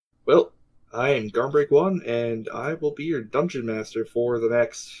Well, I am Garnbreak1, and I will be your dungeon master for the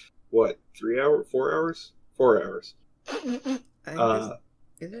next, 3 hours? 4 hours? 4 hours. I think Uh,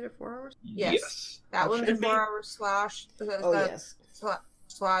 is it at 4 hours? Yes. yes. That That one's a should be. 4 hour slash. Oh yes.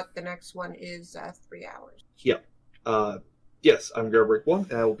 Slot. The next one is 3 hours. Yep. Yes, I'm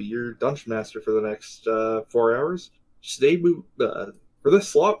Garnbreak1, and I will be your dungeon master for the next 4 hours. Today, for this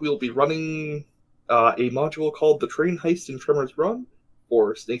slot, we'll be running a module called the Train Heist in Tremors Run,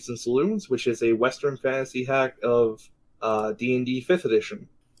 or Snakes and Saloons, which is a Western fantasy hack of D&D 5th edition.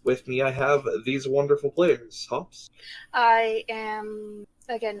 With me, I have these wonderful players. Hops? I'm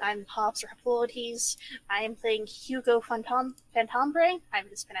Hops or Hippolytes. I am playing Hugo Fantombre. I'm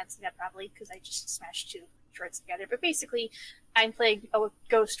mispronouncing that probably because I just smashed two shorts together. But basically, I'm playing a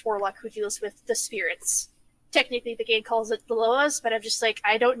ghost warlock who deals with the spirits. Technically, the game calls it the Loas, but I'm just like,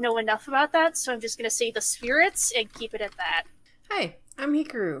 I don't know enough about that, so I'm just going to say the spirits and keep it at that. Hi, I'm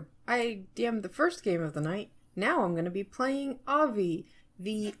Hikaru. I DM'd the first game of the night. Now I'm going to be playing Avi,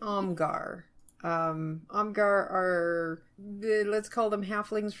 the Omgar. Omgar are, let's call them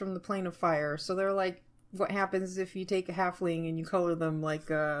halflings from the plane of fire. So they're like what happens if you take a halfling and you color them like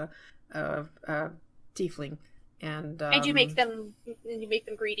a tiefling. And you make them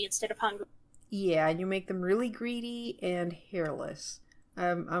greedy instead of hungry. Yeah, and you make them really greedy and hairless.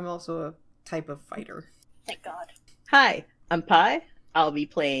 I'm also a type of fighter. Thank God. Hi, I'm Pi. I'll be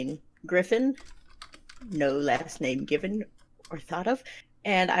playing Griffin. No last name given or thought of.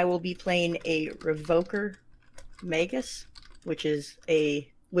 And I will be playing a Revoker Magus, which is a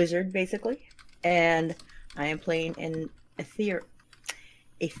wizard, basically. And I am playing an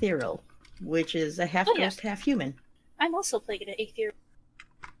Ethereal, which is a half ghost, half human. I'm also playing an Ethereal.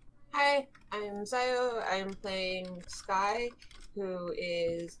 Hi, I'm Zayo. I'm playing Sky, who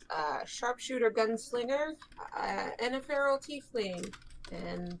is a sharpshooter gunslinger and a feral tiefling.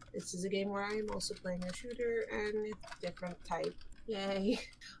 And this is a game where I am also playing a shooter and it's different type. Yay.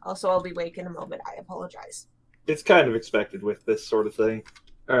 Also, I'll be awake in a moment. I apologize. It's kind of expected with this sort of thing.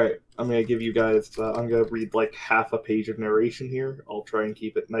 Alright, I'm going to give you guys, I'm going to read like half a page of narration here. I'll try and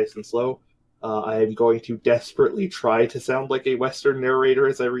keep it nice and slow. I am going to desperately try to sound like a Western narrator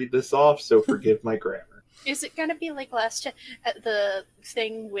as I read this off, so forgive my grammar. Is it going to be like the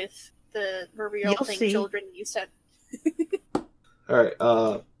thing with the real thing children you said? Alright,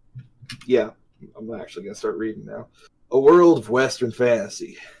 yeah, I'm actually going to start reading now. A world of Western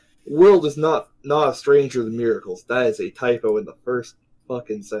fantasy. The world is not a stranger to miracles. That is a typo in the first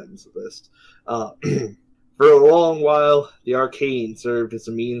fucking sentence of this. For a long while, the arcane served as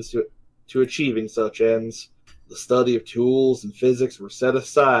a means to achieving such ends. The study of tools and physics were set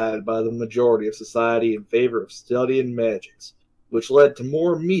aside by the majority of society in favor of studying magics, which led to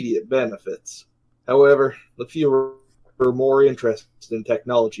more immediate benefits. However, the few were more interested in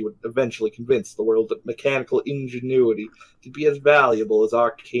technology would eventually convince the world that mechanical ingenuity could be as valuable as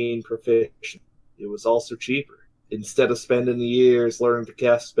arcane proficiency. It was also cheaper. Instead of spending the years learning to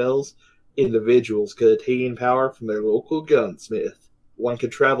cast spells, individuals could attain power from their local gunsmith. One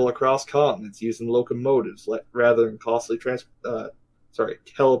could travel across continents using locomotives rather than costly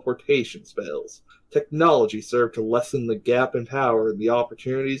teleportation spells. Technology served to lessen the gap in power and the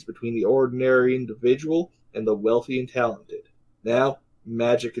opportunities between the ordinary individual and the wealthy and talented. Now,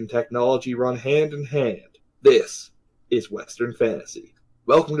 magic and technology run hand in hand. This is Western fantasy.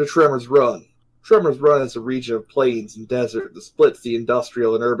 Welcome to Tremors Run. Tremors Run is a region of plains and desert that splits the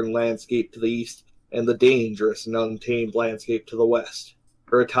industrial and urban landscape to the east and the dangerous and untamed landscape to the west.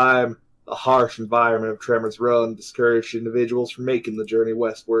 For a time, the harsh environment of Tremors Run discouraged individuals from making the journey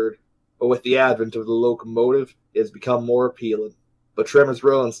westward, but with the advent of the locomotive, it has become more appealing. But Tremors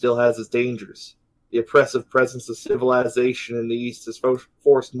Run still has its dangers. The oppressive presence of civilization in the east has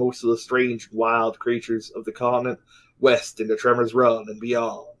forced most of the strange and wild creatures of the continent west into Tremors Run and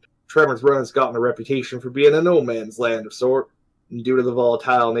beyond. Tremors Run has gotten a reputation for being a no-man's land of sort, and due to the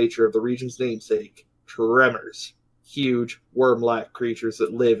volatile nature of the region's namesake, Tremors, huge, worm-like creatures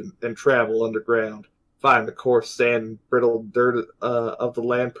that live and travel underground, find the coarse sand and brittle dirt of the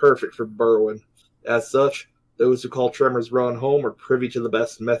land perfect for burrowing. As such, those who call Tremors Run home are privy to the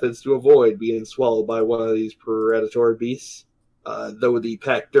best methods to avoid being swallowed by one of these predatory beasts, though the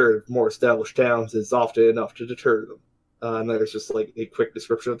packed dirt of more established towns is often enough to deter them. And there's just like a quick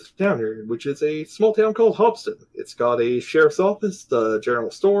description of the town here, which is a small town called Hobston. It's got a sheriff's office, a general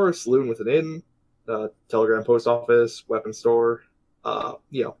store, a saloon with an inn, telegram post office, weapon store, all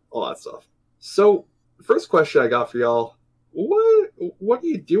that stuff. So, the first question I got for y'all, what are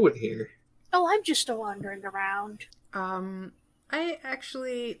you doing here? Oh, I'm just wandering around. I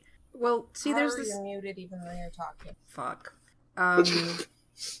actually, well, see, there's this... You're muted even though you're talking. Fuck.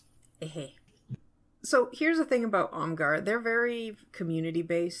 So here's the thing about Omgar. They're very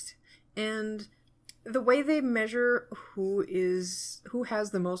community-based, and the way they measure who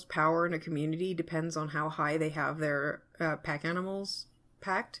has the most power in a community depends on how high they have their pack animals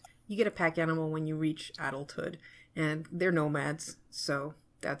packed. You get a pack animal when you reach adulthood, and they're nomads, so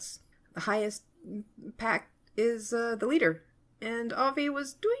that's the highest pack is the leader. And Avi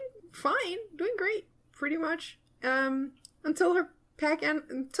was doing fine, doing great, pretty much, until her pack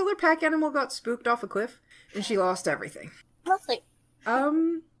animal got spooked off a cliff, and she lost everything. Lovely.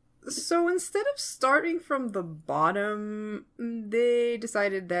 So instead of starting from the bottom, they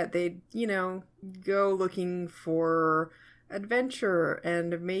decided that they'd, go looking for adventure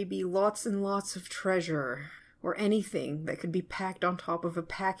and maybe lots and lots of treasure or anything that could be packed on top of a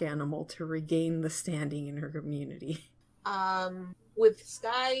pack animal to regain the standing in her community. With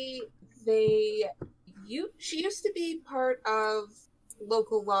Sky, she used to be part of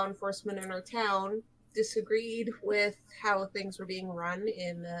local law enforcement in her town, disagreed with how things were being run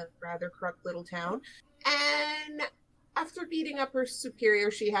in a rather corrupt little town, and after beating up her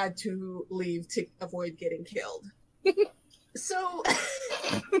superior, she had to leave to avoid getting killed. So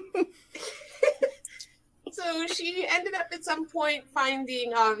she ended up at some point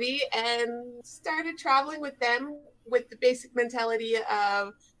finding Avi and started traveling with them with the basic mentality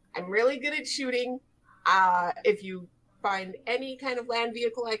of, I'm really good at shooting. If you find any kind of land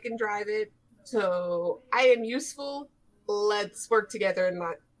vehicle, I can drive it. So I am useful. Let's work together and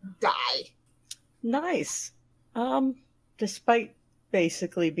not die. Nice. Despite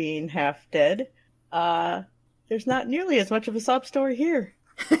basically being half dead, there's not nearly as much of a sob story here.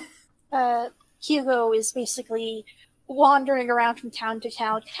 Hugo is basically wandering around from town to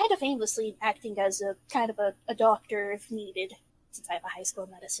town, kind of aimlessly acting as a kind of a doctor if needed, since I have a high school in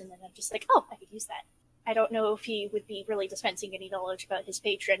medicine, and I'm just like, oh, I could use that. I don't know if he would be really dispensing any knowledge about his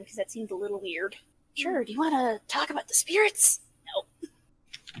patron, because that seemed a little weird. Sure, do you want to talk about the spirits? No.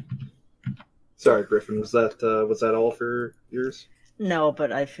 Sorry, Griffin, was that all for yours? No,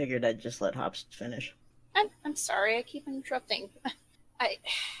 but I figured I'd just let Hops finish. I'm sorry, I keep interrupting.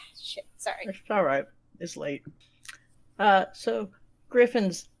 Shit, sorry. It's alright. It's late. So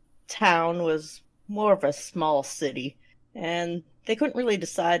Griffin's town was more of a small city, and they couldn't really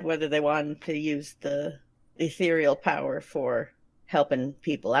decide whether they wanted to use the ethereal power for helping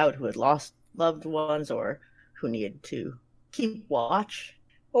people out who had lost loved ones or who needed to keep watch,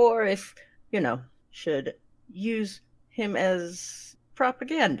 or if, should use him as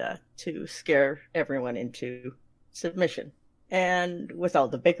propaganda to scare everyone into submission. And with all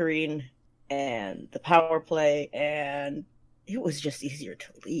the bickering and the power play, and it was just easier to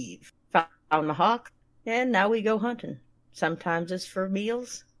leave. Found the hawk, and now we go hunting. Sometimes it's for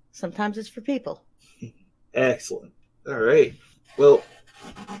meals, sometimes it's for people. Excellent. All right. Well,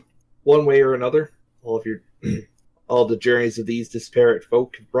 one way or another, all the journeys of these disparate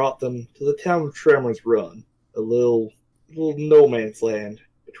folk have brought them to the town of Tremor's Run, a little no man's land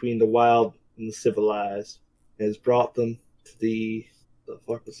between the wild and the civilized. It has brought them to the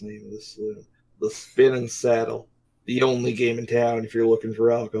fuck was the name of this saloon? The Spin and Saddle, the only game in town if you're looking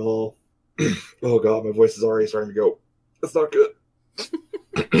for alcohol. Oh god, my voice is already starting to go. That's not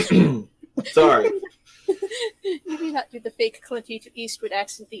good. Sorry. You may not do the fake Clint Eastwood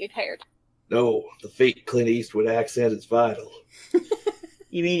accent the entire time. No, the fake Clint Eastwood accent is vital.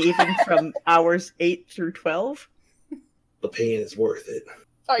 You mean even from hours 8 through 12? The pain is worth it.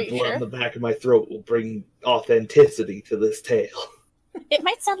 Are The you blood sure? in the back of my throat will bring authenticity to this tale. It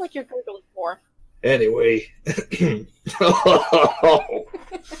might sound like you're gurgling more. Anyway.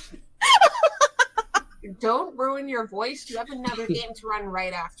 Don't ruin your voice. You have another game to run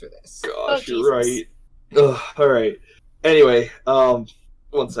right after this. Gosh, Oh, you're Jesus. right. Alright. Anyway, 1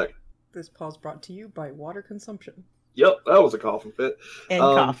 second. This pause brought to you by water consumption. Yep, that was a coughing fit. And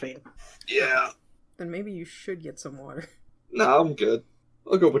coffee. Yeah. Then maybe you should get some water. No, I'm good.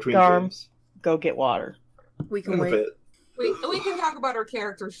 I'll go between Garm. games. Go get water. We can In a wait. bit. We can talk about our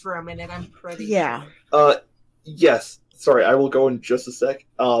characters for a minute. I'm pretty Yeah. sure. Yes. Sorry, I will go in just a sec.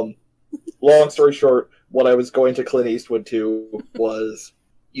 Long story short, what I was going to Clint Eastwood to was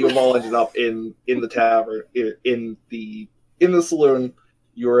you all ended up in the tavern, in the saloon.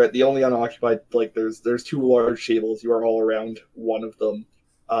 You were at the only unoccupied, there's 2 large tables. You are all around one of them.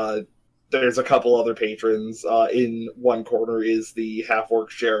 There's a couple other patrons. In one corner is the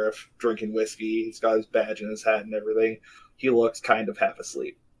half-orc sheriff drinking whiskey. He's got his badge and his hat and everything. He looks kind of half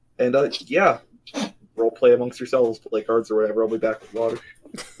asleep. And, yeah, role play amongst yourselves, play cards or whatever. I'll be back with water.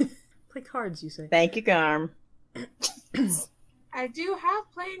 Play cards, you say. Thank you, Garm. I do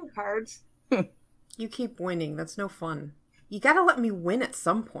have playing cards. You keep winning. That's no fun. You gotta let me win at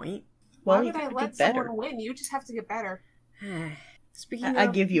some point. Why you would I gotta let get better. someone win? You just have to get better. Speaking I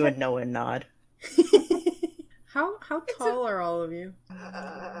of, give you a no and nod. how tall are all of you?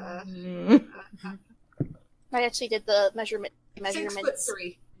 Mm. I actually did the 6'3". measurements.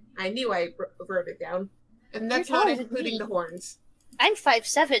 I knew I wrote it down. And that's You're not taller than including me. the horns. I'm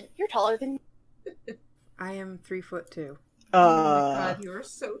 5'7". You're taller than me. I am 3'2". Oh my god, you are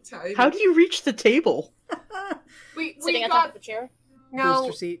so tiny. How do you reach the table? we Sitting on top got of the chair. no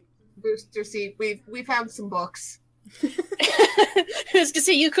Booster seat. booster seat. We found some books. I was gonna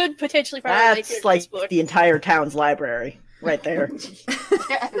say you could potentially probably That's like book. the entire town's library right there.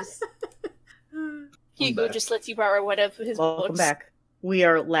 Yes. Hugo back. just lets you borrow one of his Welcome books. back. We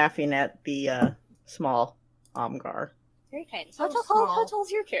are laughing at the small Omgar. Very tiny. So How small. tall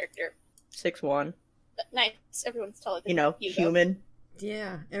is your character? 6'1". Nice. Everyone's taller than You know, Hugo. human.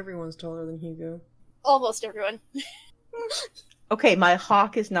 Yeah, everyone's taller than Hugo. Almost everyone. Okay, my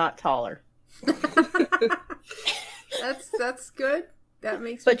hawk is not taller. That's good. That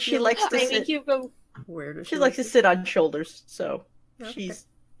makes. But me she feel likes to I mean, sit. Hugo. Where does She likes to sit on shoulders, so Okay. she's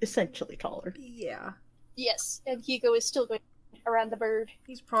essentially taller. Yeah, Yes, and Hugo is still going around the bird.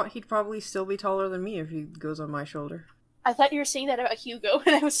 he'd probably still be taller than me if he goes on my shoulder. I thought you were saying that about Hugo,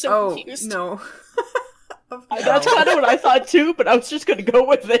 and I was so Oh confused. no. That's kind of what I thought too, but I was just gonna go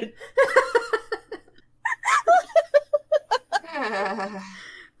with it.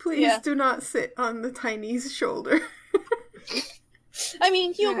 Please Yeah. do not sit on the tiny's shoulder. I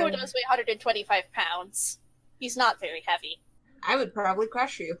mean, Hugo Yeah. does weigh 125 pounds. He's not very heavy. I would probably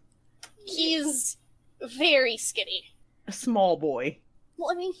crush you. He's very skinny. A small boy.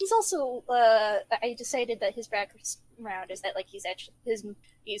 Well, I mean, he's also. I decided that his background is that like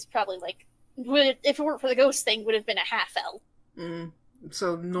he's probably like if it weren't for the ghost thing would have been a half elf.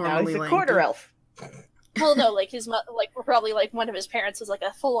 So Now normally he's a lanky. quarter elf. Well, no, like probably like one of his parents was like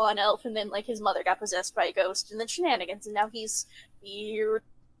a full-on elf, and then like his mother got possessed by a ghost, and then shenanigans, and now he's weird.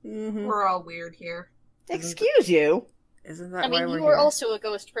 Mhm. We're all weird here. Excuse you. Isn't that I why mean, we're you here? are also a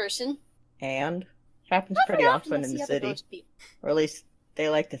ghost person. And happens Not pretty very often I in see the other city. ghost people. Or at least they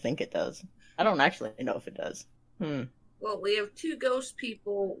like to think it does. I don't actually know if it does. Well, we have 2 ghost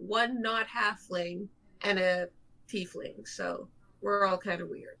people, 1 not halfling, and a tiefling, so we're all kind of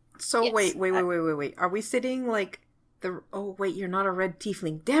weird. So Yes. wait. Are we sitting like the? Oh wait, you're not a red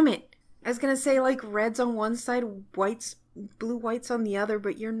tiefling. Damn it! I was gonna say like reds on one side, blue whites on the other,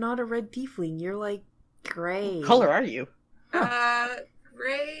 but you're not a red tiefling. You're like gray. What color are you?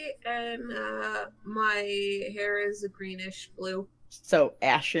 Gray, and my hair is a greenish blue. So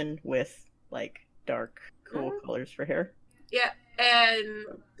ashen with like dark, cool colors for hair. Yeah, and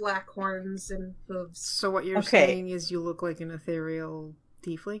black horns and hooves. So what you're Okay. saying is you look like an ethereal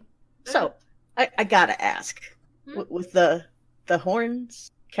tiefling? So I gotta ask, Hmm? with the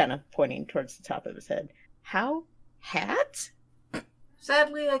horns kind of pointing towards the top of his head, how hat?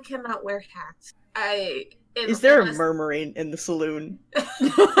 Sadly, I cannot wear hats. Is there a murmuring in the saloon?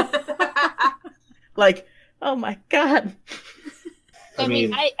 Like, oh my god. Uh, I I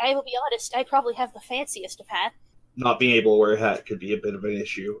mean, mean- I will be honest. I probably have the fanciest of hats. Not being able to wear a hat could be a bit of an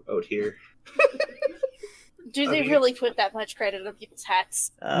issue out here. Do I they mean- really put that much credit on people's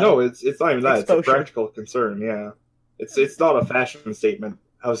hats? No, it's not even that. It's a exposure. practical concern. Yeah, it's not a fashion statement.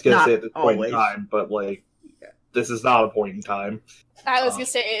 I was gonna Not say at this point always. in time, but like, this is not a point in time. I was gonna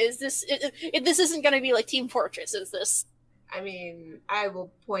say, is this this isn't gonna be like Team Fortress? Is this? I mean, I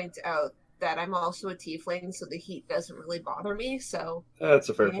will point out that I'm also a tiefling, so the heat doesn't really bother me. So That's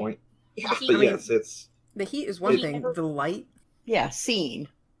a fair Yeah. point. yeah, But yes, it's The heat is one It- thing. The light. Yeah, scene.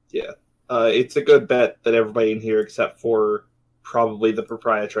 it's a good bet that everybody in here, except for probably the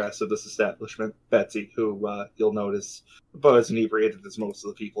proprietress of this establishment, Betsy, who you'll notice about as inebriated as most of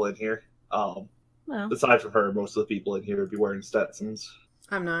the people in here. Well, Aside from her, most of the people in here would be wearing Stetsons.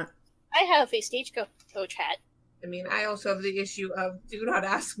 I'm not. I have a stagecoach hat. I mean, I also have the issue of do not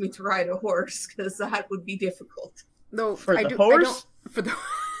ask me to ride a horse because that would be difficult. Though for I the do, horse? I don't, for the.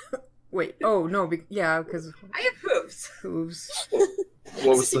 Wait. Oh no. Yeah, because I have hooves. hooves.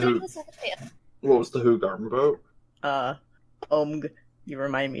 What was the who? What was the who garment about? Omg, you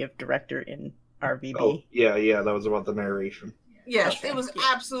remind me of director in RVB. Oh, yeah, that was about the narration. Yes, Okay. it was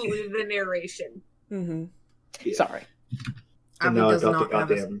absolutely the narration. Mm-hmm. Yeah. Sorry. And Abby now I've does got the not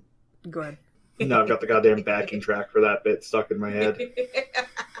have a. goddamn. Go ahead. Now I've got the goddamn backing track for that bit stuck in my head.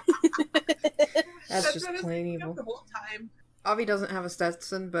 That's just what I was plain thinking of evil. the whole time. Avi doesn't have a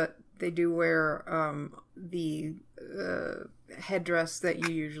Stetson, but they do wear the headdress that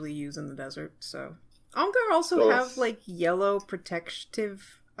you usually use in the desert. So Ongar also Gross. have like yellow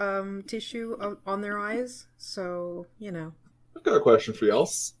protective tissue on their eyes. So you know. I've got a question for y'all.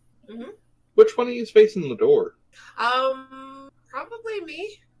 Mhm. Which one of you is facing the door? Probably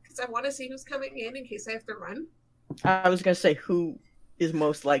me, because I want to see who's coming in case I have to run. I was gonna say who is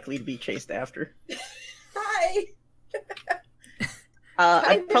most likely to be chased after. Hi!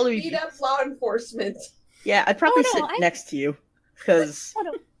 I'd probably beat up law enforcement. Yeah, I'd probably Oh, no, sit next to you because Oh,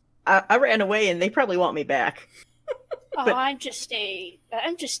 no. I ran away and they probably want me back. Oh, But- I'm just a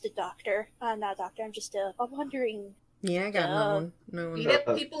doctor. I'm not a doctor. I'm just a wandering. Yeah, I got no one. Beat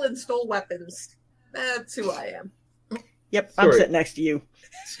up people and stole weapons. That's who I am. Yep, I'm Sorry. sitting next to you.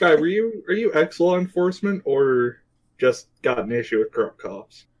 Sky, are you ex-law enforcement or just got an issue with corrupt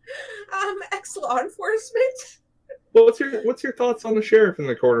cops? Ex-law enforcement. What's your thoughts on the sheriff in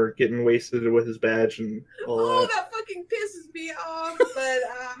the corner getting wasted with his badge and all Oh, that? that fucking pisses me off. But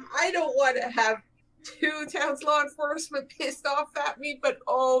I don't want to have two towns law enforcement pissed off at me. But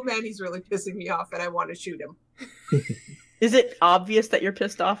oh man, he's really pissing me off, and I want to shoot him. Is it obvious that you're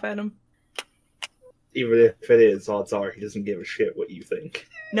pissed off at him? Even if it is, odds are he doesn't give a shit what you think.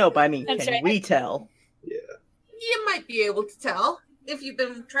 No, but I mean, I'm can sorry. we tell? You might be able to tell. If you've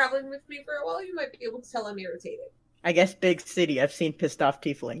been traveling with me for a while, you might be able to tell I'm irritated. I guess big city. I've seen pissed off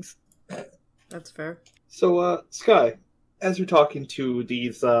tieflings. That's fair. So, Sky, as you're talking to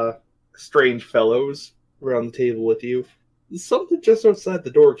these strange fellows around the table with you, something just outside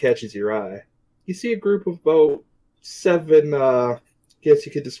the door catches your eye. You see a group of about 7, guess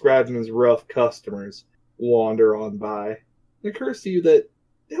you could describe them as rough customers, wander on by. It occurs to you that,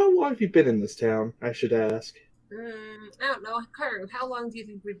 how long have you been in this town, I should ask? I don't know. Karu, how long do you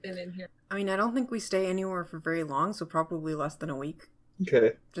think we've been in here? I mean, I don't think we stay anywhere for very long, so probably less than a week.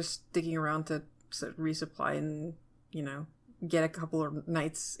 Okay. Just sticking around to resupply and, get a couple of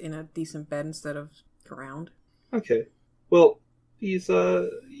nights in a decent bed instead of around. Okay. Well, these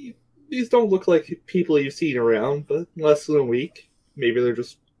don't look like people you've seen around, but less than a week. Maybe they're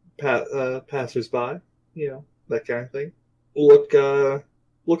just passers-by, that kind of thing. Look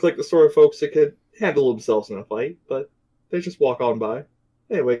like the sort of folks that could handle themselves in a fight, but they just walk on by.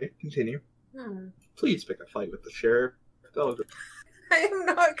 Anyway, continue. Please pick a fight with the sheriff. I am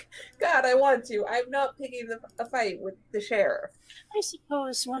not. God, I want to. I'm not picking a fight with the sheriff. I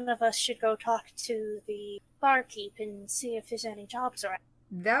suppose one of us should go talk to the barkeep and see if there's any jobs around.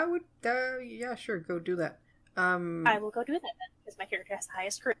 That would, yeah, sure, go do that. I will go do that then, because my character has the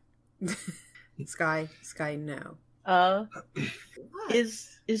highest career. Sky, no. What?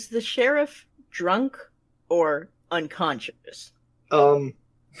 Is the sheriff drunk or unconscious?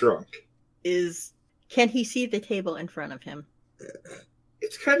 Drunk. Can he see the table in front of him?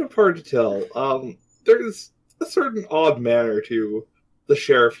 It's kind of hard to tell. There's a certain odd manner to the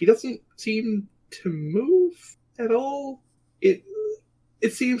sheriff. He doesn't seem to move at all. It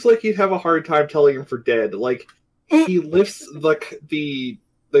seems like you'd have a hard time telling him for dead. Like, he lifts the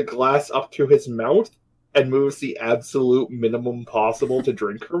glass up to his mouth and moves the absolute minimum possible to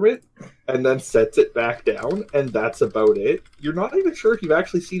drink from it, and then sets it back down, and that's about it. You're not even sure if you've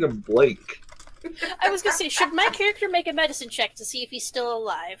actually seen him blink. I was gonna say, should my character make a medicine check to see if he's still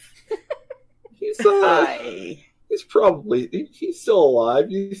alive? He's he's still alive.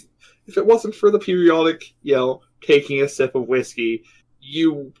 If it wasn't for the periodic, taking a sip of whiskey,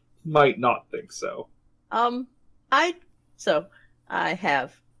 you might not think so. I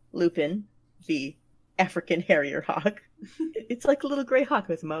have Lupin, the African Harrier hawk. It's like a little gray hawk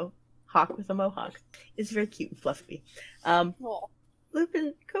with a mohawk. It's very cute and fluffy. Oh.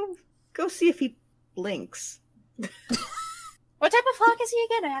 Lupin, go see if he blinks. What type of hawk is he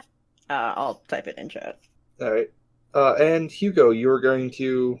again? I'll type it in chat. All right. And Hugo, you were going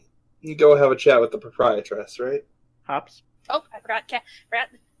to go have a chat with the proprietress, right? Hops. Oh, I forgot.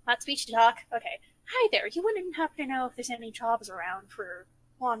 Not speech to talk. Okay. Hi there. You wouldn't happen to know if there's any jobs around for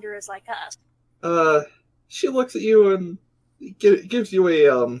wanderers like us? She looks at you and gives you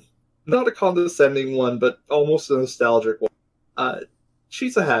a not a condescending one, but almost a nostalgic one.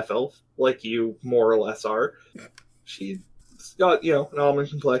 She's a half elf, like you more or less are. She's got an almond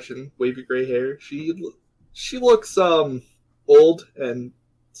complexion, wavy gray hair. She looks old and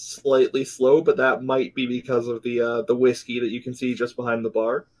slightly slow, but that might be because of the whiskey that you can see just behind the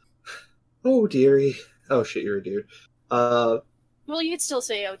bar. Oh dearie. Oh shit, you're a dude. Well, you'd still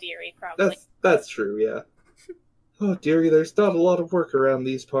say, oh dearie, probably. That's true, yeah. Oh dearie, there's not a lot of work around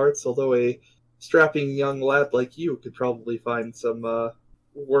these parts, although a strapping young lad like you could probably find some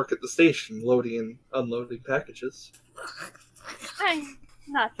work at the station, loading and unloading packages. I'm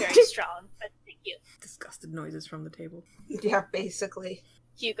not very strong, but thank you. Disgusted noises from the table. Yeah, basically.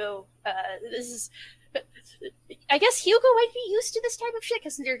 Hugo, this is I guess Hugo might be used to this type of shit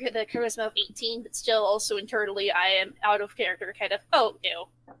because they're the charisma of 18, but still also internally I am out of character, kind of, oh, ew.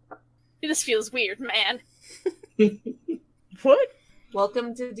 This feels weird, man. What?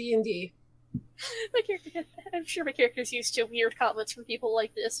 Welcome to D&D. My character, I'm sure my character's used to weird comments from people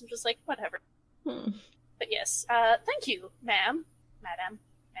like this. I'm just like, whatever. But yes, thank you, ma'am. Madam.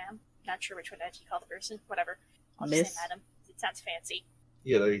 Ma'am. Not sure which one you call the person. Whatever. I'll just Miss. say madam. It sounds fancy.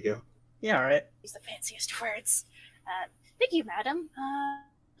 Yeah, there you go. Yeah, alright. Use the fanciest words. Thank you, madam.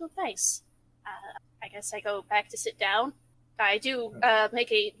 Oh, nice. I guess I go back to sit down. I do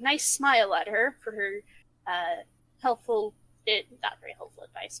make a nice smile at her for her helpful, not very helpful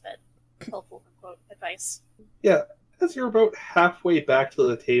advice, but helpful quote advice. Yeah, as you're about halfway back to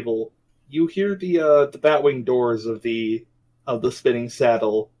the table, you hear the batwing doors of the spinning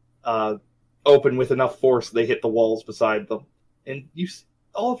saddle open with enough force they hit the walls beside them, and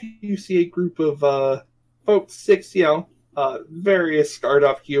all of you see a group of about 6, various scarred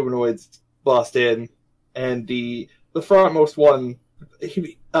up humanoids bust in, and the frontmost one,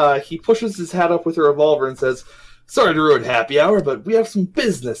 he pushes his hat up with a revolver and says, "Sorry to ruin happy hour, but we have some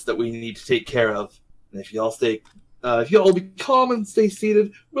business that we need to take care of. And if you all be calm and stay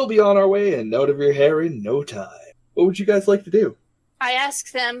seated, we'll be on our way and out of your hair in no time." What would you guys like to do? I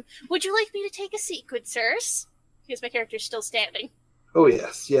ask them, would you like me to take a seat, good sirs? Because my character's still standing. Oh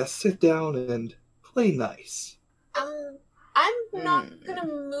yes, sit down and play nice. I'm not gonna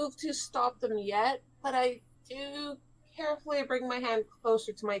move to stop them yet, but I do carefully bring my hand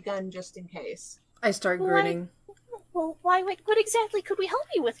closer to my gun just in case. I start grinning. Well, why? What exactly could we help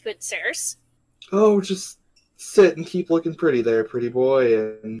you with, good sirs? Oh, just sit and keep looking pretty there, pretty boy,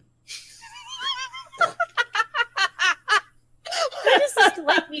 and Why does this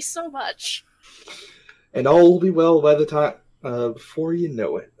delight me so much? all will be well by the time before you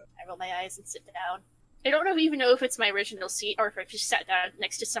know it. I roll my eyes and sit down. I don't even know if it's my original seat or if I just sat down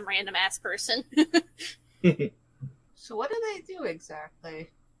next to some random ass person. So what do they do exactly?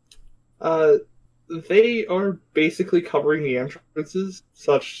 They are basically covering the entrances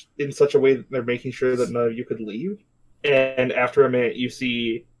in such a way that they're making sure that none of you could leave. And after a minute, you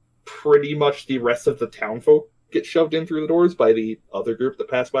see pretty much the rest of the townfolk get shoved in through the doors by the other group that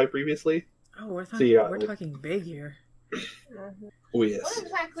passed by previously. Oh, we're So, talking big here. Oh yes. What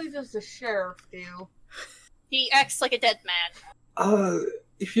exactly does the sheriff do? He acts like a dead man.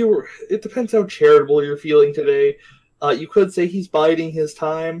 It depends how charitable you're feeling today. You could say he's biding his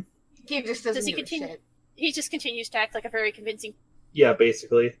time. He just doesn't Does he give a continue? shit. He just continues to act like a very convincing. Yeah,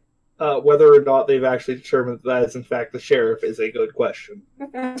 basically. Whether or not they've actually determined that is in fact the sheriff is a good question.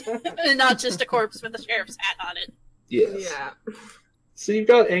 Not just a corpse with a sheriff's hat on it. Yes. Yeah. So you've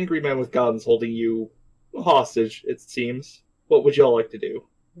got angry men with guns holding you hostage, it seems. What would y'all like to do?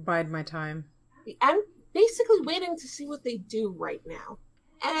 Bide my time. I'm basically waiting to see what they do right now.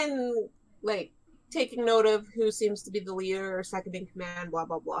 And, taking note of who seems to be the leader or second in command, blah,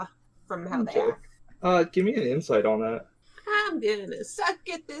 blah, blah, from how they act. Give me an insight on that. I'm gonna suck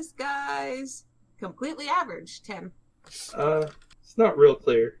at this, guys. Completely average, 10. It's not real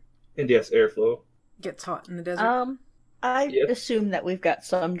clear. And yes, airflow. Gets hot in the desert. I Yep. assume that we've got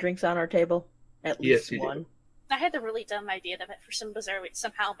some drinks on our table. At Yes, least you do. one. I had the really dumb idea that for some bizarre way,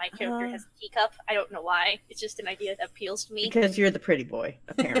 somehow my character has a teacup. I don't know why. It's just an idea that appeals to me. Because you're the pretty boy,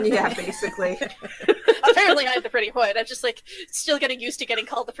 apparently. Yeah, basically. Apparently I'm the pretty boy, and I'm just still getting used to getting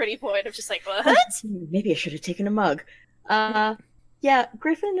called the pretty boy, and I'm just like, what? Maybe I should have taken a mug. Yeah,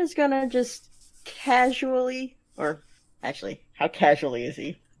 Griffin is gonna just casually, or actually, how casually is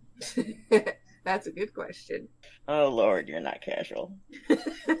he? That's a good question. Oh lord, you're not casual.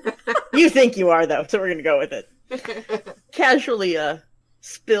 You think you are though, so we're gonna go with it. Casually,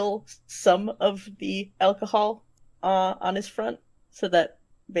 spill some of the alcohol on his front, so that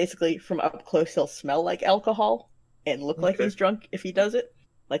basically from up close he'll smell like alcohol and look like Okay. he's drunk if he does it,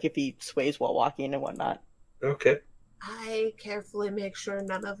 like if he sways while walking and whatnot. Okay. I carefully make sure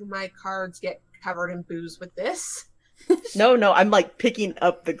none of my cards get covered in booze with this. No, I'm like picking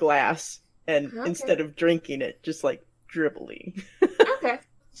up the glass and Okay. instead of drinking it, just like dribbling. Okay.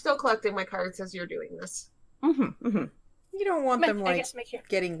 Still collecting my cards as you're doing this. You don't want them I guess my character.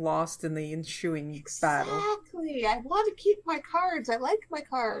 getting lost in the ensuing battle. Exactly. I want to keep my cards. I like my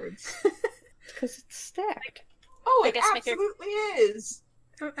cards. Because it's stacked. Oh, I it guess my character- absolutely is.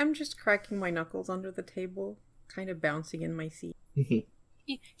 I'm just cracking my knuckles under the table, kind of bouncing in my seat.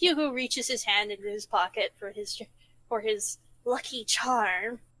 Hugo reaches his hand into his pocket for his lucky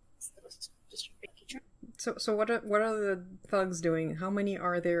charm. Just lucky charm. So what are the thugs doing? How many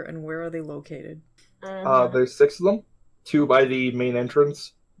are there, and where are they located? There's 6 of them. 2 by the main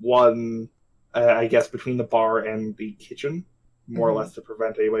entrance. 1 I guess between the bar and the kitchen, more or less to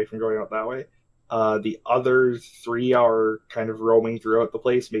prevent anybody from going out that way. The other 3 are kind of roaming throughout the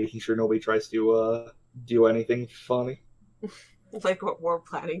place, making sure nobody tries to do anything funny. Like what we're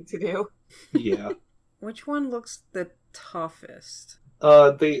planning to do. Yeah. Which one looks the toughest?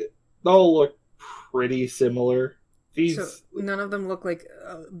 They all look pretty similar. These So none of them look like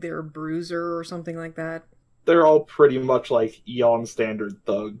they're a bruiser or something like that? they're all pretty much like Yon standard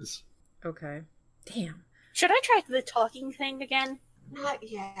thugs. Okay. Damn. Should I try the talking thing again? Not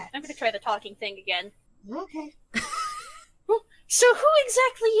yet. I'm gonna try the talking thing again. Okay. So who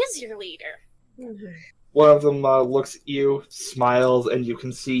exactly is your leader? One of them looks at you, smiles, and you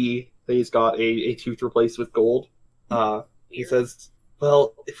can see that he's got a tooth replaced with gold. He says,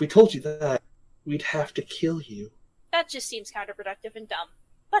 "Well, if we told you that, we'd have to kill you." That just seems counterproductive and dumb.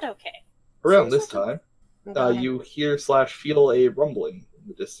 But okay. Around this time, Go ahead. you hear / feel a rumbling in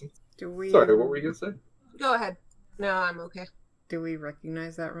the distance. Do we Sorry, what were you gonna say? Go ahead. No, I'm okay. do we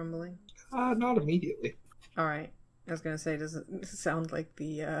recognize that rumbling? Not immediately. Alright. I was gonna say, does it sound like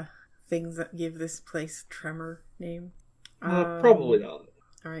the things that give this place Tremor name? Probably not.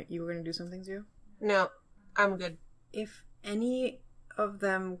 Alright, you were gonna do something, Zio? No, I'm good. If any of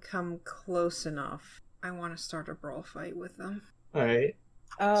them come close enough, I want to start a brawl fight with them. Alright.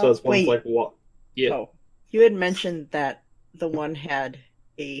 So it's one's wait. like what? Yeah. Oh, you had mentioned that the one had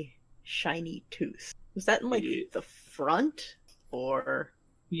a shiny tooth. Was that in like Yeah. the front or?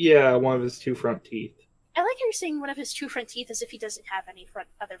 Yeah, one of his 2 front teeth. I like how you're saying one of his 2 front teeth as if he doesn't have any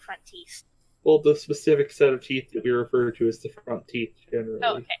other front teeth. Well, the specific set of teeth that we refer to as the front teeth generally.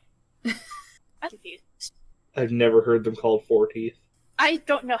 Oh, okay. I'm confused. I've never heard them called 4 teeth. I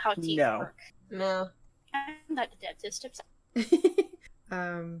don't know how teeth No. work. No. I'm not a dentist. I'm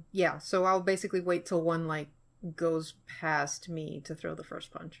sorry. Yeah, so I'll basically wait till one, like, goes past me to throw the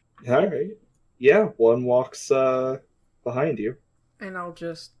first punch. Alright. Yeah, one walks behind you. And I'll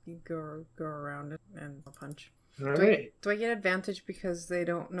just go around it and I'll punch. Alright. Do I get advantage because they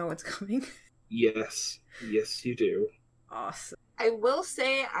don't know it's coming? Yes. Yes, you do. Awesome. I will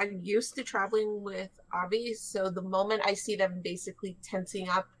say I'm used to traveling with Avi, so the moment I see them basically tensing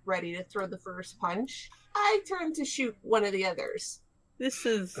up, ready to throw the first punch, I turn to shoot one of the others. This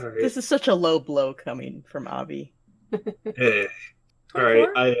is All right. this is such a low blow coming from Avi. Eh. Alright,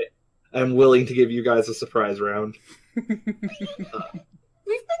 24? I'm willing to give you guys a surprise round. We've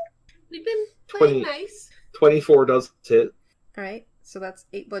been playing 20. nice. 24 does hit. Alright, so that's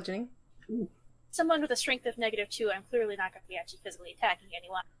 8 bludgeoning. Someone with a strength of -2, I'm clearly not going to be actually physically attacking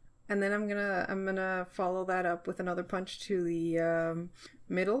anyone. And then I'm gonna follow that up with another punch to the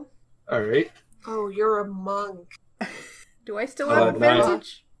middle. Alright. Oh, you're a monk. Do I still have nice.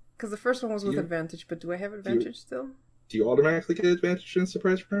 advantage? Because the first one was with You- advantage, but do I have advantage still? Do you automatically get advantage in a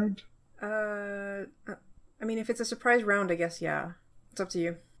surprise round? I mean, if it's a surprise round, I guess, yeah. It's up to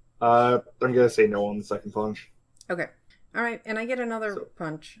you. I'm gonna say no on the second punch. Okay. Alright, and I get another So-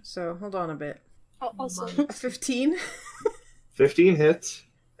 punch, so hold on a bit. Also, A 15? 15 hits.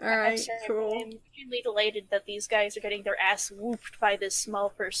 I'm Alright, sorry, cool. I'm really delighted that these guys are getting their ass whooped by this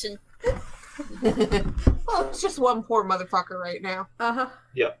small person. Well, it's just one poor motherfucker right now. Uh-huh.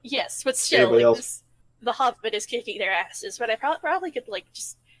 Yes, but still, Anybody like, else? the Hobbit is kicking their asses, but I probably could, like,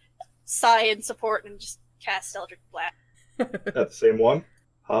 just sigh in support and just cast Eldritch Blast. At the same one.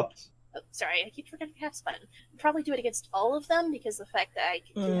 Hops. Oh, sorry, I keep forgetting to cast button. I'd probably do it against all of them because the fact that I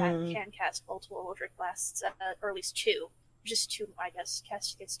can cast multiple Eldritch Blasts, or at least 2. Just 2, I guess,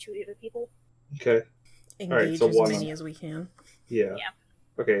 cast against 2 other people. Okay. Engage so as one- many as we can. Yeah. Yeah.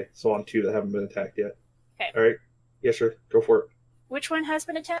 Okay, so on 2 that haven't been attacked yet. Okay. Alright. Yeah, sure. Go for it. Which one has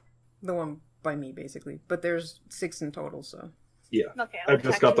been attacked? The one by me, basically. But there's 6 in total, so. Yeah. Okay, I'll I've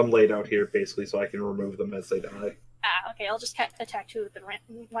just attack got two. them laid out here, basically, so I can remove them as they die. Okay, I'll just attack 2 of the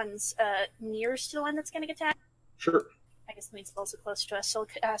ones nearest to the one that's getting attacked. Sure. I guess it means it's also close to us, so I'll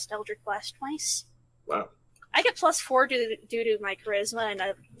cast Eldritch Blast twice. Wow. I get +4 due to my charisma and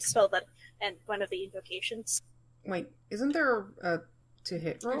a spell that and one of the invocations. Wait, isn't there a to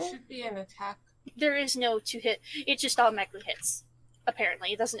hit There roll? should be an attack. There is no to hit; it just automatically hits.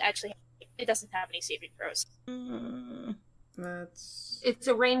 Apparently, it doesn't have any saving throws. Mm, That's. It's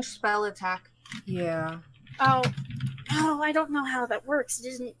a ranged spell attack. Yeah. Oh, I don't know how that works.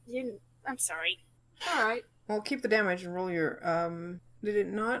 It didn't. I'm sorry. Alright. Well, keep the damage and roll your. Did it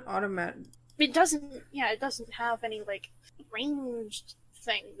not automatic? It doesn't. Yeah, it doesn't have any like ranged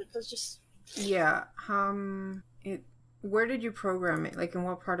thing. It does just. Yeah. It. Where did you program it? Like, in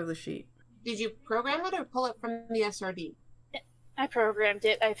what part of the sheet? Did you program it or pull it from the SRD? I programmed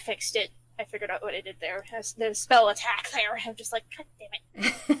it. I fixed it. I figured out what I did there. There's spell attack there. I'm just like, God damn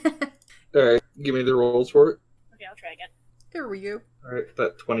it. Alright, give me the rolls for it. Okay, I'll try again. There we go. Alright,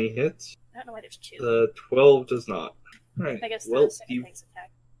 that 20 hits. I don't know why there's two. The 12 does not. Alright, I guess well, the second thing's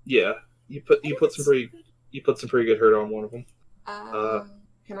attack. yeah, you put some pretty good hurt on one of them.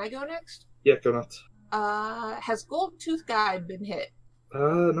 Can I go next? Yeah, go nuts. Has Gold Tooth Guy been hit?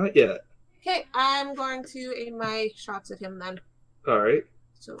 Not yet. Okay, I'm going to aim my shots at him then. Alright,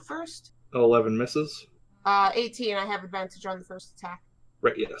 So first, 11 misses. 18. I have advantage on the first attack.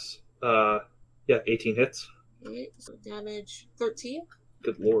 Right, yes. Yeah, 18 hits. Okay, so damage 13.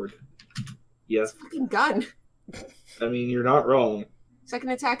 Good lord. Yeah, It's a fucking gun. I mean, you're not wrong. Second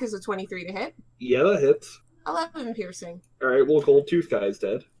attack is a 23 to hit. Yeah, that hits. 11 piercing. Alright, well, Gold Tooth Guy's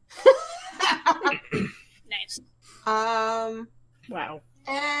dead. Nice. Wow.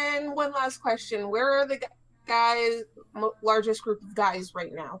 And one last question. Where are the guys, largest group of guys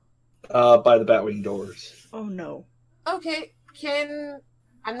right now? By the Batwing doors. Oh no. Okay,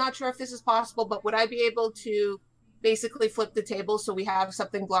 I'm not sure if this is possible, but would I be able to basically flip the table so we have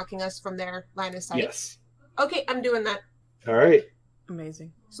something blocking us from their line of sight? Yes. Okay, I'm doing that. Alright,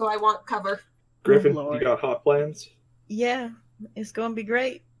 Amazing. So I want cover. Griffin, Oh, you Lord. got hot plans? Yeah, it's gonna be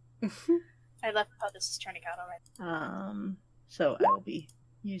great. I love how this is turning out already. So I will be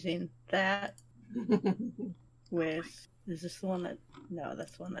using that with. Is this the one that? No,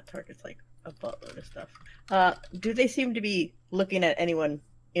 that's the one that targets like a buttload of stuff. Do they seem to be looking at anyone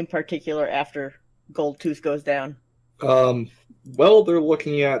in particular after Gold Tooth goes down? Well, they're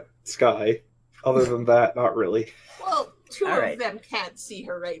looking at Sky. Other than that, not really. Well, two All of right. them can't see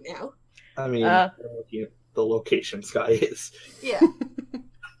her right now. I mean, Uh. they're looking at the location Sky is. Yeah.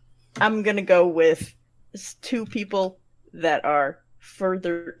 I'm gonna go with two people that are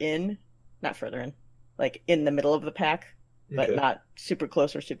further in, not further in, like in the middle of the pack, but Okay. not super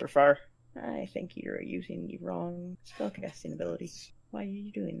close or super far. I think you're using the wrong spellcasting ability. Why are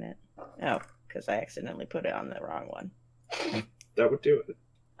you doing that? Oh, because I accidentally put it on the wrong one. That would do it.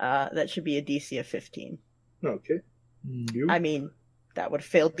 That should be a DC of 15. Okay. Nope. I mean, that would have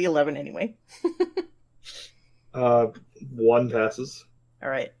failed the 11 anyway. One passes,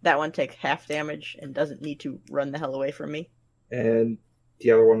 Alright, that one takes half damage and doesn't need to run the hell away from me. and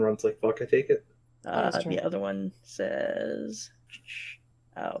the other one runs like fuck, I take it. That's true. The other one says...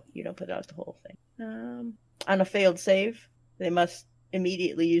 Oh, you don't put out the whole thing. On a failed save, they must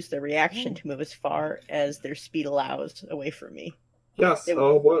immediately use their reaction to move as far as their speed allows away from me. Yes, It-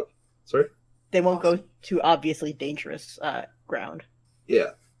 oh, what? Sorry? They won't go to obviously dangerous ground.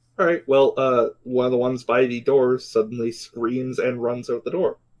 Yeah. Alright, well, one of the ones by the doors suddenly screams and runs out the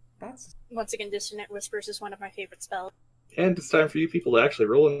door. That's Once again, Dissonant Whispers is one of my favorite spells. And it's time for you people to actually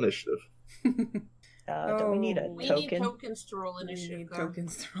roll initiative. Don't we need a Oh. We token? need tokens to roll we initiative. need though.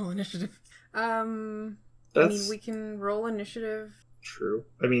 tokens to roll initiative. I That's mean, we can roll initiative. true.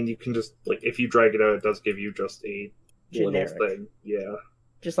 I mean, you can just, like, if you drag it out, it does give you just a Generic. little thing. Yeah.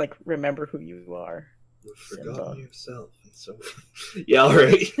 Just like remember who you are. You've Simba. forgotten yourself, and so... yeah,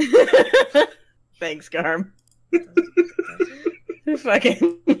 alright. Thanks, Garm.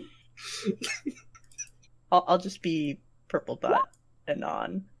 Fucking. I'll just be purple dot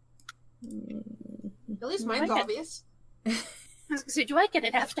anon. At least mine's Okay. obvious. So do I get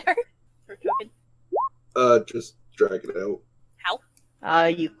an avatar? Or token? Just drag it out. How?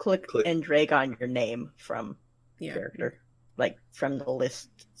 You click Click. and drag on your name from Yeah. character, like from the list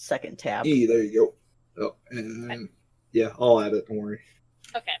second tab. There you go. Oh, and yeah, I'll add it. Don't worry.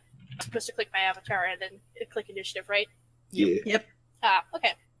 Okay. I'm supposed to click my avatar and then click initiative, right? Yeah. Yep. Ah,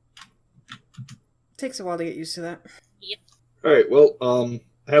 okay. Takes a while to get used to that. All right. Well,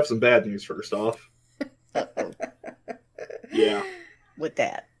 I have some bad news first off. Uh-oh. Yeah, With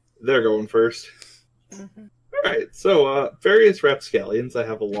that. they're going first. Mhm. All right. So, various rapscallions, I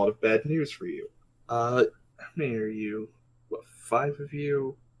have a lot of bad news for you. How many are you? What, 5 of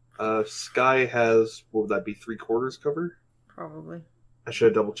you? Sky has, what would that be, 3/4 cover? Probably. I should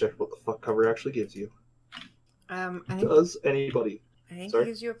have double checked what the fuck cover actually gives you. I think Does anybody? it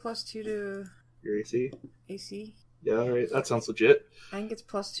gives you a +2 to Your AC? AC. Yeah, all right. That sounds legit. I think it's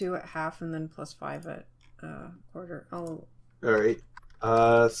 +2 at half and then +5 at quarter. Oh, All right.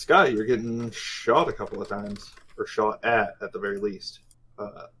 Sky, you're getting shot a couple of times. Or shot at the very least.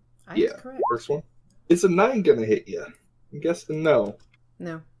 I Yeah. think correct. First one. Is a 9 gonna hit you? I'm guessing no.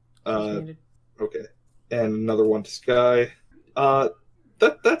 No. Uh, muted. okay. And another one to Sky.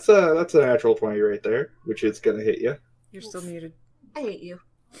 That's a natural 20 right there, which is gonna hit you. You're still muted. I hate you.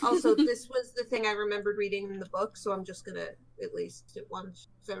 Also, this was the thing I remembered reading in the book, so I'm just gonna at least hit once.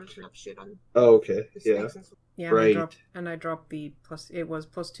 So I'm enough shit on Oh, okay. the Yeah. snakes and stuff. Yeah, Right. and I dropped the plus. It was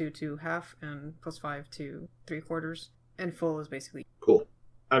 +2 to half and +5 to 3/4, and full is basically. Cool.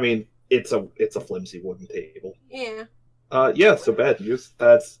 I mean, it's a flimsy wooden table. Yeah. Yeah, so bad news.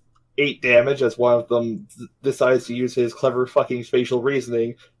 That's 8 damage as one of them decides to use his clever fucking spatial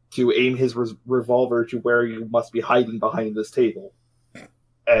reasoning to aim his revolver to where you must be hiding behind this table.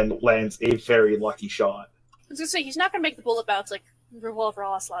 And lands a very lucky shot. I was gonna say, he's not gonna make the bullet bounce like Revolver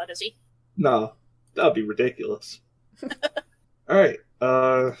Ocelot, is he? Nah, that'd be ridiculous. Alright,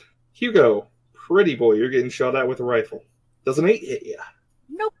 Hugo, pretty boy, you're getting shot at with a rifle. Does an 8 hit you?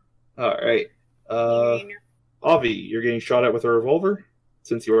 Nope. Alright, Avi, you're getting shot at with a revolver?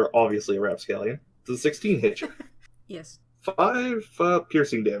 Since you are obviously a rapscallion. Does a 16 hit you? Yes. 5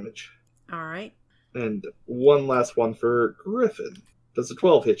 piercing damage. All right. And one last one for Griffin. Does a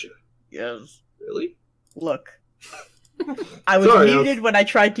 12 hit you? Yes. Really? Look. I was Sorry, muted when I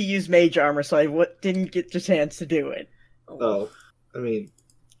tried to use mage armor, so I didn't get the chance to do it. Oh, I mean,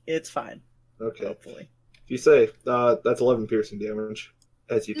 It's fine, okay. hopefully. If you say, that's 11 piercing damage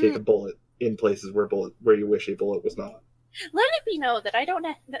as you take a bullet in places where you wish a bullet was not. Let it be known that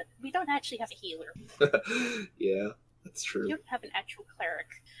that we don't actually have a healer. Yeah, that's true. We don't have an actual cleric.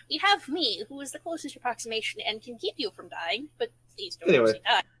 We have me, who is the closest approximation and can keep you from dying, but please don't Anyway. actually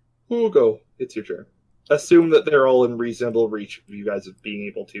die. Hugo, it's your turn. Assume that they're all in reasonable reach of you guys of being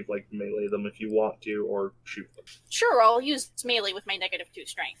able to, like, melee them if you want to, or shoot them. Sure, I'll use melee with my -2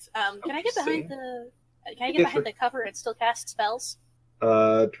 strength. Can I get behind Same. the? Can I Yeah, get behind sure. the cover and still cast spells?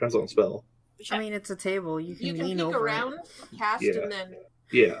 Depends on the spell. I mean, it's a table. You can You can lean peek over around, cast, Yeah. and then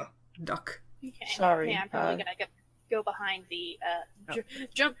Yeah. it. Duck. Okay. Sorry, Yeah, I'm probably gonna go behind the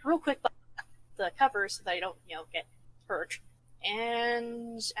jump real quick behind the cover so that I don't get hurt.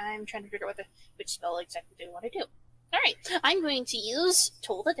 And I'm trying to figure out which spell exactly I want to do. All right, I'm going to use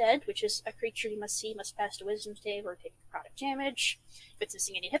Toll the Dead, which is a creature you must see must pass a Wisdom save or take product damage. If it's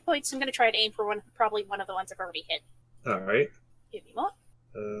missing any hit points, I'm going to try to aim for probably one of the ones I've already hit. Alright. Give me more.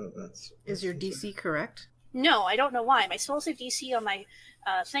 Is your DC correct? No, I don't know why. My spell save DC on my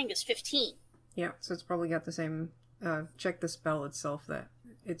thing is 15. Yeah, so it's probably got the same. Check the spell itself that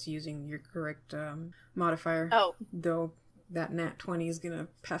it's using your correct modifier. Oh, Though that nat 20 is gonna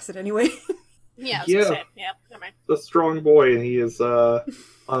pass it anyway. yeah, I was Yeah. gonna say. Yeah, never mind. The strong boy, and he is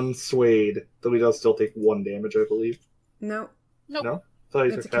unswayed, though he does still take 1 damage, I believe. No. Nope. No? I thought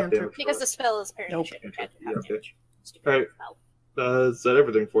he It's took a half cantrip. damage. Because the spell is apparently Nope. shit. Okay. Half Okay. damage. Stupid Alright. spell. Is that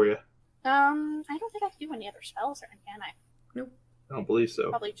everything for you? I don't think I can do any other spells, or can I? I don't believe so.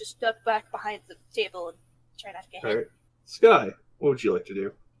 Probably just duck back behind the table and try not to get hit. Alright. Sky, what would you like to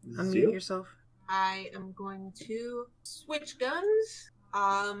do? Unmute Zio? yourself. I am going to switch guns,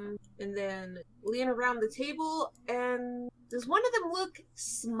 and then lean around the table. And does one of them look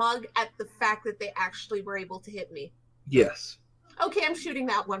smug at the fact that they actually were able to hit me? Yes. Okay, I'm shooting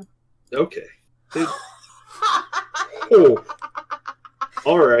that one. Okay. Oh.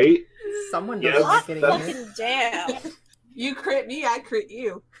 Alright. Someone Yeah, doesn't Hot like getting that's- hit. fucking damn! You crit me, I crit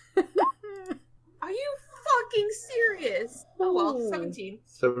you. Are you fucking serious? Oh well, 17.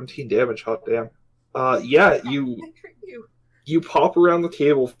 17 damage, hot damn. Yeah, you I crit you. you pop around the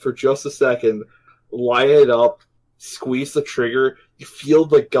table for just a second, line it up, squeeze the trigger, you feel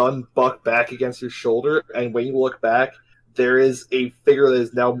the gun buck back against your shoulder, and when you look back, there is a figure that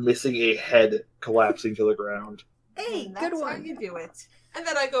is now missing a head collapsing to the ground. Hey, And good that's how one. you do it. And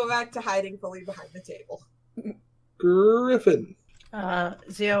then I go back to hiding fully behind the table. Griffin.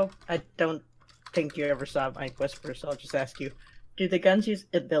 Zio, I don't think you ever saw my whisper, so I'll just ask you, do the guns use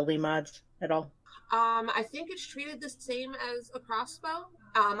ability mods at all? I think it's treated the same as a crossbow.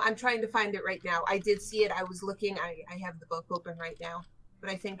 I'm trying to find it right now. I did see it. I was looking. I have the book open right now. But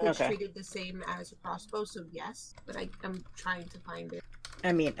I think it's Okay. treated the same as a crossbow, so yes. But I'm trying to find it.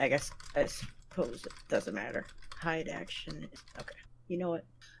 I mean, I suppose it doesn't matter. Hide action is... Okay. You know what?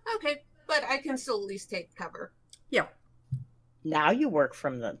 Okay, but I can still at least take cover. Yeah. Now you work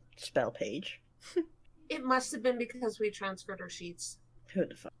from the spell page. It must have been because we transferred our sheets. Who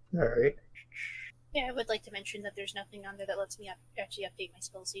the fuck? Alright. Yeah, I would like to mention that there's nothing on there that lets me actually update my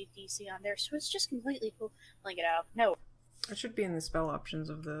spell save DC on there, so it's just completely pulling it out. No. It should be in the spell options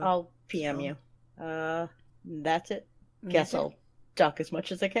of the. I'll PM you. That's it. Guess I'll duck as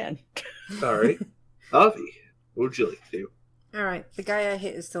much as I can. Alright. Avi, what would you like to do? Alright, the guy I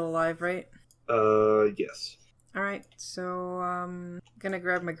hit is still alive, right? Yes. Alright, so gonna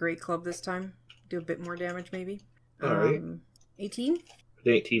grab my great club this time. Do a bit more damage maybe. Alright. 18.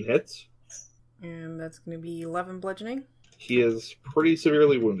 18 hits. And that's gonna be 11 bludgeoning. He is pretty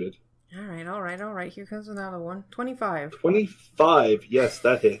severely wounded. Alright. Here comes another one. 25. 25, yes,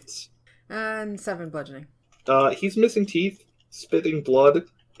 that hits. And 7 bludgeoning. He's missing teeth, spitting blood,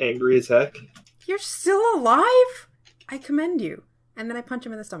 angry as heck. You're still alive? I commend you. and then I punch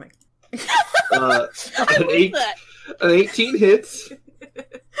him in the stomach. Uh, I an, love eight, that. an 18 hits.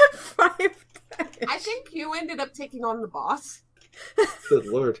 5 I think you ended up taking on the boss. Good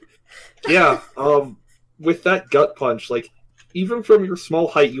lord. Yeah, with that gut punch, like, even from your small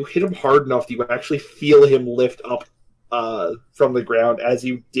height, you hit him hard enough that you actually feel him lift up from the ground as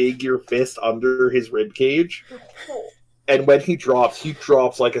you dig your fist under his rib cage. And when he drops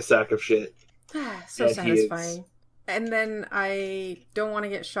like a sack of shit. So Yeah, he satisfying. And then I don't want to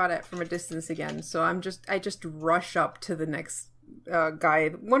get shot at from a distance again, so I just rush up to the next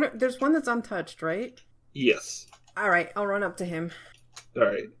guy. There's one that's untouched, right? Yes. All right, I'll run up to him.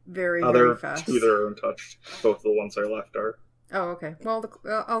 Alright. Very, There very are fast. two that are untouched. Both the ones I left are. Oh, okay. Well,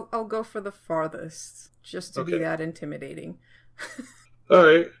 I'll go for the farthest, just to be Okay. that intimidating.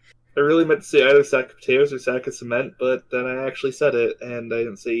 Alright. I really meant to say either sack of potatoes or sack of cement, but then I actually said it, and I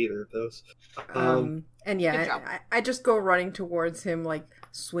didn't say either of those. And Good yeah, job. I just go running towards him, like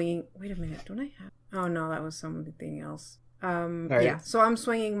swinging. Wait a minute, don't I have? Oh no, that was something else. Alright. Yeah. So I'm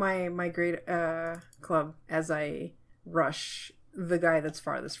swinging my great club as I rush the guy that's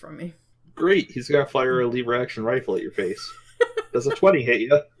farthest from me. Great, he's gonna fire a lever action rifle at your face. Does a 20 hit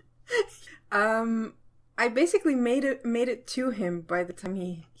you? I basically made it to him by the time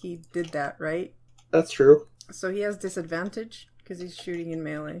he did that, right? That's true. So he has disadvantage because he's shooting in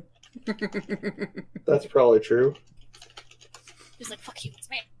melee. That's probably true. He's like, fuck you, it's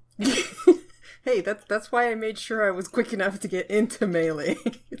me. Hey, that's why I made sure I was quick enough to get into melee.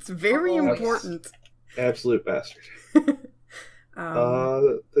 It's very Oh, important. Absolute bastard.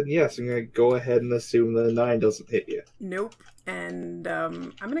 Um, Then yes, I'm gonna go ahead and assume the 9 doesn't hit you. Nope. And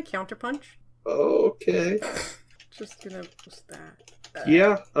I'm gonna counterpunch. Okay. Just gonna post that.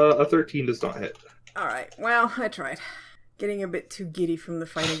 Yeah, a 13 does not hit. Alright, well, I tried. Getting a bit too giddy from the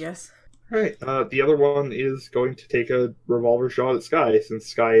fight, I guess. Alright, the other one is going to take a revolver shot at Sky, since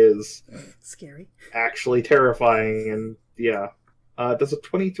Sky is Scary. actually terrifying, and yeah. Does a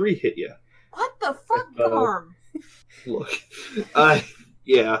 23 hit you? What the fuck, Uh, Arm? Look.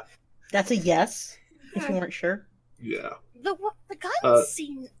 Yeah. That's a yes, if you weren't sure. Yeah. The guys Uh,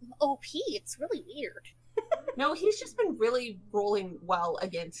 seem OP. It's really weird. No, he's just been really rolling well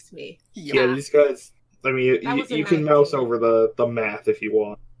against me. Yeah, these guys, I mean, That was a you can 19. mouse over the math if you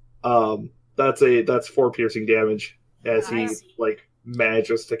want. That's 4 piercing damage as I he, see. like,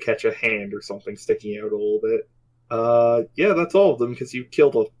 manages to catch a hand or something sticking out a little bit. Yeah, that's all of them, because you've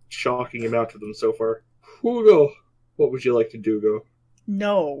killed a shocking amount of them so far. Hugo, what would you like to do, Go?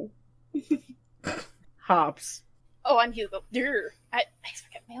 No. Hops. Oh, I'm Hugo. Durr. I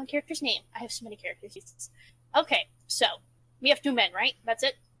forget my own character's name. I have so many characters. Okay, so we have 2 men, right? That's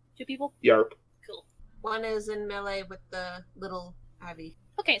it? 2 people? Yarp. Cool. One is in melee with the little Abby.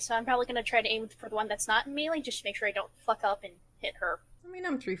 Okay, so I'm probably gonna try to aim for the one that's not in melee, just to make sure I don't fuck up and hit her. I mean,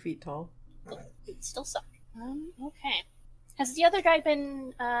 I'm 3 feet tall. It still suck. Okay. Has the other guy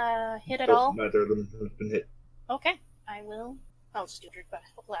been hit at all? Neither of them have been hit. Okay, I'll just do Druid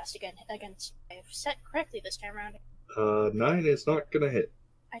Blast again against. I've set correctly this time around. 9 is not gonna hit.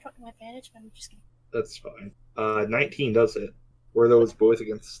 I don't know advantage, but I'm just gonna. That's fine. 19 does hit. Were those both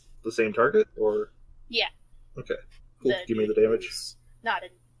against the same target, or? Yeah. Okay. Cool. The Give me the dude damage. who's not in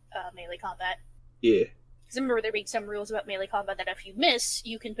melee combat. Yeah. Because I remember there being some rules about melee combat that if you miss,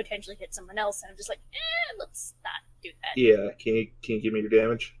 you can potentially hit someone else, and I'm just like, let's not do that. Yeah. Can you give me your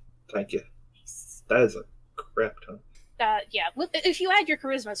damage? Thank you. That is a crap ton. Yeah. If you add your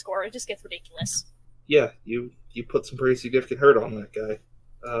charisma score, it just gets ridiculous. Yeah, you put some pretty significant hurt on that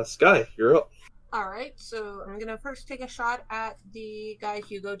guy. Sky, you're up. Alright, so I'm gonna first take a shot at the guy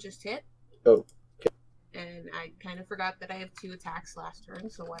Hugo just hit. Oh, okay. And I kind of forgot that I have 2 attacks last turn,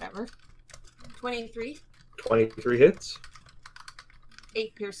 so whatever. 23, 23 hits.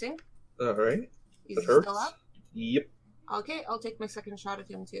 8 piercing. Alright. Is That he hurts. still up? Yep. Okay, I'll take my second shot at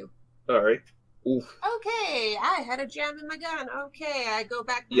him too. Alright. Oof. Okay, I had a jam in my gun. Okay, I go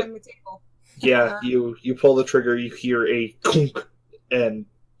back Yeah. behind the table. Yeah, you pull the trigger, you hear a clunk, and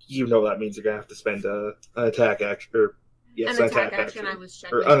you know that means you're gonna have to spend an attack action, or yes, An attack action, I was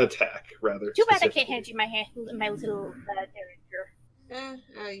checking. or an attack rather. Too bad I can't specifically. hand you my little derringer.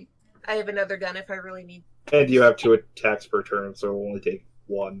 I have another gun if I really need. And you have 2 attacks per turn, so it'll only take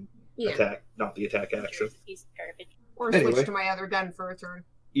 1 Yeah, attack, not the attack action. He's garbage. or switch Anyway. to my other gun for a turn.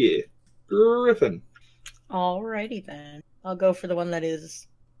 Yeah. Griffin. Alrighty then. I'll go for the one that is.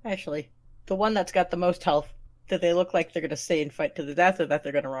 Actually, the one that's got the most health. Do they look like they're gonna stay and fight to the death, or that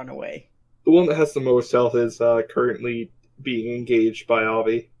they're gonna run away? The one that has the most health is currently being engaged by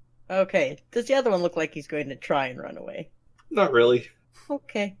Avi. Okay. Does the other one look like he's going to try and run away? Not really.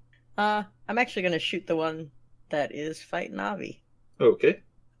 Okay. I'm actually gonna shoot the one that is fighting Avi. Okay.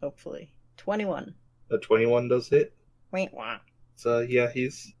 Hopefully. 21. A 21 does hit. Wait, what? So, yeah,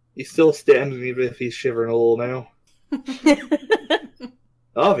 he's still standing even if he's shivering a little now.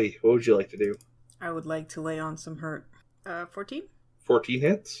 Avi, what would you like to do? I would like to lay on some hurt. 14? 14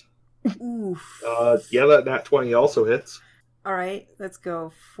 hits? Oof. Yeah, that nat 20 also hits. Alright, let's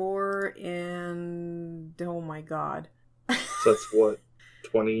go. 4 and... Oh my god. So that's what,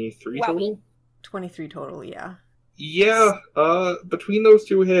 23 Wow. total? 23 total, yeah. Yeah, between those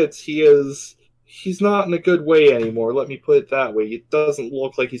two hits, he's not in a good way anymore, let me put it that way. It doesn't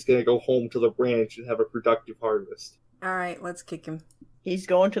look like he's gonna go home to the ranch and have a productive harvest. Alright, let's kick him. He's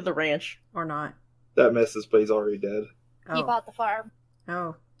going to the ranch. Or not. That misses, but he's already dead. He Oh, bought the farm.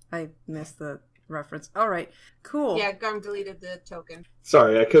 oh I missed the reference. Alright, cool. Yeah, Garm deleted the token.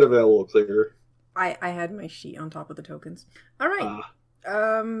 Sorry, I could have been a little clearer. I had my sheet on top of the tokens. Alright.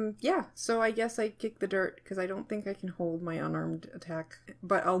 Yeah, so I guess I kick the dirt, because I don't think I can hold my unarmed attack.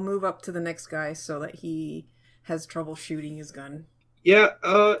 But I'll move up to the next guy so that he has trouble shooting his gun. Yeah,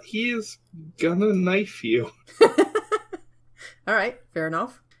 he's gonna knife you. Alright, fair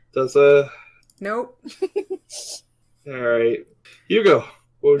enough. Does, Nope. alright. Hugo,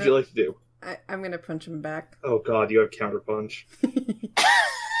 what would you like to do? I'm gonna punch him back. Oh god, you have counterpunch.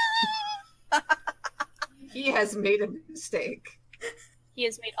 He has made a mistake. He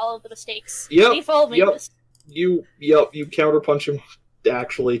has made all of the mistakes. Yep, He followed me yep. this. You counterpunch him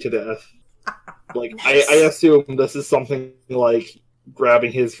actually to death. Like, I assume this is something like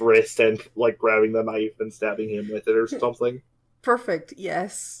grabbing his wrist and, like, grabbing the knife and stabbing him with it or something. Perfect,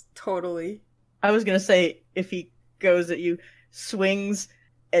 yes, totally. I was gonna say, if he goes at you, swings,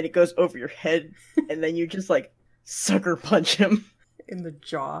 and it goes over your head, and then you just, like, sucker punch him. In the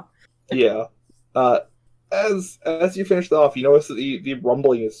jaw. Yeah. As you finish off, you notice that the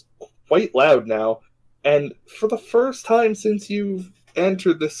rumbling is quite loud now, and for the first time since you've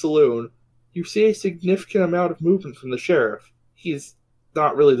entered the saloon, you see a significant amount of movement from the sheriff. He's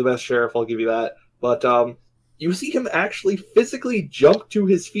not really the best sheriff, I'll give you that, but you see him actually physically jump to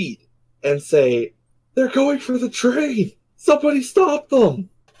his feet and say, "They're going for the train! Somebody stop them!"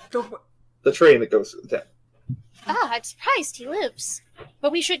 Don't... The train that goes through the town. Ah, I'm surprised he lives.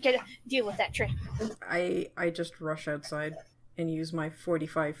 But we should deal with that train. I just rush outside and use my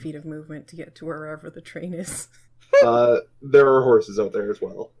 45 feet of movement to get to wherever the train is. There are horses out there as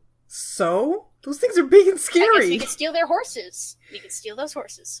well. So? Those things are big and I guess scary! we could steal their horses. We could steal those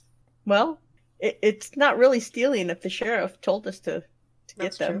horses. Well, it's not really stealing if the sheriff told us to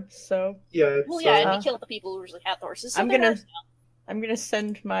That's get them. true. So Yeah, Well, yeah, and uh, we killed the people who usually have the horses. So I'm they're gonna- ours now. I'm gonna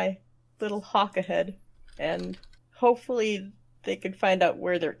send my little hawk ahead, and hopefully they can find out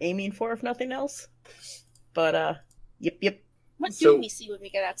where they're aiming for, if nothing else. But yep. What So- do we see when we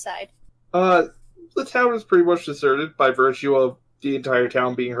get outside? the town is pretty much deserted by virtue of the entire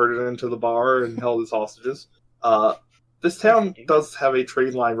town being herded into the bar and held as hostages. This town does have a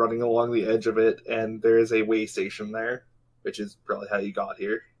train line running along the edge of it, and there is a way station there, which is probably how you got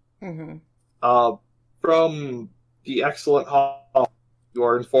here. Mm-hmm. From the excellent hall, you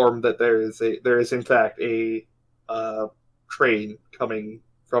are informed that there is in fact a train coming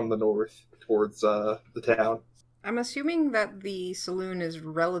from the north towards the town. I'm assuming that the saloon is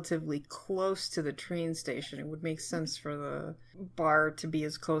relatively close to the train station. It would make sense for the bar to be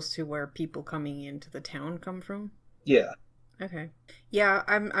as close to where people coming into the town come from. Yeah. Okay. Yeah,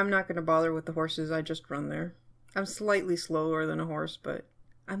 I'm not gonna bother with the horses. I just run there. I'm slightly slower than a horse, but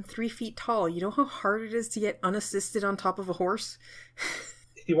I'm 3 feet tall. You know how hard it is to get unassisted on top of a horse?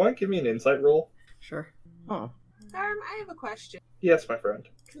 You want to give me an insight roll? Sure. Huh. Garm, I have a question. Yes, my friend.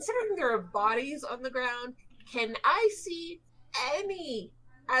 Considering there are bodies on the ground, can I see any,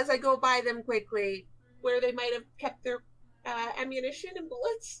 as I go by them quickly, where they might have kept their ammunition and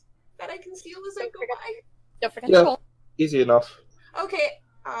bullets that I can steal as I go by? Don't forget Yeah. to roll. Easy enough. Okay,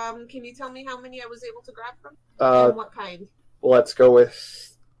 can you tell me how many I was able to grab from? Uh, And what kind? let's go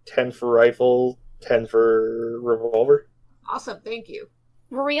with 10 for rifle, 10 for revolver. Awesome, thank you.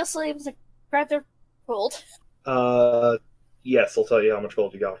 Were we also able to grab their gold? Yes, I'll tell you how much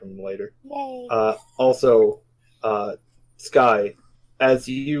gold you got from them later. Yay. Also, Sky, as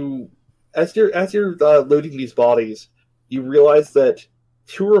you're looting these bodies, you realize that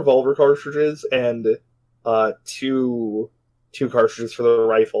 2 revolver cartridges and two cartridges for the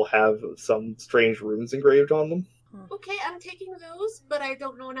rifle have some strange runes engraved on them. Okay, I'm taking those, but I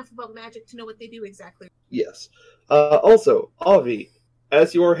don't know enough about magic to know what they do exactly. Yes. Also, Avi,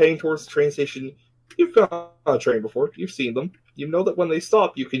 as you are heading towards the train station, you've gone on a train before. You've seen them. You know that when they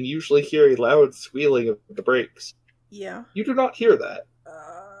stop, you can usually hear a loud squealing of the brakes. Yeah. You do not hear that.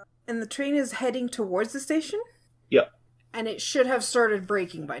 And the train is heading towards the station? Yep. And it should have started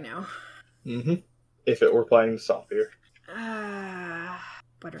breaking by now. Mm-hmm. If it were planning to stop here.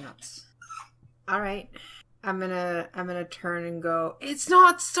 Butternuts. Alright. I'm gonna turn and go, "It's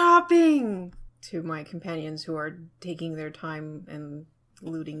not stopping!" to my companions who are taking their time and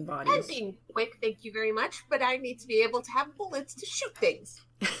looting I'm bodies. being quick, thank you very much, but I need to be able to have bullets to shoot things.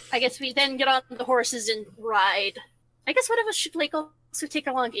 I guess we then get on the horses and ride. I guess one of us should like also take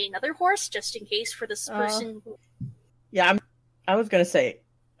along another horse just in case for this person. Yeah, I was gonna say,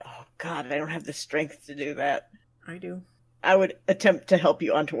 oh god, I don't have the strength to do that. I do. I would attempt to help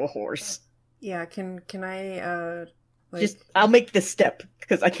you onto a horse. Yeah, can I, like... Just, I'll make the step,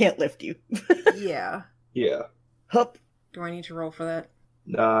 because I can't lift you. Yeah. Yeah. Hup. Do I need to roll for that?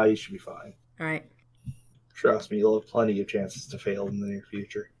 Nah, you should be fine. Alright. Trust me, you'll have plenty of chances to fail in the near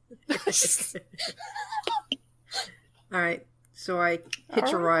future. Alright, so I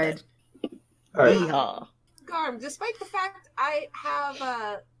hitch a ride. Alright. Yeehaw. Garm, despite the fact I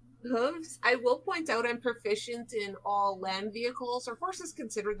have hooves, I will point out I'm proficient in all land vehicles. Are horses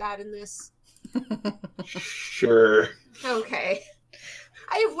considered that in this? Sure. Okay.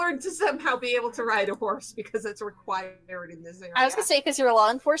 I have learned to somehow be able to ride a horse because it's required in this area. I was gonna say because you're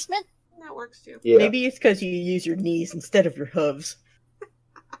law enforcement. That works too. Yeah. Maybe it's because you use your knees instead of your hooves.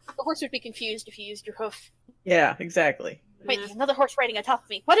 The horse would be confused if you used your hoof. Yeah, exactly. Wait, there's another horse riding on top of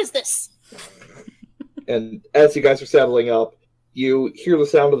me. What is this? And as you guys are saddling up, you hear the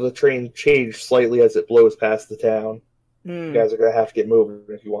sound of the train change slightly as it blows past the town. You guys are going to have to get moving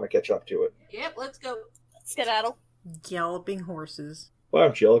if you want to catch up to it. Yep, let's go. Skedaddle. Galloping horses. Why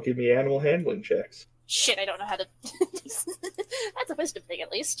don't you all give me animal handling checks? Shit, I don't know how to. That's a wisdom thing,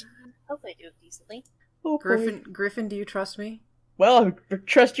 at least. Hopefully, I do it decently. Oh, boy. Griffin, do you trust me? Well, I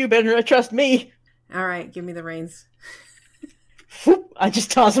trust you better than I trust me. Alright, give me the reins. Whoop, I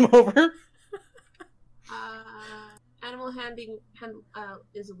just toss him over. Animal handling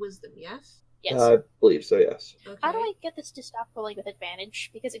is a wisdom, yes? Yes. I believe so, yes. Okay. How do I get this to stop rolling with advantage?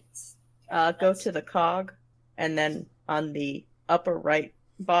 Because it's. Go to the cog, and then on the upper right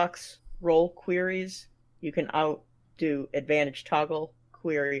box, roll queries. You can do advantage toggle,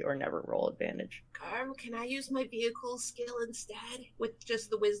 query, or never roll advantage. Garm, can I use my vehicle skill instead with just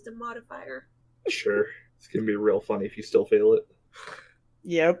the wisdom modifier? Sure. It's going to be real funny if you still fail it.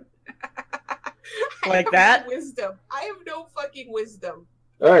 Yep. I Like have that? No wisdom. I have no fucking wisdom.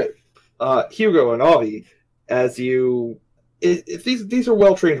 Alright. Hugo and Avi, as you... If these are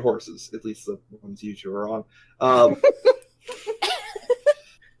well-trained horses, at least the ones you two are on.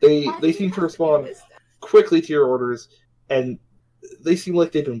 They seem to respond quickly to your orders, and they seem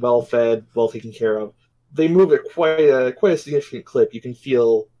like they've been well fed, well taken care of. They move at quite a significant clip. You can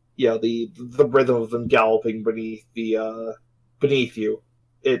feel, the rhythm of them galloping beneath you.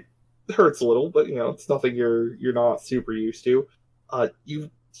 It hurts a little, but it's nothing you're not super used to.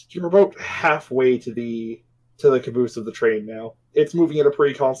 You're about halfway to the caboose of the train now. It's moving at a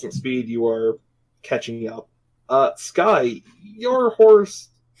pretty constant speed. You are catching up. Sky, your horse.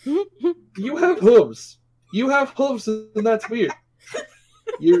 You have hooves. You have hooves, and that's weird.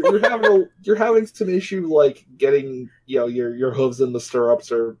 You're having some issue like getting your hooves in the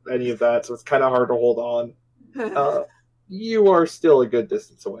stirrups or any of that, so it's kind of hard to hold on. You are still a good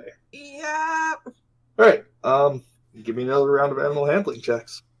distance away. Yeah. All right. Give me another round of animal handling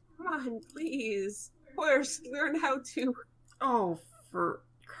checks. Come on, please. Horse, learn how to. Oh, for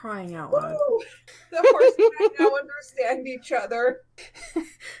crying out loud. Woo! The horse and I now understand each other.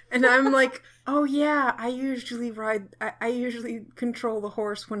 And I'm like, oh yeah, I usually control the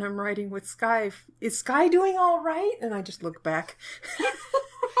horse when I'm riding with Sky. Is Sky doing all right? And I just look back.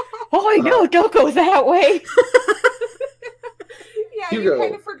 Oh, I know, don't go that way. Yeah, Hugo. you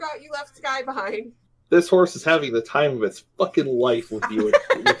kind of forgot you left Sky behind. This horse is having the time of its fucking life with you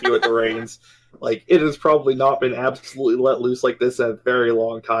at the reins. Like, it has probably not been absolutely let loose like this in a very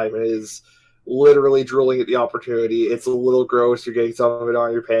long time. It is literally drooling at the opportunity. It's a little gross. You're getting some of it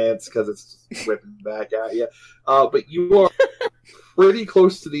on your pants because it's whipping back at you. But you are pretty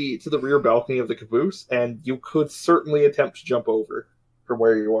close to the rear balcony of the caboose, and you could certainly attempt to jump over from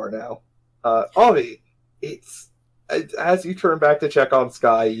where you are now. Avi, as you turn back to check on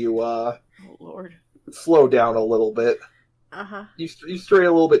Sky, you Oh, Lord. slow down a little bit. Uh-huh. You stray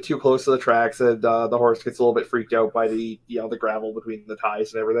a little bit too close to the tracks, and the horse gets a little bit freaked out by the gravel between the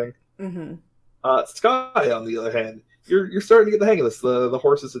ties and everything. Mm-hmm. Sky, on the other hand, you're starting to get the hang of this. The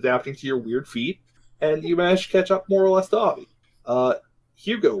horse is adapting to your weird feet, and you manage to catch up more or less to Avi.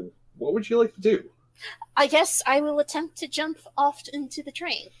 Hugo, what would you like to do? I guess I will attempt to jump off into the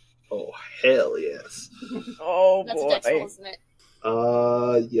train. Oh, hell yes. Oh, That's a boy. dex roll, isn't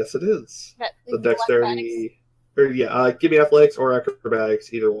it? Yes it is. That, The mathematics. dexterity... Give me athletics or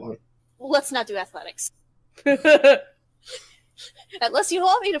acrobatics, either one. Let's not do athletics. Unless you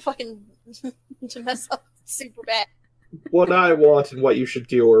want me to fucking to mess up super bad. What I want and what you should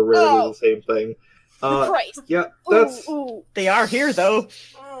do are rarely the same thing. Christ. Yeah, that's Ooh. They are here, though.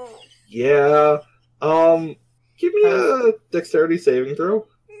 yeah. Give me a dexterity saving throw.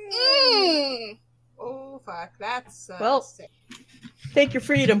 Oh fuck, that's Well. sick. Take your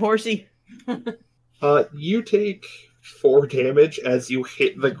freedom, horsey. You take 4 damage as you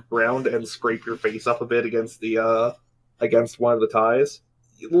hit the ground and scrape your face up a bit against one of the ties.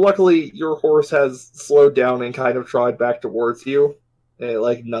 Luckily, your horse has slowed down and kind of trod back towards you. And it,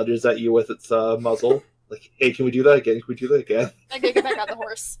 like, nudges at you with its muzzle. Like, hey, can we do that again? Can we do that again? I gotta get back on the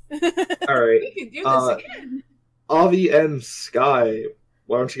horse. Alright. We can do this again. Avi and Sky,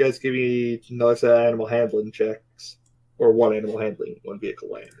 why don't you guys give me another set of animal handling checks? Or one animal handling, one vehicle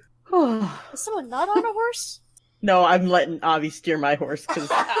land. Is someone not on a horse? No, I'm letting Avi steer my horse, because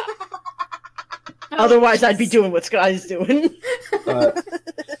Oh, otherwise I'd be doing what Sky's doing.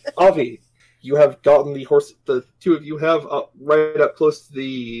 Avi, you have gotten the horse. The two of you have right up close to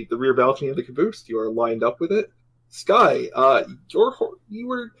the rear balcony of the caboose. You are lined up with it. Sky, you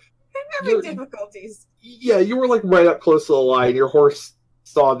were I'm having difficulties. you were like right up close to the line. Your horse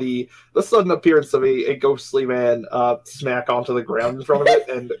saw the sudden appearance of a ghostly man smack onto the ground in front of it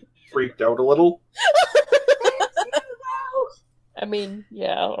and freaked out a little. I mean,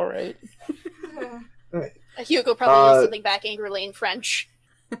 yeah, alright. Hugo probably yelled something back angrily in French.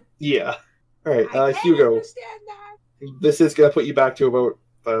 Yeah. All right, I can't Hugo. understand that. This is gonna put you back to about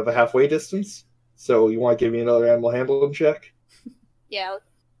the halfway distance. So you want to give me another animal handling check? Yeah.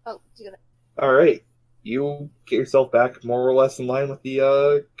 Oh, do that. All right. You get yourself back more or less in line with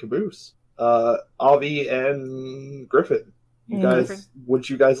the caboose. Avi and Griffin. You guys, would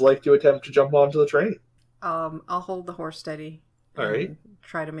you guys like to attempt to jump onto the train? I'll hold the horse steady. All right. and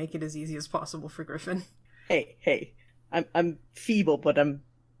Try to make it as easy as possible for Griffin. Hey. I'm feeble, but I'm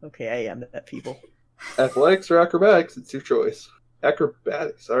okay. I am that feeble. Athletics or acrobatics? It's your choice.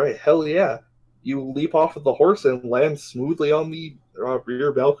 Acrobatics. All right. Hell yeah. You leap off of the horse and land smoothly on the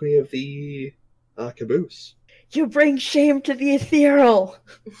rear balcony of the caboose. You bring shame to the ethereal.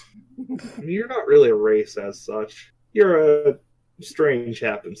 You're not really a race as such. You're a strange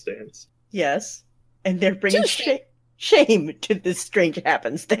happenstance. Yes, and they're bringing Tuesday. shame to this strange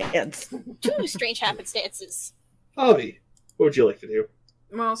happenstance. 2 strange happenstances. Avi, what would you like to do?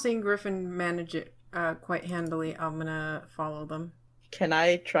 Well, seeing Griffin manage it quite handily, I'm gonna follow them. Can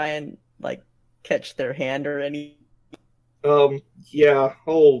I try and catch their hand or any? Yeah,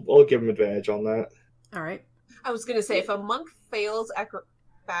 I'll give him advantage on that. All right. I was gonna say, if a monk fails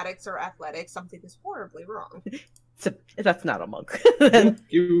acrobatics or athletics, something is horribly wrong. That's not a monk.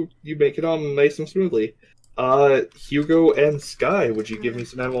 You make it on nice and smoothly. Hugo and Sky, would you give me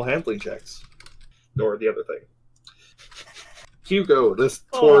some animal handling checks? Or the other thing. Hugo, this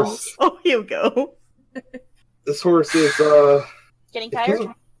horse. Oh, Hugo. This horse is Getting tired?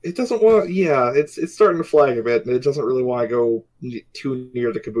 It doesn't want. Yeah, it's starting to flag a bit, and it doesn't really want to go too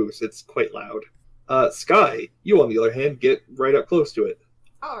near the caboose. It's quite loud. Sky, you on the other hand, get right up close to it.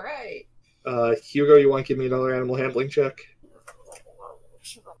 All right. Hugo, you want to give me another animal handling check?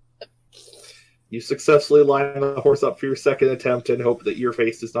 You successfully line the horse up for your second attempt and hope that your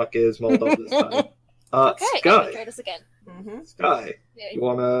face does not get as mauled up this time. Okay, I can try Sky, this again. Mm-hmm. Sky, Yeah. you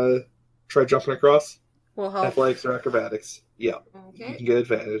want to try jumping across? We'll help. Athletics or acrobatics? Yeah, you Okay. can get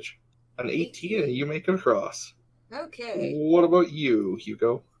advantage. An 18, and you make it across. Okay. What about you,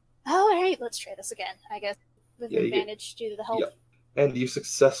 Hugo? Alright, let's try this again. I guess with Yeah, you get- advantage due to the help. Yeah. And you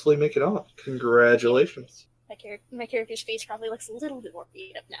successfully make it on. Congratulations. My character's face probably looks a little bit more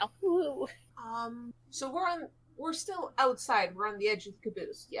beat up now. Ooh. So we're still outside. We're on the edge of the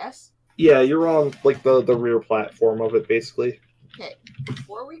caboose. Yes. Yeah, you're on like the rear platform of it, basically. Okay.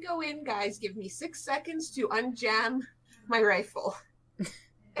 Before we go in, guys, give me 6 seconds to unjam my rifle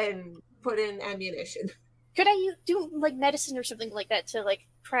and put in ammunition. Could I do medicine or something like that to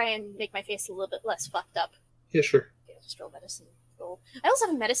try and make my face a little bit less fucked up? Yeah, sure. Okay, I'll just roll medicine. I also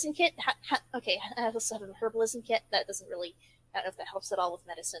have a medicine kit. Okay, I also have a herbalism kit. That doesn't really. I don't know if that helps at all with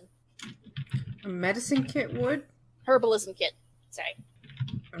medicine. A medicine kit would? Herbalism kit. Sorry.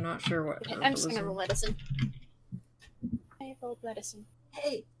 I'm not sure what. Okay, I'm just gonna herbalism- roll medicine. I rolled medicine.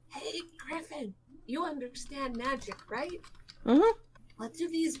 Hey, Griffin, you understand magic, right? Mhm. What do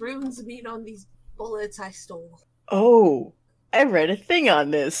these runes mean on these bullets I stole? Oh, I read a thing on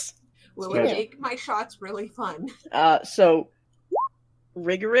this. Will Yeah. it make my shots really fun? So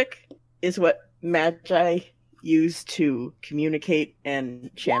rigoric is what magi use to communicate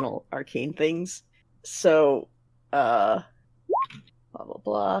and channel arcane things. So blah blah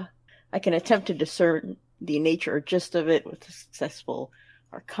blah. I can attempt to discern the nature or gist of it with a successful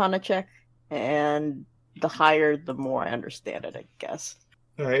Arcana check, and the higher, the more I understand it, I guess.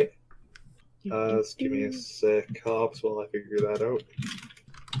 Alright. Just give me a sec, Hops, while I figure that out.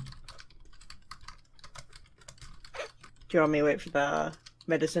 Do you want me to wait for the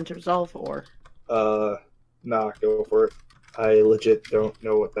medicine to resolve, or? Nah, go for it. I legit don't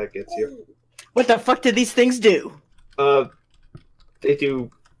know what that gets you. What the fuck did these things do?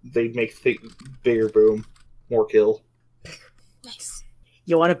 They make bigger boom, more kill. Nice.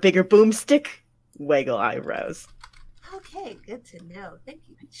 You want a bigger boomstick? Waggle eyebrows. Okay, good to know. Thank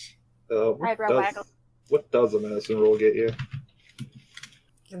you. Eyebrow waggle. What does a medicine roll get you?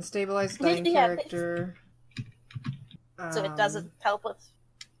 Can stabilize the dying Yeah, character. So it doesn't help with.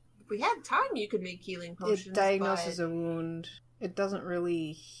 If we had time, you could make healing potions. It diagnoses a wound. It doesn't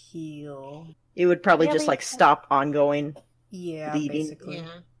really heal. It would probably just Really? like stop ongoing. Yeah, Bleeding. basically.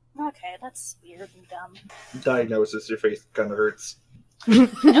 Yeah. Okay, that's weird and dumb. Diagnosis, your face kind of hurts.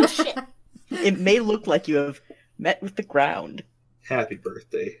 Oh shit. It may look like you have met with the ground. Happy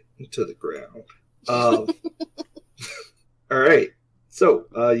birthday to the ground. Alright. So,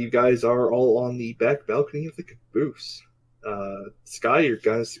 you guys are all on the back balcony of the caboose. Sky, you're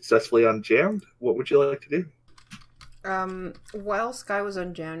kind of successfully unjammed. What would you like to do? While Sky was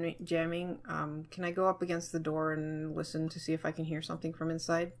jamming, can I go up against the door and listen to see if I can hear something from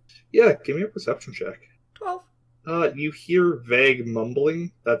inside? Yeah, give me a perception check. 12. You hear vague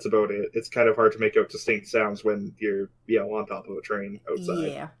mumbling. That's about it. It's kind of hard to make out distinct sounds when you're, on top of a train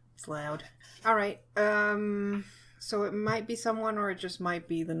outside. Yeah, it's loud. Alright, so it might be someone, or it just might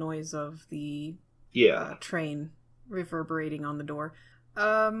be the noise of the train reverberating on the door.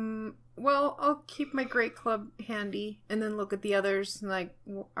 Well, I'll keep my great club handy and then look at the others. Like,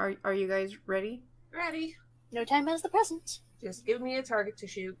 are you guys ready? Ready. No time as the present. Just give me a target to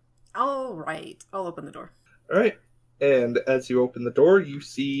shoot. All right, I'll open the door. All right. And as you open the door, you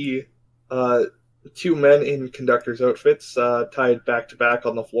see two men in conductor's outfits tied back to back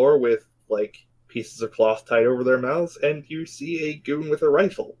on the floor with pieces of cloth tied over their mouths, and you see a goon with a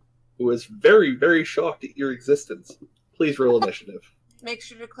rifle who is very, very shocked at your existence. Please roll initiative. Make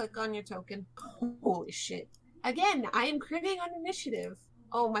sure to click on your token. Holy shit. Again, I am critting on initiative.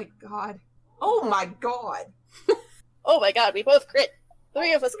 Oh my god. Oh my god. Oh my god, we both crit.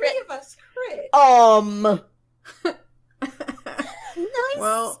 Three of us crit. Three of us crit. Nice.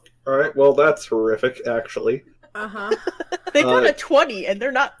 Well, All right. Well, that's horrific, actually. uh-huh. They got a 20, and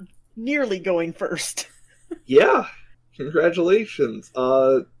they're not nearly going first. Yeah. Congratulations.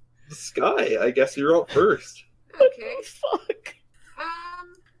 Sky, I guess you're up first. Okay. Fuck.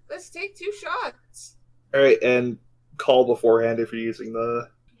 Let's take 2 shots. All right, and call beforehand if you're using the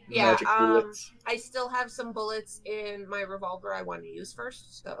magic bullets. I still have some bullets in my revolver I want to use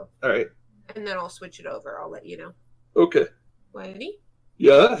first, so. All right. And then I'll switch it over. I'll let you know. Okay. 20.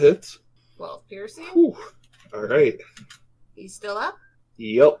 Yeah, that hits. 12 piercing. Whew. All right. He's still up.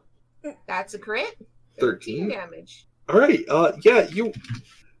 Yep. That's a crit. 13 damage. All right. Yeah.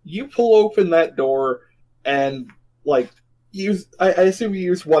 You pull open that door and I assume you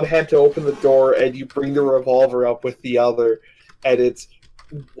use one hand to open the door, and you bring the revolver up with the other, and it's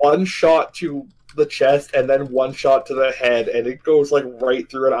one shot to the chest and then one shot to the head, and it goes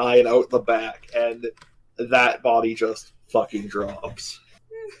right through an eye and out the back, and that body just fucking drops.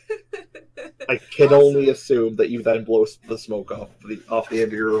 I can only assume that you then blow the smoke off the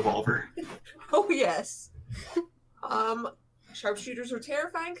end of your revolver. Oh yes. Sharpshooters are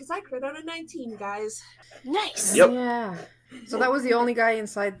terrifying because I crit on a 19, guys. Nice. Yep. Yeah. So that was the only guy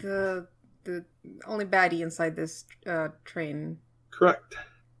inside the only baddie inside this train. Correct.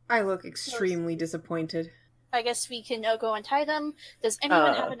 I look extremely disappointed. I guess we can go untie them. Does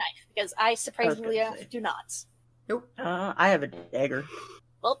anyone have a knife? Because I surprisingly do not. Nope. I have a dagger.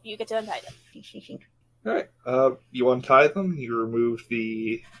 Well, you get to untie them. All right. You untie them. You remove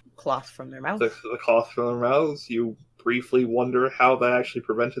the Cloth from their mouth. the cloth from their mouths. You briefly wonder how that actually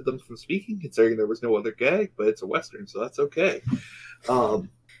prevented them from speaking, considering there was no other gag, but it's a Western, so that's okay.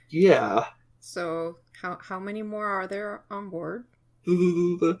 Yeah. So how many more are there on board?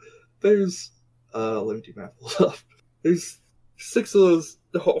 There's let me do math. There's 6 of those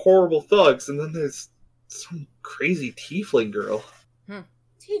horrible thugs, and then there's some crazy tiefling girl.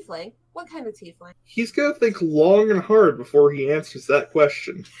 Tiefling? What kind of tiefling? He's gonna think long and hard before he answers that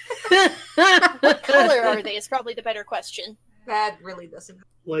question. What color are they is probably the better question. That really doesn't.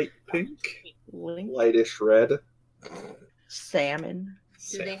 Light pink, Link. lightish red. Salmon.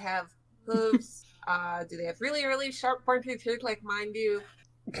 Do they have hooves? Do they have really, really sharp pointed teeth like mine do?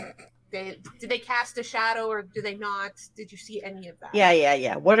 Did they cast a shadow or do they not? Did you see any of that?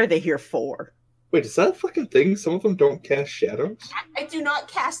 Yeah. What are they here for? Wait, is that a fucking thing? Some of them don't cast shadows? I do not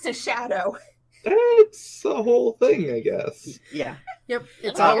cast a shadow. That's a whole thing, I guess. Yeah. Yep,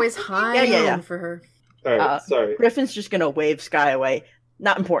 it's Uh, always high yeah. noon for her. Alright, sorry. Griffin's just gonna wave Sky away.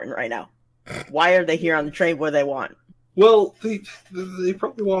 Not important right now. Why are they here on the train? What do they want? Well, they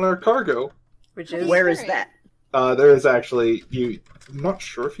probably want our cargo. Which What is do Where you is think? that? There is actually I'm not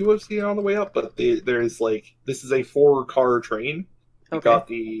sure if you would have seen it on the way up, but there's like this is a 4-car train. You Okay. got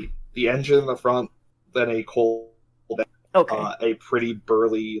the engine in the front, then a coal, Okay. a pretty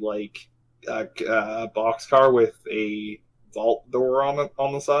burly like box car with a vault door on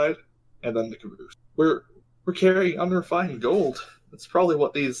the side, and then the caboose. We're carrying unrefined gold. That's probably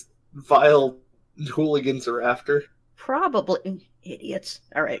what these vile hooligans are after. Probably idiots.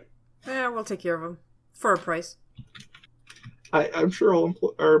 All right. Yeah, we'll take care of them. For a price. I'm sure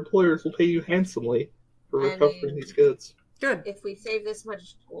our employers will pay you handsomely for I recovering mean- these goods. Good. If we save this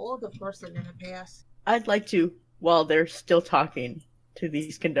much gold, of course they're gonna pay us. I'd like to, while they're still talking to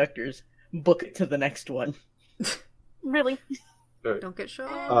these conductors, book it to the next one. Really? Don't get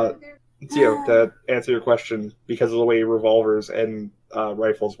shot. Zio, to answer your question, because of the way revolvers and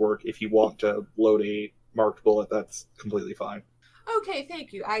rifles work, if you want to load a marked bullet, that's completely fine. Okay,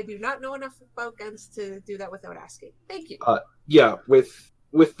 thank you. I do not know enough about guns to do that without asking. Thank you. Yeah, with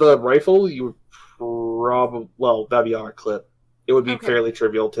the rifle, you would probably that'd be on a clip. It would be Okay. fairly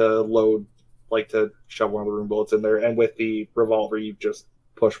trivial to load, like to shove one of the room bullets in there. And with the revolver, you just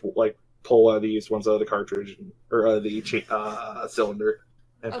pull one of the used ones out of the cartridge or the cylinder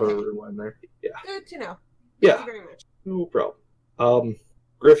and put a Okay. room one in there. Yeah, Good to know. yeah, Thank you very much. no problem.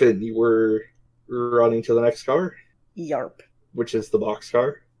 Griffin, you were running to the next car, Yarp. which is the box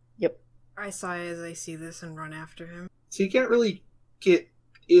car. I sigh as I see this and run after him. So you can't really get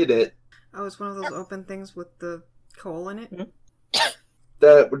in it. Oh, it's one of those open things with the coal in it?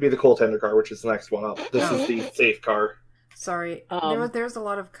 That would be the coal tender car, which is the next one up. This is the safe car. Sorry. There's a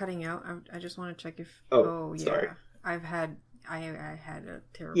lot of cutting out. I just want to check if... Oh, yeah. sorry. I had a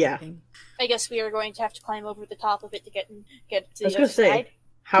terrible Yeah. thing. I guess we are going to have to climb over the top of it to get to I the was other gonna say, side.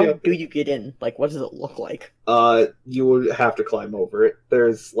 how Yeah. do you get in? Like, what does it look like? You would have to climb over it.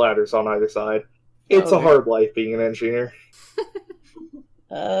 There's ladders on either side. It's a Okay. hard life being an engineer.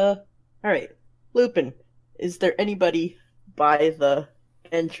 Alright. Lupin, is there anybody by the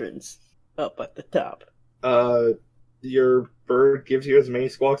entrance up at the top? Your bird gives you as many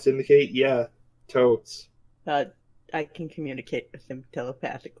squawks to indicate, yeah, totes. I can communicate with him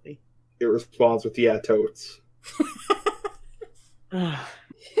telepathically. It responds with, yeah, totes.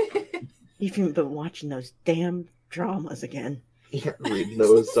 Even been watching those damn dramas again. Yeah, reading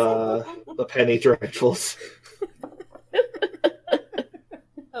those, the penny dreadfuls.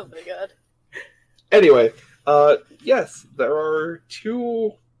 Oh my god. Anyway, yes, there are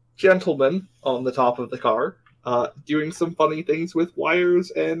 2 gentlemen on the top of the car, doing some funny things with wires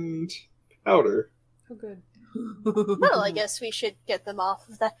and powder. Oh, good. Well, I guess we should get them off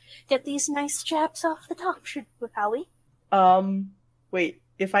of get these nice chaps off the top, shall we? Wait,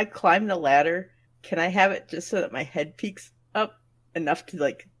 if I climb the ladder, can I have it just so that my head peeks up enough to,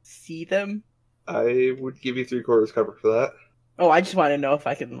 like, see them? I would give you 3/4 cover for that. Oh, I just want to know if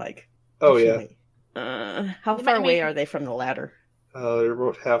I can, like... Oh, yeah. How You far might away make- are they from the ladder? They're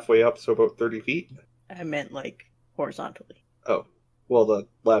about halfway up, so about 30 feet. I meant, like, horizontally. Oh, well, the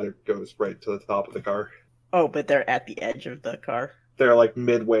ladder goes right to the top of the car. Oh, but they're at the edge of the car. They're like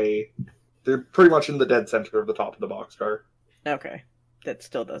midway. They're pretty much in the dead center of the top of the boxcar. Okay. That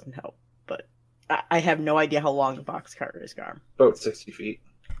still doesn't help, but I have no idea how long the boxcar is, Garm. About 60 feet.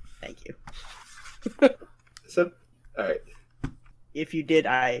 Thank you. So, alright. If you did,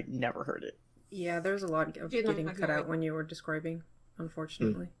 I never heard it. Yeah, there's a lot of Did not getting have cut no out when you were describing,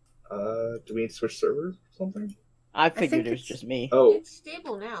 unfortunately. Do we need to switch servers or something? I think figured it was it's- just me. Oh, It's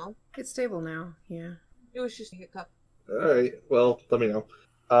stable now. It's stable now, yeah. It was just a hiccup. alright. Well, let me know.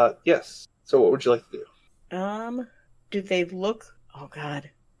 Yes. So what would you like to do? Do they look... Oh, God.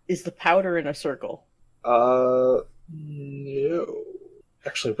 Is the powder in a circle? No.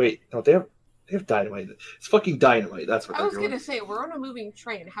 Actually, wait. No, they have dynamite. It's fucking dynamite. That's what I they're was doing. gonna say, we're on a moving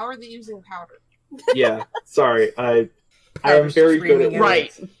train. How are they using powder? Yeah. Sorry. I I am was very just good reading at it.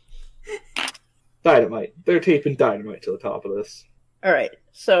 Right. Dynamite. They're taping dynamite to the top of this. Alright,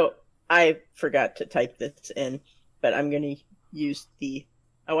 so I forgot to type this in, but I'm going to use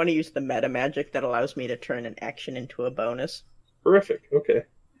I want to use the meta magic that allows me to turn an action into a bonus. Horrific. Okay.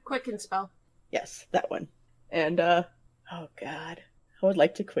 Quicken spell. Yes, that one. And, oh God. I would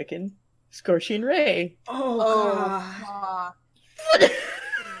like to quicken Scorching Ray. Oh, God. God.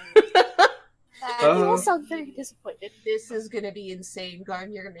 all sound very disappointed. This is gonna be insane,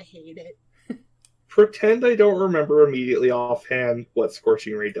 Gun. You're gonna hate it. Pretend I don't remember immediately offhand what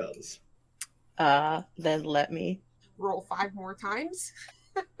Scorching Ray does. Then let me. Roll 5 more times.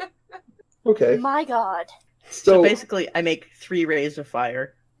 Okay. My god. So So, basically, I make 3 rays of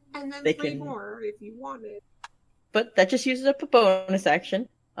fire, And then They 3 can- more if you wanted. but that just uses up a bonus action.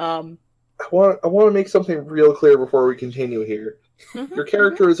 I want to make something real clear before we continue here. Mhm, Your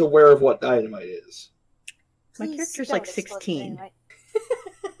character is aware of what dynamite is. My Please character's don't like explode 16. dynamite.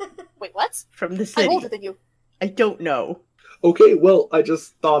 Wait, what? from the I'm city. older than you. I don't know. Okay, well, I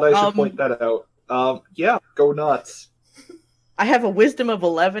just thought I should Um, point that out. Yeah, go nuts. I have a wisdom of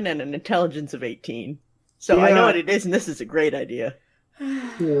 11 and an intelligence of 18. So I know Yeah. what it is, and this is a great idea.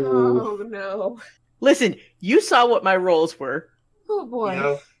 Ooh. Oh no. Listen, you saw what my rolls were. Oh boy.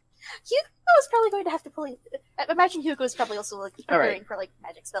 Yeah. I was probably going to have to pull. I imagine Hugo's probably also like All right. preparing for like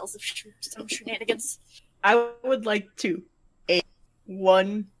magic spells of some shenanigans. I would like to aim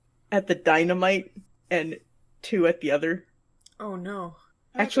 1 at the dynamite and 2 at the other. Oh no.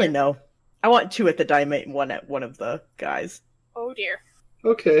 Actually, no. I want 2 at the dynamite and 1 at one of the guys. Oh dear.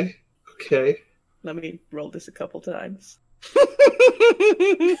 Okay. Okay. Let me roll this a couple times.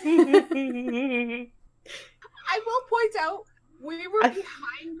 I will point out we were I-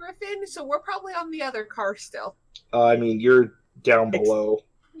 behind Griffin, so we're probably on the other car still. I mean, you're down below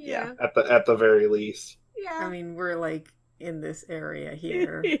Yeah. at the very least. Yeah. I mean, we're like in this area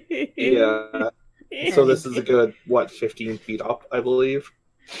here. Yeah. So this is a good 15 feet up, I believe.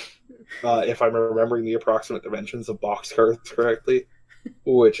 If I'm remembering the approximate dimensions of boxcars correctly,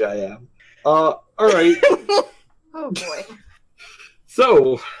 which I am. All right. Oh boy.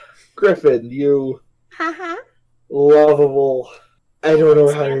 So, Griffin, you Haha. lovable. I don't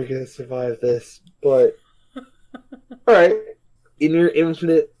know how you're gonna survive this, but all right. In your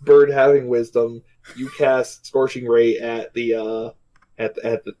infinite bird-having wisdom, you cast Scorching Ray at the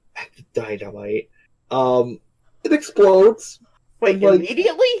dynamite. It explodes. Wait, Like-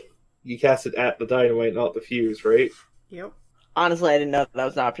 immediately? You cast it at the dynamite, not the fuse, right? Yep. Honestly, I didn't know that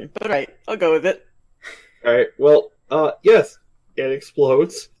was an option. But alright, I'll go with it. All right. Well, yes, it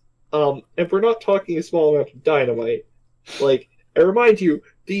explodes. And we're not talking a small amount of dynamite. Like, I remind you,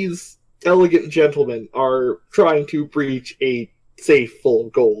 these elegant gentlemen are trying to breach a safe full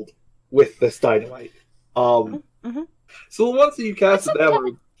of gold with this dynamite. Mhm. So the ones that you cast at them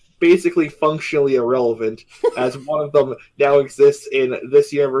are basically functionally irrelevant, as one of them now exists in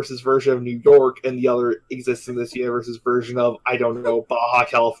this universe's version of New York, and the other exists in this universe's version of, I don't know, Baja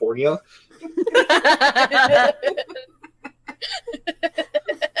California.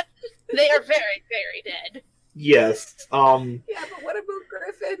 They are very, very dead. Yes. Yeah, but what about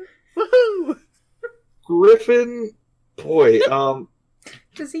Griffin? Woohoo! Griffin, boy,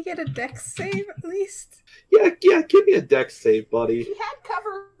 Does he get a dex save at least? yeah, give me a dex save, buddy. He had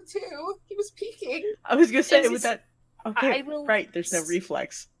cover too. He was peeking. I was gonna say It's- with that. Okay, I will- right. There's no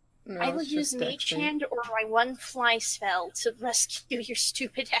reflex. No, I will it's use just dex Mage save. Hand or my one fly spell to rescue your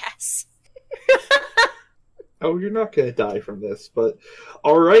stupid ass. Oh, you're not gonna die from this, but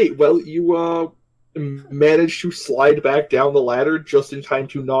all right. Well, you managed to slide back down the ladder just in time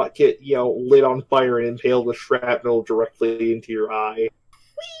to not get lit on fire and impaled with shrapnel directly into your eye.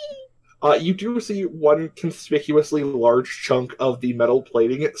 You do see one conspicuously large chunk of the metal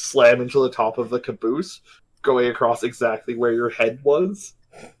plating slam into the top of the caboose, going across exactly where your head was.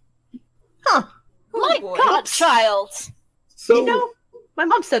 Oh, My boy. god, child! So, You know, my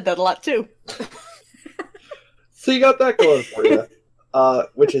mom said that a lot too. so you got that going for you,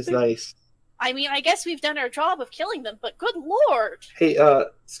 which is nice. I mean, I guess we've done our job of killing them, but good lord! Hey,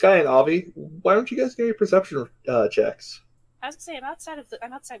 Sky and Avi, why don't you guys give me perception checks? I was gonna say, I'm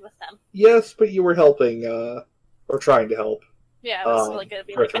outside with them. Yes, but you were helping, or trying to help. Yeah, I was Um, like gonna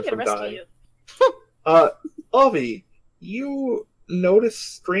be like, Griffin I'm gonna from rescue dying. you. Avi, you notice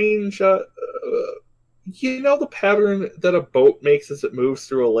strange, the pattern that a boat makes as it moves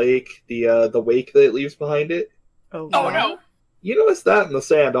through a lake, the wake that it leaves behind it? Oh, Oh Yeah. no! You notice that in the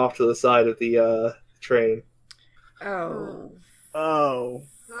sand off to the side of the, train. Oh. Oh.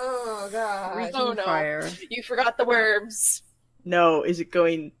 Oh god. Reaching Oh, no. fire. You forgot the worms. No, is it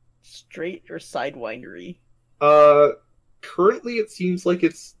going straight or sidewindery? Currently it seems like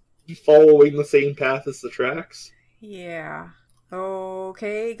it's following the same path as the tracks. Yeah.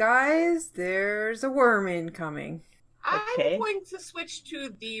 Okay, guys, there's a worm incoming. Okay. I'm going to switch to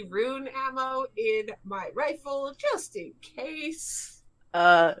the rune ammo in my rifle just in case.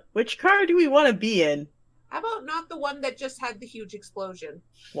 Which car do we want to be in? How about not the one that just had the huge explosion?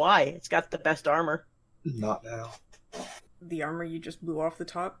 Why? It's got the best armor. Not now. The armor you just blew off the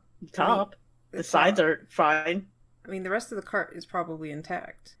top. Top. The sides are fine. I mean, the rest of the cart is probably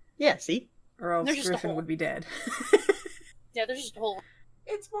intact. Yeah, see? Or else There's just a Griffin hole. would be dead. Yeah, there's just a whole.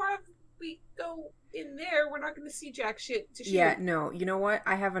 It's more of we go in there, we're not going to see jack shit to shoot. Yeah, no. You know what?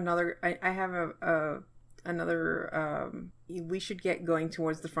 I have another. I have another. We should get going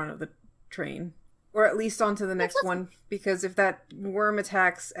towards the front of the train, or at least onto the next one. Because if that worm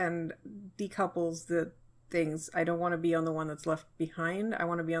attacks and decouples the things, I don't want to be on the one that's left behind. I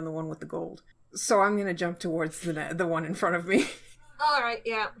want to be on the one with the gold. So I'm gonna jump towards the one in front of me. All right,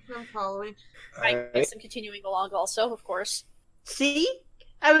 yeah, I'm following. I Alright. guess I'm continuing along also, of course. See?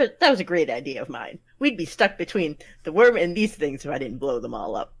 That was a great idea of mine. We'd be stuck between the worm and these things if I didn't blow them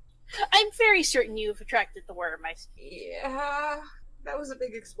all up. I'm very certain you've attracted the worm. Yeah, that was a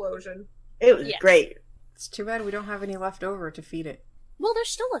big explosion. It was Yes. great. It's too bad we don't have any left over to feed it. Well, there's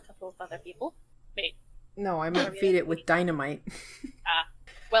still a couple of other people. Wait. No, I meant feed it with dynamite.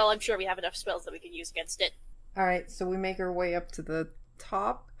 Well, I'm sure we have enough spells that we can use against it. Alright, so we make our way up to the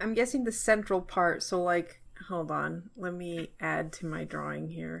top. I'm guessing the central part, so like, hold on. Let me add to my drawing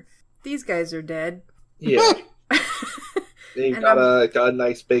here. These guys are dead. Yeah. They've And got a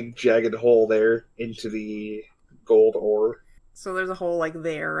nice big jagged hole there into the gold ore. So there's a hole like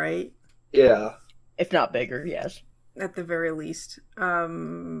there, right? Yeah. If not bigger, yes. At the very least.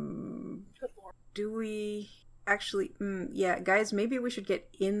 Good lord. Do we actually yeah, guys, maybe we should get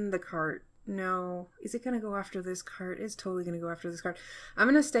in the cart. No. Is it gonna go after this cart? It's totally gonna go after this cart. I'm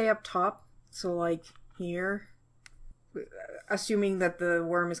gonna stay up top, so like here. Assuming that the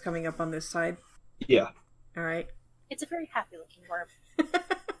worm is coming up on this side. Yeah. Alright. It's a very happy looking worm.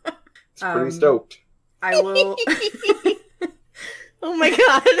 It's pretty stoked. I will Oh my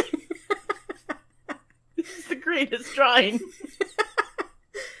god! This is the greatest drawing.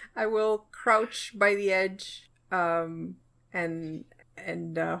 I will crouch by the edge, and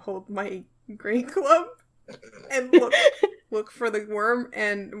hold my great club and look for the worm.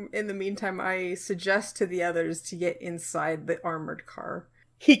 And in the meantime, I suggest to the others to get inside the armored car.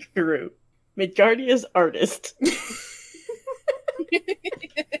 Hikaru, Midgardia's artist.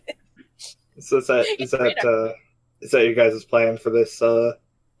 So is that your guys' plan for this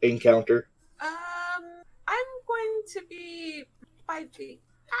encounter? I'm going to be 5 feet.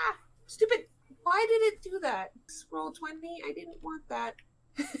 Ah, stupid. Why did it do that? Roll 20? I didn't want that.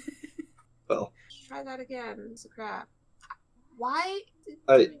 Well. Try that again. It's a crap. Why?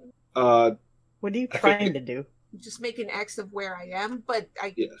 What are you trying to do? Just make an X of where I am, but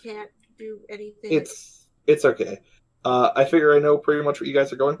I Yeah. can't do anything. It's okay. I figure I know pretty much what you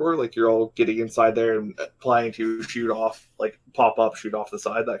guys are going for. Like, you're all getting inside there and planning to shoot off, like, pop up, shoot off the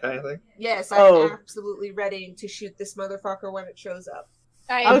side, that kind of thing. Yes, I'm Oh. absolutely ready to shoot this motherfucker when it shows up.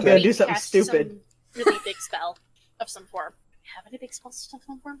 I was gonna ready do to something cast stupid. Some really big spell of some form. Have any big spells of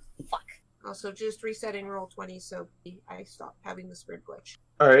some form? Fuck. Also, just resetting roll 20 so I stop having the sprint glitch.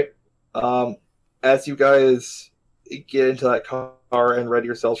 Alright. As you guys get into that car and ready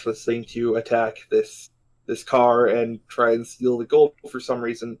yourselves for this thing to attack this car and try and steal the gold for some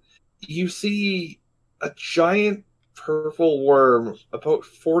reason, you see a giant purple worm about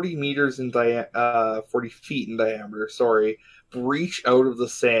 40 meters in 40 feet in diameter, breach out of the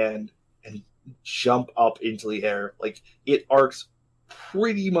sand and jump up into the air. Like, it arcs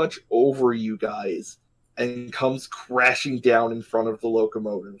pretty much over you guys and comes crashing down in front of the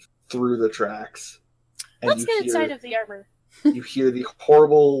locomotive through the tracks. And Let's get inside of the armor. you hear the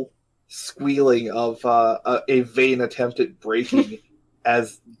horrible squealing of a vain attempt at braking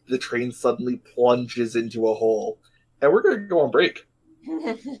as the train suddenly plunges into a hole. And we're going to go on break.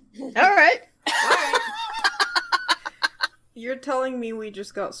 Alright. Alright. You're telling me we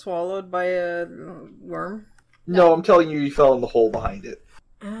just got swallowed by a worm? No, I'm telling you, you fell in the hole behind it.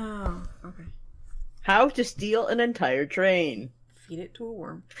 Oh, okay. How to steal an entire train. Feed it to a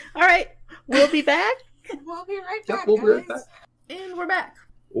worm. Alright, we'll be back. We'll be right Yep, back, we'll be right guys. back. And we're back.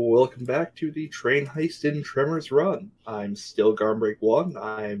 Welcome back to the train heist in Tremors Run. I'm still Garmbreak 1.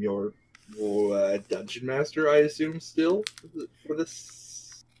 I am your dungeon master, I assume, still, for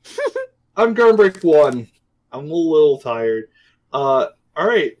this. I'm Garmbreak 1. I'm a little tired.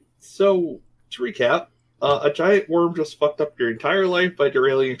 Alright, so, to recap, a giant worm just fucked up your entire life by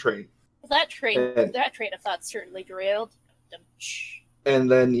derailing a train. That train And- of thought certainly derailed.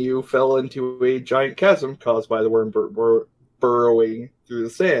 And then you fell into a giant chasm caused by the worm burrowing through the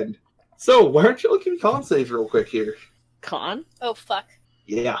sand. So, why aren't you looking at con saves real quick here? Con? Oh fuck.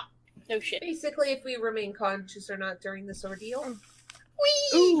 Yeah. No shit. Basically, if we remain conscious or not during this ordeal.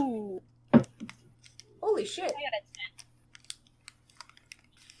 Ooh. Holy shit. I got a 10.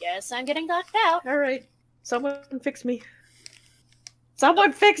 Yes, I'm getting knocked out. Alright. Someone fix me.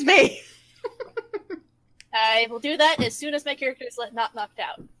 Someone fix me! I will do that as soon as my character is not knocked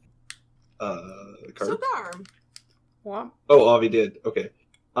out. Card? So Garm. What? Oh, Avi did. Okay.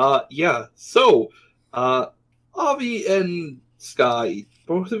 Yeah. So, Avi and Sky,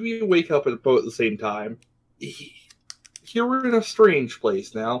 both of you wake up at about the same time. You're in a strange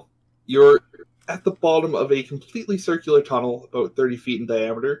place now. You're at the bottom of a completely circular tunnel, about 30 feet in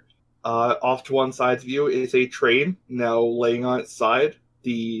diameter. Off to one side of you is a train, now laying on its side.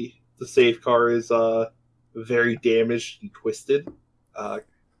 The safe car is very damaged and twisted.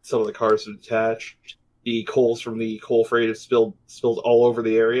 Some of the cars are detached. The coals from the coal freight have spilled all over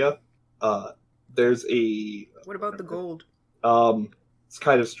the area. There's a... What about the gold? It's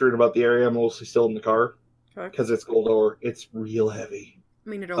kind of strewn about the area, mostly still in the car. Okay. Because it's gold ore. It's real heavy. I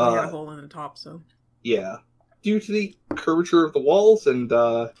mean, it only had a hole in the top, so... Yeah. Due to the curvature of the walls and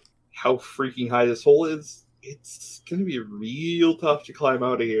how freaking high this hole is, it's going to be real tough to climb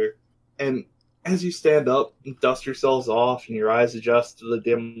out of here. And as you stand up and dust yourselves off and your eyes adjust to the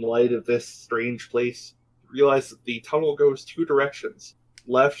dim light of this strange place, you realize that the tunnel goes two directions.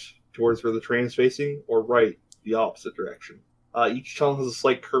 Left, towards where the train is facing, or right, the opposite direction. Each tunnel has a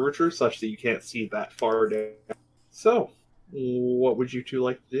slight curvature such that you can't see that far down. So, what would you two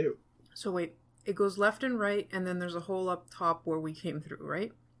like to do? So wait, it goes left and right, and then there's a hole up top where we came through,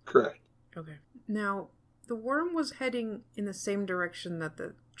 right? Correct. Okay. Now, the worm was heading in the same direction that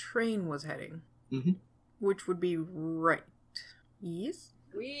the train was heading. Mm-hmm. Which would be right. Yes?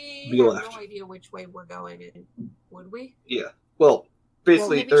 We Be have left. no idea which way we're going in. Would we? Yeah. Well,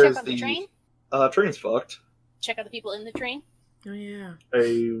 basically, Maybe there's check on the train? Train's fucked. Check out the people in the train. Oh, yeah. Are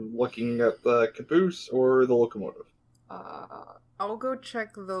you looking at the caboose or the locomotive? I'll go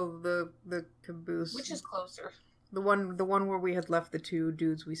check the caboose. Which is closer? the one where we had left the two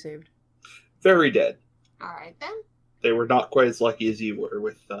dudes we saved. Very dead. Alright then. They were not quite as lucky as you were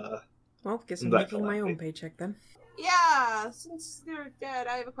with, Well, guess I'm That making my calamity. own paycheck then. Yeah, since they're dead,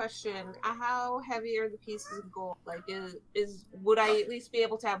 I have a question. How heavy are the pieces of gold? Like, would I at least be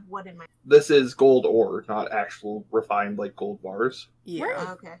able to have one in my... This is gold ore, not actual refined, like, gold bars.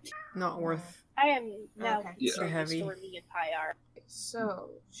 Yeah, Okay. not worth. I am now Okay. Yeah. starting to Heavy. store me and Pi are.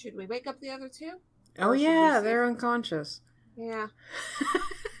 So, should we wake up the other two? Oh Or should we yeah, see- they're unconscious. Yeah.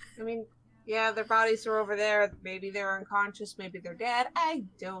 I mean, yeah, their bodies are over there. Maybe they're unconscious. Maybe they're dead. I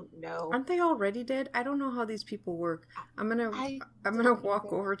don't know. Aren't they already dead? I don't know how these people work. I'm gonna I walk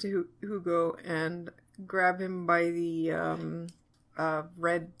don't know. over to Hugo and grab him by the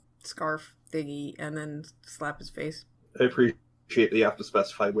red scarf thingy and then slap his face. I appreciate that you have to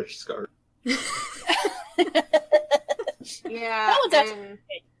specify which scar. Yeah, That one's actually and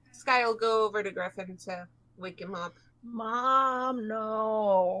Sky will go over to Griffin to wake him up. Mom,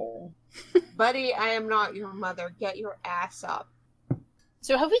 no. Buddy, I am not your mother. Get your ass up.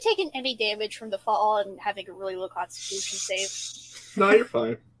 So have we taken any damage from the fall and having a really low constitution save? No, you're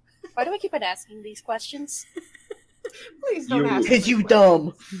fine. Why do I keep on asking these questions? Please don't You- ask. Because me you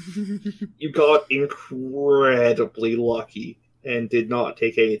questions. dumb. You got incredibly lucky and did not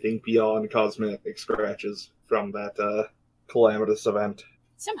take anything beyond cosmetic scratches from that calamitous event.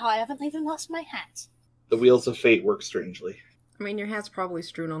 Somehow I haven't even lost my hat. The wheels of fate work strangely. I mean, your hat's probably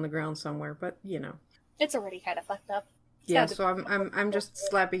strewn on the ground somewhere, but you know. It's already kind of fucked up. Yeah, Sounded- so I'm just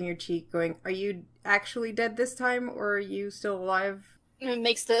slapping your cheek, going, "Are you actually dead this time, or are you still alive?" It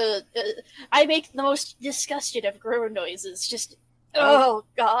makes the I make the most disgusted of groan noises. Just oh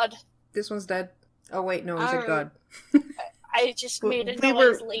god, This one's dead. Oh wait, no, he's a Alright. god. I just made a We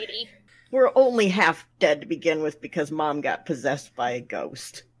noise, were- lady. We're only half dead to begin with because Mom got possessed by a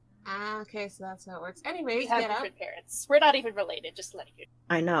ghost. Ah, okay, so that's how it works. We Anyways, have get up. different parents. We're not even related. Just letting you.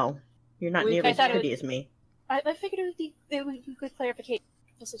 I know. You're not We- nearly I as thought it pretty was- as me. I figured it would be good clarification.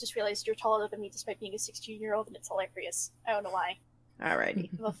 Also, just realized you're taller than me despite being a 16-year-old, and it's hilarious. I don't know why. Alrighty.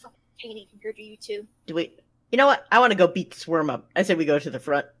 I'm a fucking tiny compared to you two. Do we... You know what? I want to go beat this worm up. I say we go to the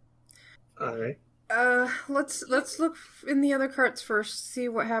front. Alright. Let's look in the other carts first. See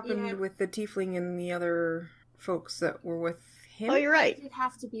what happened Yeah. with the tiefling and the other folks that were with him. Oh, you're right. It'd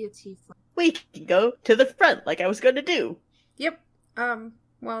have to be a tiefling. We can go to the front like I was going to do. Yep.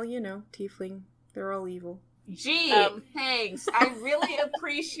 Well, you know, tiefling. They're all evil. Gee, Um. thanks. I really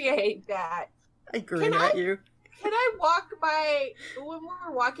appreciate that. I grin Can at I- you. Can I walk by when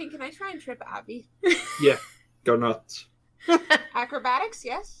we're walking? Can I try and trip Abby? Go nuts. Acrobatics,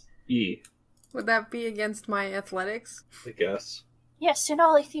 yes. E, Would that be against my athletics? I guess. Yes, and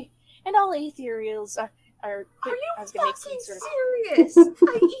all ethereals are. Are I you was gonna make some fucking sort of. serious?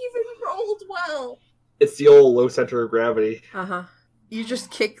 I even rolled well. It's the old low center of gravity. You just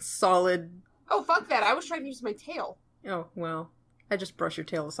kick solid. Oh fuck that! I was trying to use my tail. Oh well. I just brush your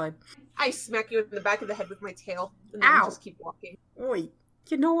tail aside. I smack you in the back of the head with my tail, and then Ow. just keep walking. Oi,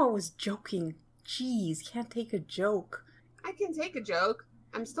 you know I was joking. Jeez, can't take a joke. I can take a joke.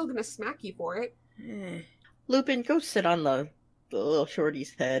 I'm still gonna smack you for it. Eh. Lupin, go sit on the little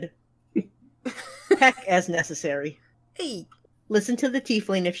shorty's head. Peck as necessary. Hey. Listen to the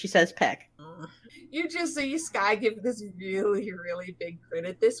tiefling if she says peck. You just see Sky give this really, really big grin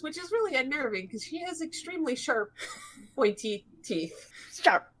at this, which is really unnerving because she has extremely sharp, pointy teeth.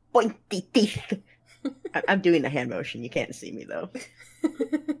 Sharp, pointy teeth. I'm doing the hand motion. You can't see me, though.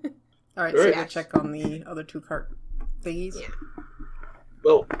 Alright, so Right. go check on the other two cart thingies. Yeah.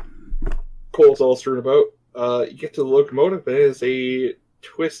 Well, Cole's all strewn about. You get to the locomotive, and it is a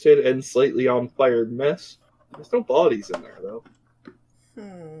twisted and slightly on fire mess. There's no bodies in there, though.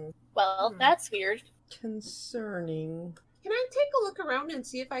 Well, that's weird. Concerning. Can I take a look around and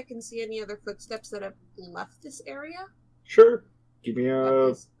see if I can see any other footsteps that have left this area? Sure. Give me That a...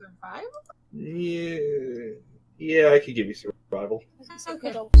 is survival? Yeah, I could give you survival. So Okay.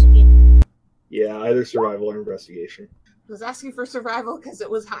 could also be. Yeah, either survival or investigation. I was asking for survival because it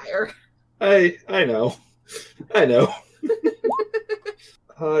was higher. I know. I know.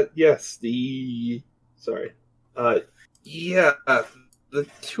 Yes, Sorry. Yeah, the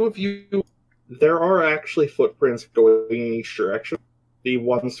two of you, there are actually footprints going in each direction. The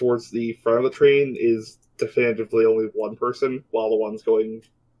ones towards the front of the train is definitively only one person, while the ones going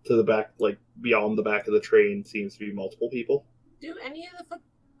to the back, like, beyond the back of the train seems to be multiple people. Do any of the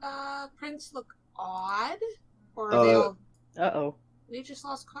footprints look odd? Or are they all... Uh-oh. We just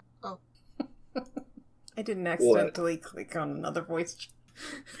lost... Oh. I didn't accidentally click on another voice.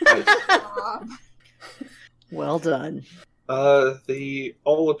 Well done. They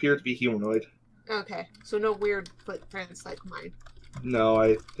all appear to be humanoid. Okay, so no weird footprints like mine. No,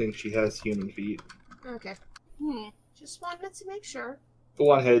 I think she has human feet. Okay. Just wanted to make sure. The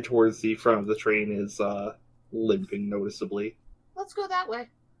one headed towards the front of the train is, limping noticeably. Let's go that way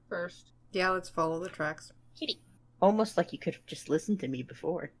first. Yeah, let's follow the tracks. Kitty. Almost like you could have just listened to me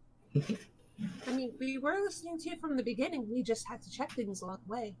before. I mean, we were listening to you from the beginning. We just had to check things along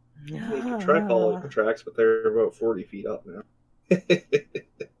the way. They can try following the tracks, but they're about 40 feet up now.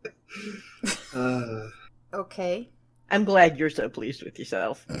 Okay. I'm glad you're so pleased with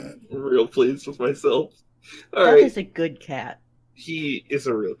yourself. Real pleased with myself. That Alright, is a good cat. he is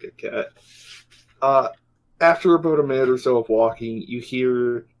a real good cat. After about a minute or so of walking, you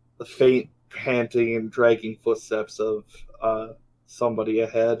hear the faint panting and dragging footsteps of somebody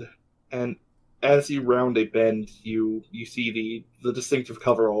ahead. And as you round a bend, you see the distinctive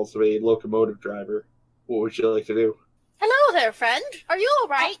coveralls of a locomotive driver. What would you like to do? Hello there, friend. Are you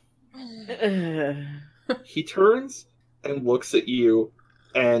alright? He turns and looks at you,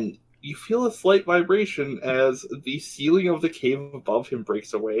 and you feel a slight vibration as the ceiling of the cave above him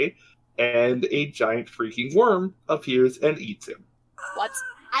breaks away, and a giant freaking worm appears and eats him. What?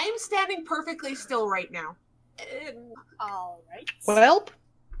 I am standing perfectly still right now. Alright. Well,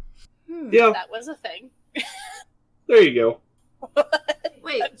 Yeah, That was a thing. there you go.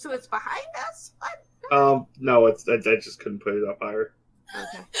 Wait, so it's behind us? What? No, I just couldn't put it up higher.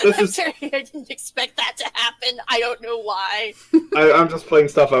 Okay. This is I didn't expect that to happen. I don't know why. I'm just playing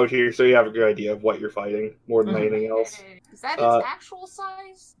stuff out here so you have a good idea of what you're fighting more than Mhm. anything else. Is that its actual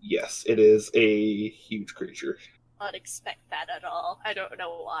size? Yes, it is a huge creature. Not expect that at all. I don't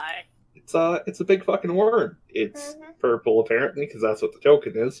know why. It's a big fucking worm. It's purple apparently because that's what the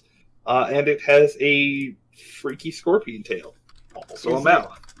token is, and it has a freaky scorpion tail, also Is a it-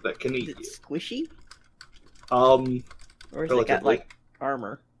 mouth that can is eat it you. squishy? Um, Or has it got, relatively. like,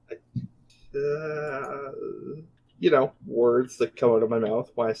 armor? Words that come out of my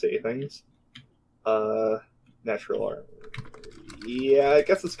mouth when I say things. Natural armor. Yeah, I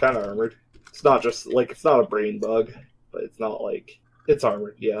guess it's kind of armored. It's not just it's not a brain bug, but it's not like it's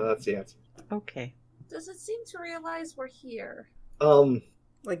armored. Yeah, that's the answer. Okay. Does it seem to realize we're here?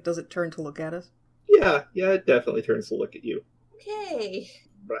 Like, does it turn to look at us? Yeah, it definitely turns to look at you. Okay.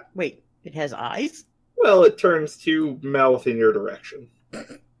 Wait, it has eyes? Well, it turns to mouth in your direction.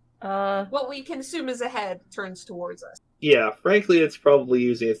 What we can assume is a head turns towards us. Yeah, frankly, it's probably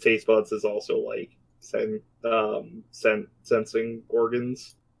using its taste buds as also sensing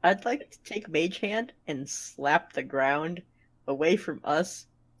organs. I'd like to take Mage Hand and slap the ground away from us.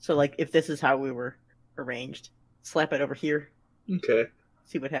 So, like, if this is how we were arranged, slap it over here, Okay.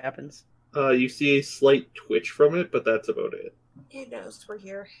 see what happens. You see a slight twitch from it, but that's about it. It knows we're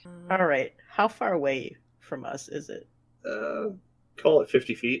here. Alright, how far away from us is it? Call it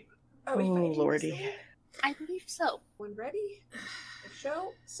 50 feet. Are we Oh, fighting lordy. this thing? I believe so. When ready? The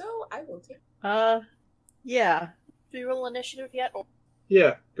show. So I will take. Yeah. Do we roll initiative yet? Or...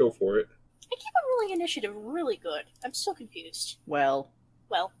 Yeah, go for it. I keep on rolling initiative really good. I'm so confused. Well,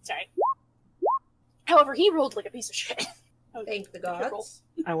 Sorry. However, he rolled like a piece of shit. Thank the Good roll. gods.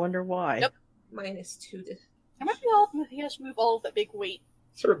 I wonder why. Yep. -2 to... I might be off. He has to move all of that big weight.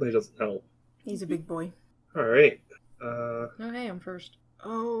 Certainly doesn't help. He's a big boy. Alright. Oh, hey, I'm first.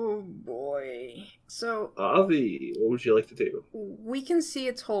 Oh, boy. So, Avi, what would you like to do? we can see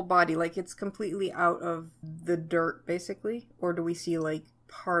its whole body, like it's completely out of the dirt, basically? Or do we see, like,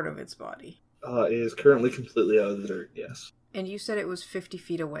 part of its body? It is currently completely out of the dirt, yes. And you said it was 50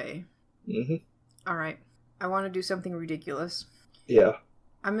 feet away. Mm-hmm. Alright. I want to do something ridiculous. Yeah.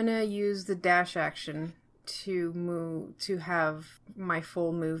 I'm gonna use the dash action to have my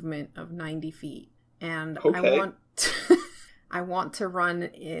full movement of 90 feet. And Okay. I want to run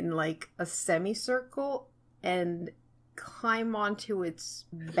in like a semicircle and climb onto its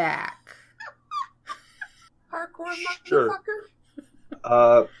back. Parkour Sure.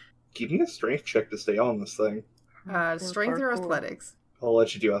 motherfucker. Give me a strength check to stay on this thing. Strength or Parkour. athletics? I'll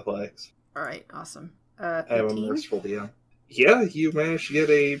let you do athletics. Alright, awesome. I am a 18? merciful DM. Yeah, you managed to get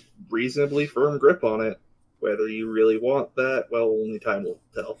a reasonably firm grip on it. Whether you really want that, well, only time will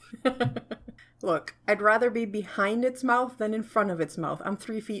tell. Look, I'd rather be behind its mouth than in front of its mouth. I'm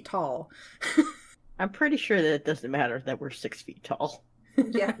 3 feet tall. I'm pretty sure that it doesn't matter that we're 6 feet tall.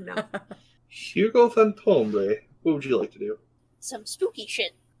 Yeah, no. Hugo Fantombre, what would you like to do? Some spooky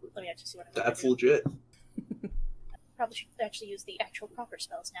shit. Let me actually see what I'm That's gonna do. legit. Probably should actually use the actual proper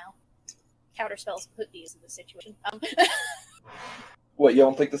spells now. Counter spells put these in this situation. What, you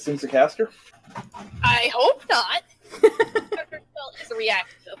don't think this thing's a caster? I hope not. Counter spell is a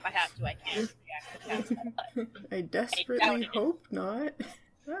reactive, so if I have to, I can react to counter spell. I I doubt desperately it. hope not.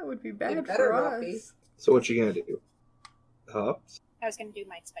 That would be bad better for not us. be. So what you gonna do? Hops? I was going to do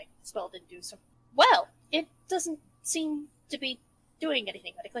Mind Spike. The spell didn't do so well. It doesn't seem to be doing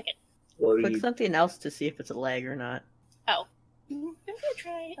anything when I click it. Or Click you... something else to see if it's a lag or not. Oh. I'm going to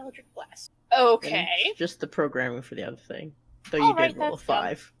try Eldritch Blast. Okay. And just the programming for the other thing. Though you Alright, did roll a that's done.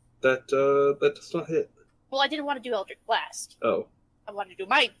 5. That does not hit. Well, I didn't want to do Eldritch Blast. Oh. I wanted to do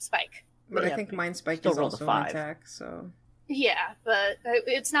Mind Spike. But Yeah, I think Mind Spike still is roll the also 5. an attack, so... Yeah, but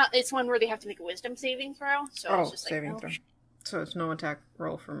it's not. It's one where they have to make a Wisdom saving throw. So Oh, it's just saving like, throw. So it's no attack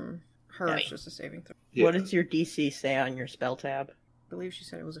roll from her, Right. it's just a saving throw. Yeah. What does your DC say on your spell tab? I believe she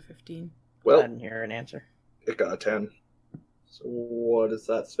said it was a 15. I Well, didn't hear an answer. it got a 10. So what does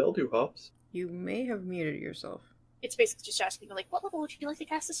that spell do, Hops? You may have muted yourself. It's basically just asking me, like, what level would you like to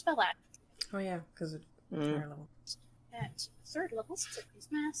cast a spell at? Oh yeah, because it's Mm. higher level. At third level, since it is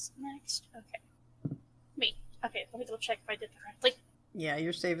mass next. Okay. Wait. Okay, let me double check if I did that correctly. Yeah,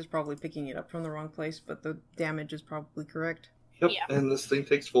 your save is probably picking it up from the wrong place, but the damage is probably correct. Yep, Yeah. and this thing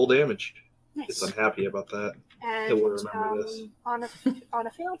takes full damage. Nice. Yes, I'm happy about that. And He'll remember this. on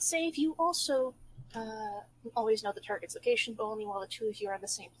a failed save, you also always know the target's location, but only while the two of you are on the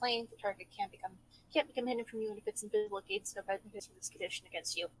same plane. The target can't become hidden from you, and if it's invisible, it gains no benefits from this condition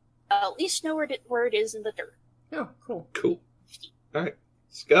against you. At least know where it is in the dirt. Oh, cool. Cool. Alright.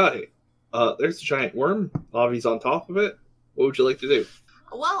 Sky. There's a giant worm. Avi's on top of it. What would you like to do?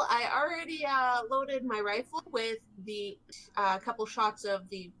 Well, I already loaded my rifle with the couple shots of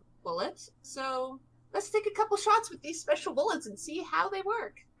the bullets, so let's take a couple shots with these special bullets and see how they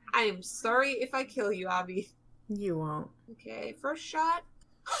work. I am sorry if I kill you, Avi. You won't. Okay, first shot.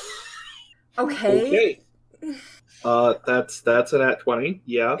 Okay. That's an at 20.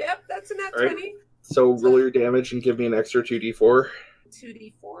 Yeah. Yep, that's an at Alright. 20. So roll your damage and give me an extra 2d4.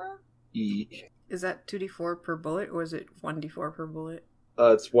 2d4. E. Is that 2d4 per bullet, or is it 1d4 per bullet?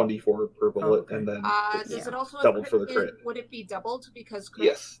 It's 1d4 per bullet, okay. and then Does it's it also double for the crit. Would it be doubled because crit?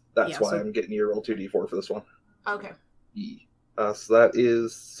 Yes, that's Yeah, why so- I'm getting you to roll 2d4 for this one. Okay. E. So that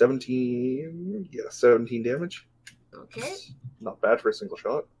is 17. Yeah, 17 damage. Okay. Not bad for a single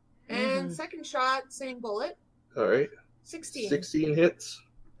shot. And Mhm. second shot, same bullet. All right. 16. 16 hits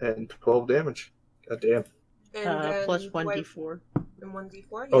and 12 damage. God damn. And then Plus do I- 1d4. And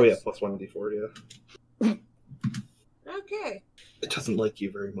 1d4. Oh yeah, yes. plus 1d4. Yeah. Okay. It doesn't like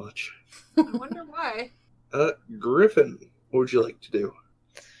you very much. I wonder why. Griffin, what would you like to do?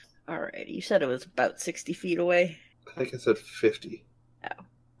 Alright, you said it was about 60 feet away. I think I said 50. Oh.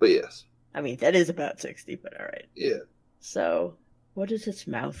 But yes. I mean, that is about 60, but alright. Yeah. So, what does its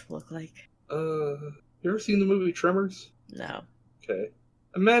mouth look like? You ever seen the movie Tremors? No. Okay.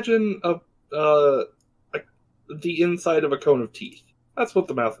 Imagine the inside of a cone of teeth. That's what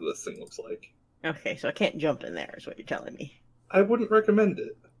the mouth of this thing looks like. Okay, so I can't jump in there, is what you're telling me. I wouldn't recommend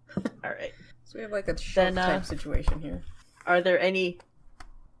it. Alright. So we have like a shark type situation here. Are there any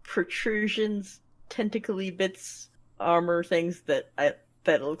protrusions, tentacly bits armor things that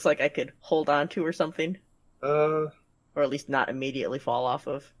it looks like I could hold on to or something, or at least not immediately fall off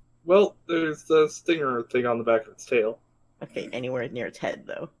of? Well, there's the stinger thing on the back of its tail. Okay, anywhere near its head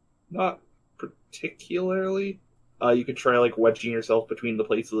though. Not particularly. You could try like wedging yourself between the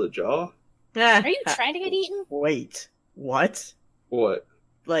plates of the jaw. Are you trying to get eaten? Wait, what? What?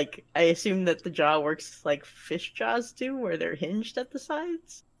 Like, I assume that the jaw works like fish jaws do, where they're hinged at the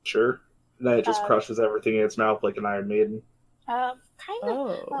sides? Sure. And then it just crushes everything in its mouth like an Iron Maiden. Kind of.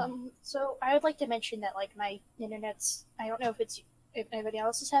 Oh. So I would like to mention that like my internet's. I don't know if anybody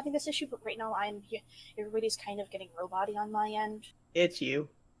else is having this issue, but right now everybody's kind of getting robot-y on my end. It's you.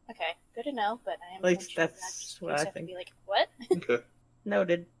 Okay, good to know. But I am. At least mentioning that's that just in what case I have to think. Be like, what? Okay.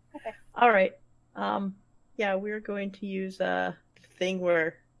 Noted. Okay. Alright. Yeah, we're going to use the thing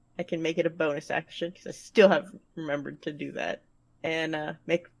where I can make it a bonus action, because I still haven't remembered to do that. And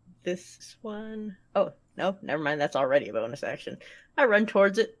make this one... Oh, no, never mind, that's already a bonus action. I run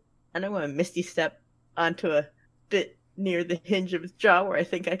towards it, and I'm going to Misty Step onto a bit near the hinge of its jaw where I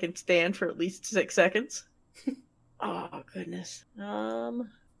think I can stand for at least 6 seconds. Oh, goodness.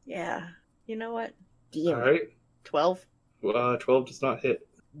 Yeah. You know what? Damn. Alright. 12? 12 does not hit.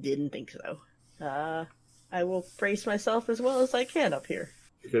 Didn't think so. I will brace myself as well as I can up here.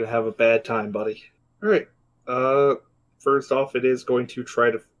 You're gonna have a bad time, buddy. Alright. First off, it is going to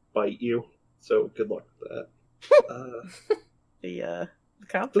try to bite you. So, good luck with that. The Does a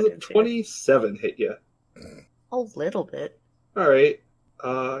confidence here. 27 hit you? A little bit. Alright.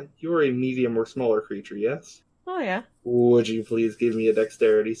 You're a medium or smaller creature, yes? Oh yeah. Would you please give me a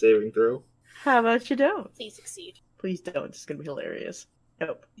dexterity saving throw? How about you don't? Please succeed. Please don't. It's gonna be hilarious.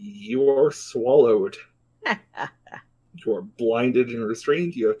 Nope. You are swallowed. You are blinded and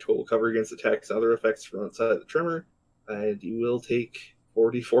restrained. You have total cover against attacks and other effects from outside the tremor. And you will take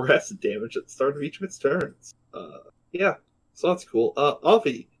 44 acid damage at the start of each of its turns. Yeah. So that's cool.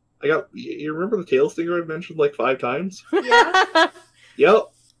 Avi, you remember the tail stinger I mentioned like 5 times? Yeah. Yep.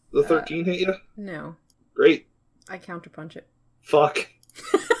 The 13 hit you? No. Great. I counterpunch it. Fuck.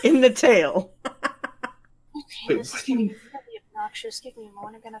 In the tail. Okay, Wait, this what is do you gonna mean? be really obnoxious. Give me a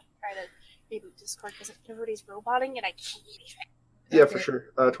moment. I'm gonna try to reboot Discord because everybody's roboting and I can't do anything. Yeah, Okay. for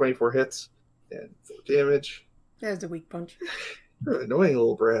sure. 24 hits. And 4 damage. There's a weak punch. You're an annoying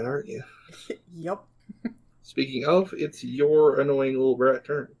little brat, aren't you? Yup. Speaking of, it's your annoying little brat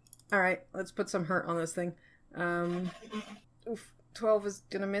turn. Alright, let's put some hurt on this thing. 12 is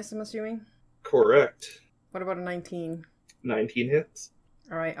gonna miss, I'm assuming? Correct. What about a 19? 19 hits.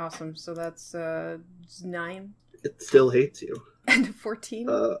 Alright, awesome. So that's 9 It still hates you. and a 14?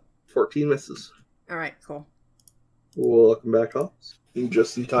 14 misses. Alright, cool. Welcome back, Hops.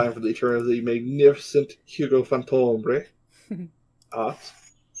 Just in time for the turn of the magnificent Hugo Fantombre. Hops.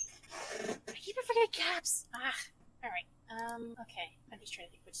 I keep forgetting caps. Alright. Okay. I'm just trying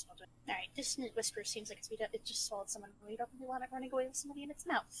to think which spell to. Alright, Dissonant Whisper seems like it just swallowed someone. We don't really want it running away with somebody in its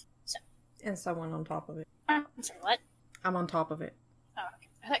mouth. So. And someone on top of it. I'm sorry, what? I'm on top of it. Oh, okay.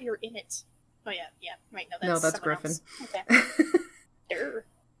 I thought you were in it. Oh, yeah. Right, no, No, that's that's someone Griffin. else. Okay.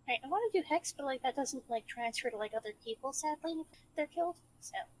 Alright, I want to do Hex, but like that doesn't like transfer to like other people, sadly, if they're killed.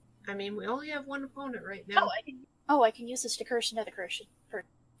 So. I mean, we only have one opponent right now. I can use this to curse another curse for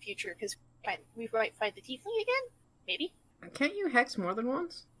future, because we might fight the Tiefling again? Maybe? Can't you hex more than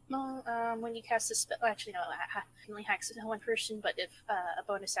once? No, when you cast a spell, actually no, I can only hex one person, but if a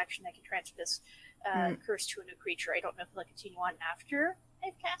bonus action, I can transfer this curse to a new creature. I don't know if they'll continue on after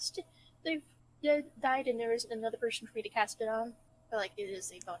I've cast it. They've died and there isn't another person for me to cast it on. But like, it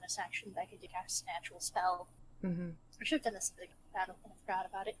is a bonus action that I can cast an actual spell. Mm-hmm. I should have done this in the battle, and I forgot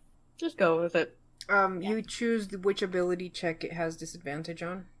about it. Just go with it. You choose which ability check it has disadvantage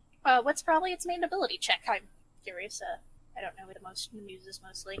on. What's probably its main ability check? I'm curious. I don't know what it uses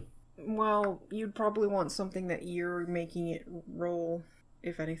mostly. Well, you'd probably want something that you're making it roll,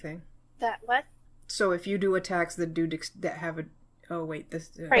 if anything. That what? So if you do attacks that that have a... Oh, wait,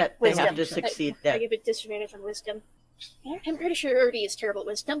 this... Right, They wisdom. have to succeed. I give it disadvantage on wisdom. Yeah, I'm pretty sure it already is terrible at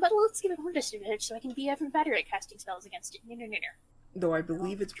wisdom, but let's give it more disadvantage so I can be even better at casting spells against it. No. Though I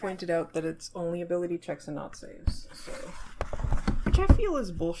believe it's pointed out that it's only ability checks and not saves. So, which I feel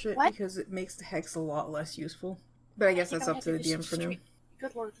is bullshit What? because it makes the hex a lot less useful. But I guess that's up to the DM for now.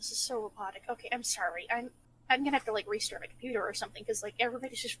 Good lord, this is so robotic. Okay, I'm sorry. I'm gonna have to like restart my computer or something because like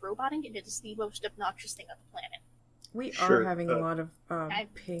everybody's just roboting and it is the most obnoxious thing on the planet. We Sure, are having a lot of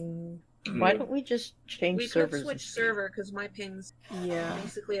ping. Why don't we just change We could servers? switch server because my ping's Yeah.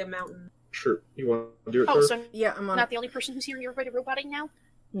 basically a mountain. Sure. You want to do it Oh, first? so Yeah, I'm I'm on... not the only person who's hearing everybody roboting now?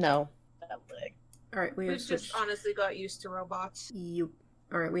 No. Alright, we have We've just switched... honestly got used to robots. Yep.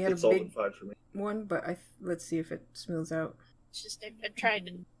 Alright, we had It's a all big... been fine for me. one, but let's see if it smooths out. It's just I'm trying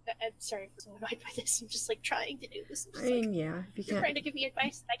to. I'm sorry, I'm so annoyed by this. I'm just like trying to do this. I'm I just, like, mean, yeah, if you you're can't. trying to give me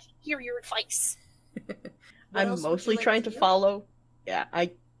advice, and I can't hear your advice. What I'm else would mostly you like trying to do? follow. Yeah,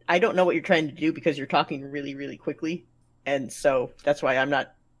 I don't know what you're trying to do because you're talking really, really quickly, and so that's why I'm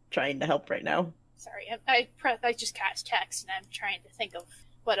not trying to help right now. Sorry, I just cast text, and I'm trying to think of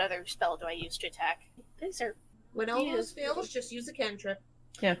what other spell do I use to attack. These are. When all Yeah. those fails, just use a cantrip.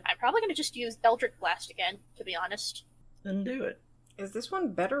 I'm probably gonna just use Eldritch Blast again, to be honest. Then do it. Is this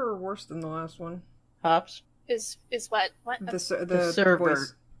one better or worse than the last one? Hops. Is what? The server.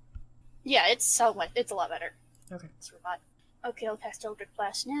 voice. Yeah, it's a lot better. Okay. It's robot. Okay, I'll cast Eldritch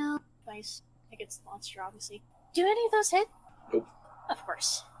Blast now. Twice. Against the monster, obviously. Do any of those hit? Nope. Of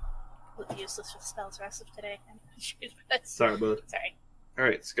course. Completely useless with spells the rest of today. That's Sorry, bud. sorry.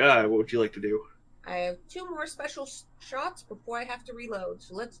 Alright, Sky, what would you like to do? I have 2 more special shots before I have to reload,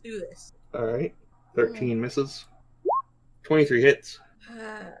 so let's do this. Alright. 13 misses. 23 hits.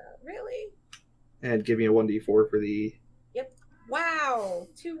 Really? And give me a 1d4 for the Wow!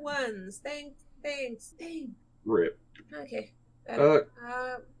 2 1s. Thanks. Dang. rip. Okay.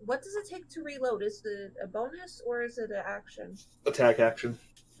 What does it take to reload? Is it a bonus or is it an action? Attack action.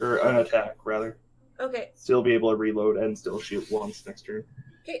 Or an attack, rather. Okay. Still be able to reload and still shoot once next turn.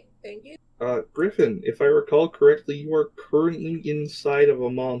 Okay, thank you. Griffin, if I recall correctly, you are currently inside of a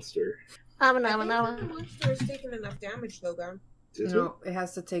monster. I think the monster has taken enough damage, though, Gum. Is No, it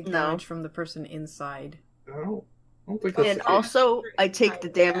has to take No. damage from the person inside. it? Oh, I don't think that's And the case. also, I take the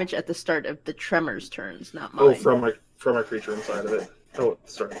damage at the start of the Tremors turns, not mine. Oh, from a creature inside of it. Oh,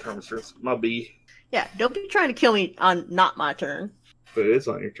 sorry, Tremors turns. My B. Yeah, don't be trying to kill me on not my turn. But it is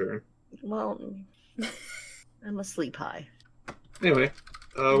on your turn. Well, I'm asleep high. Anyway,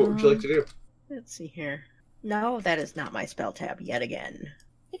 what would you like to do? Let's see here. No, that is not my spell tab yet again.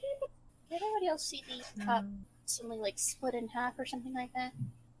 Did anybody else see the top suddenly like split in half or something like that?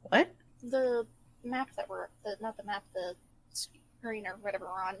 What? The map that not the map, the screen or whatever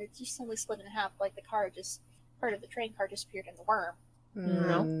we're on, it just suddenly split in half, like the car just, part of the train car disappeared in the worm.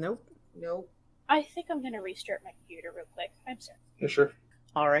 No. Nope. Nope. I think I'm gonna restart my computer real quick. I'm sorry. Yeah, sure.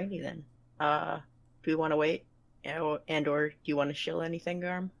 Alrighty then. Do we want to wait? And or do you want to shill anything,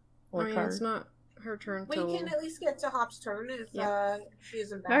 Garm? Or I mean, card? it's not her turn We till... can at least get to Hop's turn if she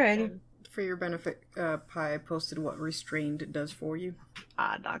isn't back. Alrighty. then. For your benefit, Pi posted what Restrained does for you.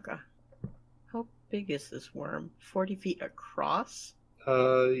 Naga. How big is this worm? 40 feet across?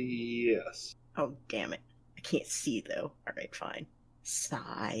 Yes. Oh, damn it. I can't see, though. Alright, fine.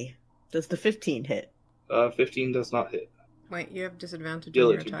 Sigh. Does the 15 hit? 15 does not hit. Wait, you have disadvantage Yeah, on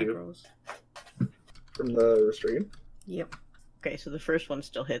your like you attack do. rolls. From the restraint? Yep. Okay, so the first one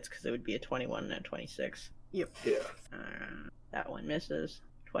still hits because it would be a 21 and a 26. Yeah. That one misses.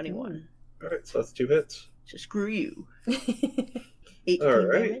 21. Alright, so that's 2 hits. So screw you. 18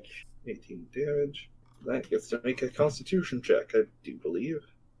 Alright. damage. 18 damage. That gets to make a constitution check, I do believe.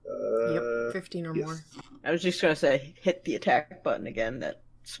 Yep, 15 or yes. more. I was just gonna say, hit the attack button again. That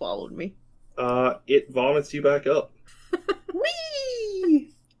swallowed me. It vomits you back up.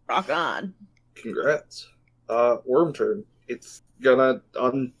 Whee! Rock on. Congrats. Worm turn. It's gonna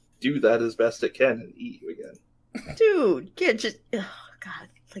undo that as best it can and eat you again. Dude, get just. Oh, God,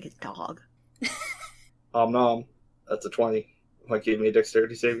 it's like a dog. Nom. That's a 20. Like, gave me a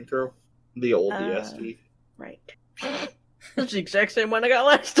dexterity saving throw. The old Uh. DST. Right. That's the exact same one I got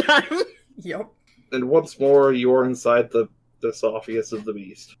last time. Yep. And once more, you're inside the esophagus of the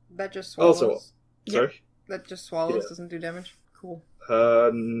beast. That just swallows. Also- Sorry? That just swallows, Yeah. doesn't do damage. Cool.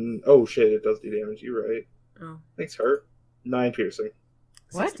 Oh shit, it does do damage. You're right. Oh. Thanks, Hurt. 9 piercing.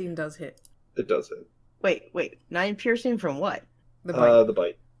 What? 16 does hit. It does hit. Wait. 9 piercing from what? The bite. The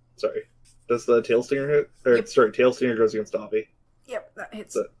bite. Sorry. Does the tail stinger hit? Or, Yep. sorry, tail stinger goes against Dobby. Yep, that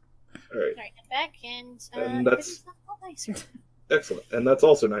hits. So- Alright. Alright, I'm back and And that's- it's not all nicer. Excellent. And that's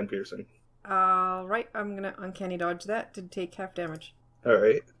also 9 piercing. Right, I'm gonna uncanny dodge that to take half damage.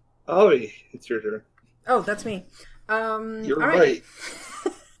 Alright. Avi, it's your turn. Oh, that's me. You're alright.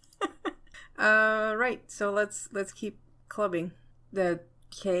 right. Right, so let's keep clubbing. The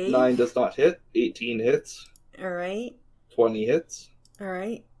K. 9 does not hit. 18 hits. Alright. 20 hits.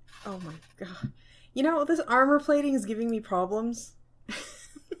 Alright. Oh my god. You know, this armor plating is giving me problems.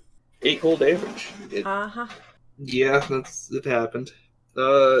 8 cold damage. Uh-huh. Yeah, it happened.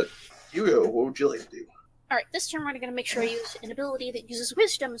 Hugo, what would you like to do? Alright, this turn we're gonna make sure I use an ability that uses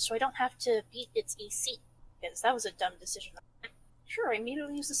wisdom so I don't have to beat its AC. Because that was a dumb decision. Sure, I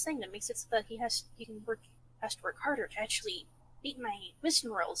immediately use this thing that makes it so that he has to work harder to actually beat my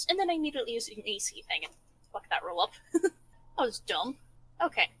wisdom rolls. And then I immediately use an AC thing and fuck that roll up. That was dumb.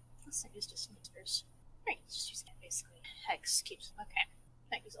 Okay. Let's use this. numbers. Right, just use that basically. Hex keeps okay.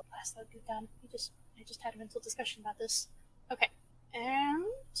 That gives a blast that'll be done. I just had a mental discussion about this. Okay. And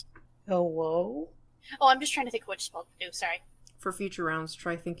Hello? oh, I'm just trying to think of which spell to do, sorry. For future rounds,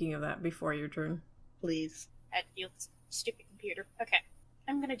 try thinking of that before your turn. Please. I had to deal with this stupid computer. Okay.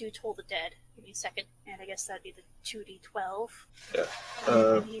 I'm gonna do Toll the Dead. Give me a second. And I guess that'd be the 2d12. Yeah.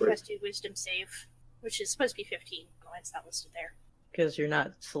 And he Right. has to do Wisdom save, which is supposed to be 15. Oh, it's not listed there. Because you're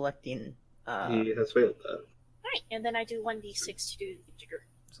not selecting. He has failed that. Alright, and then I do 1d6 to do the integer.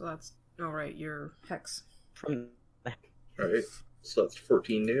 So that's alright, your hex. From Alright, so that's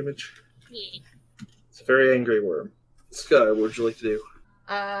 14 damage. Yeah. It's a very angry worm. Sky, what would you like to do?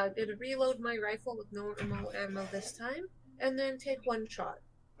 Gonna reload my rifle with normal ammo this time, and then take one shot.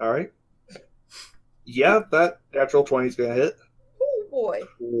 Alright. Yeah, that natural 20 is gonna hit. Oh boy.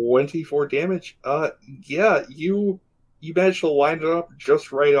 24 damage. Yeah, you managed to line it up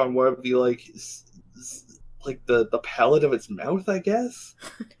just right on one of the, like the palate of its mouth, I guess?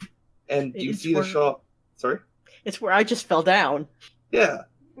 And you It's see the where- shot... Sorry? It's where I just fell down. Yeah.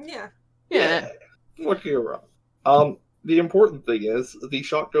 Yeah. Yeah. What could go wrong? The important thing is, the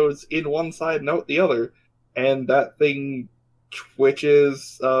shot goes in one side and out the other, and that thing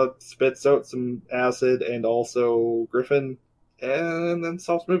twitches, spits out some acid, and also Griffin, and then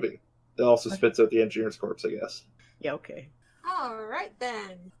stops moving. It also spits out the engineer's corpse, I guess. Yeah, okay. Alright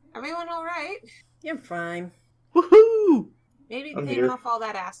then. Everyone alright? You're fine. Woohoo! Maybe I'm clean here. off all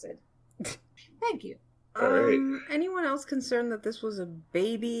that acid. Thank you. Alright. Anyone else concerned that this was a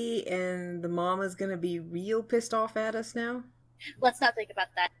baby and the mom is gonna be real pissed off at us now? Let's not think about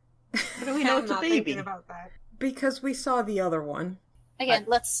that. How do we know I'm it's a not baby? thinking about that. Because we saw the other one. Again,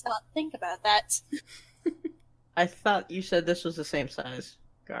 let's not think about that. I thought you said this was the same size,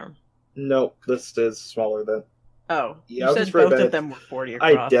 Garm. No, this is smaller than... Oh, Yeah, you I'll said just write both that. of them were 40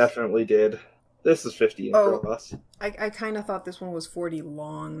 across. I definitely did. This is 50 Oh. across. I kind of thought this one was 40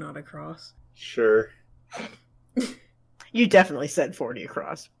 long, not across. Sure. You definitely said 40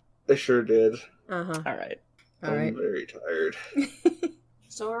 across. I sure did. Uh-huh. Alright. Alright. I'm very tired.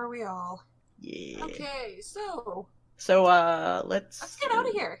 So are we all. Yeah. Okay, so So, let's let's get out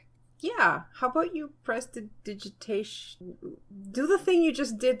of here. Yeah, how about you press the digitation? Do the thing you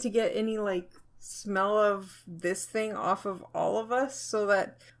just did to get any, like, smell of this thing off of all of us so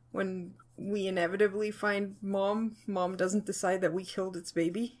that when we inevitably find Mom doesn't decide that we killed its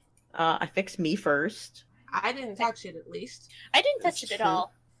baby? I fixed me first. I didn't touch it, at least. I didn't touch That's it at true.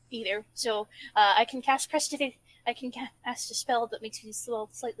 all, either. So, I can cast Prestidigitation. I can cast a spell that makes me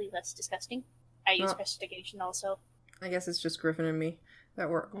slightly less disgusting. I use Oh. Prestidigitation also. I guess it's just Griffin and me that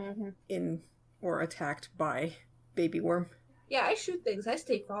were Mm-hmm. in or attacked by Baby Worm. Yeah, I shoot things. I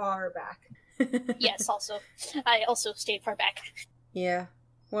stay far back. Yes, also. I also stayed far back. Yeah.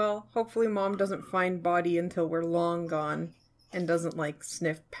 Well, hopefully Mom doesn't find body until we're long gone and doesn't, like,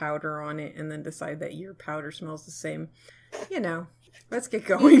 sniff powder on it and then decide that your powder smells the same. You know, let's get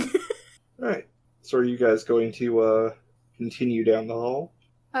going. Alright. So are you guys going to, continue down the hall?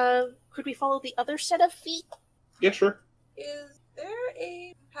 Could we follow the other set of feet? Yeah, sure. Is there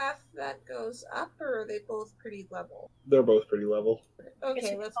a path that goes up, or are they both pretty level? They're both pretty level.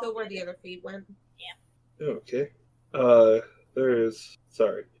 Okay, we let's follow go where the the other feet went. Okay. There's...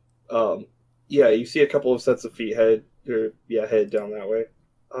 Sorry. Yeah, you see a couple of sets of feet head down that way.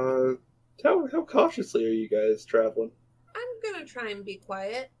 How cautiously are you guys traveling? I'm gonna try and be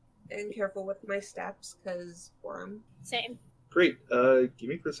quiet and careful with my steps, because worm. Same. Great. Give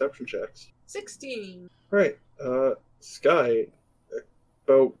me perception checks. 16. Right. Sky,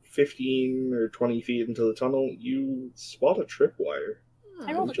 about 15 or 20 feet into the tunnel, you spot a tripwire.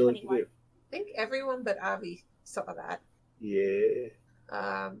 I What rolled would a you like to 21. do? I think everyone but Avi saw that. Yeah.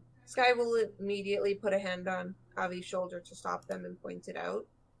 Sky will immediately put a hand on Avi's shoulder to stop them and point it out.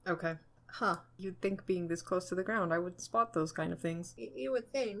 Okay. Huh. You'd think being this close to the ground, I would spot those kind of things. You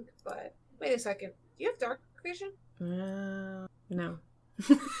would think, but wait a second. Do you have dark vision? No.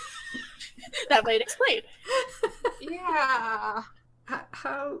 That might explain. Yeah.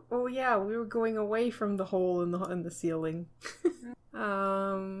 How? Oh yeah, we were going away from the hole in the ceiling.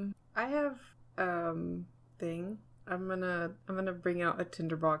 I have thing. I'm gonna bring out a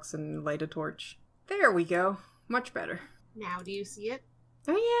tinderbox and light a torch. There we go. Much better. Now do you see it?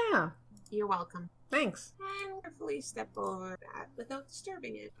 Oh yeah. You're welcome. Thanks. And carefully step over that without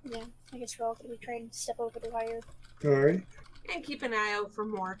disturbing it. Yeah, I guess we're all gonna try and step over the wire. Alright. And keep an eye out for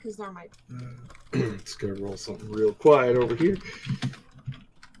more, because there might. Let's go roll something real quiet over here.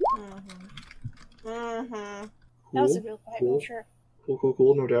 Mm-hmm. That was a Cool. real quiet cool. roll, sure.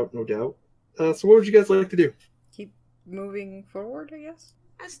 Cool. No doubt. So what would you guys like to do? Keep moving forward, I guess.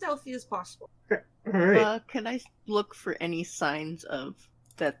 as stealthy as possible. Alright. Can I look for any signs of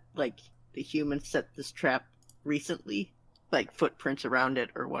that, like, the humans set this trap recently? Like, footprints around it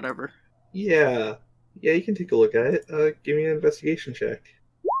or whatever? Yeah. Yeah, you can take a look at it. Give me an investigation check.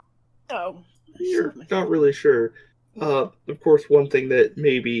 Oh. You're not really sure. Of course, one thing that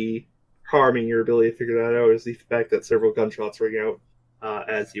may be harming your ability to figure that out is the fact that several gunshots ring out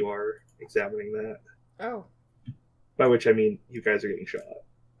as you are examining that. Oh. By which I mean you guys are getting shot.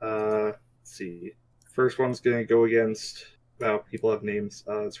 Let's see. First one's gonna go against. Wow, people have names.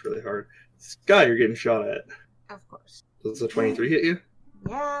 It's really hard. Sky, you're getting shot at. Of course. Does a 23 hit you?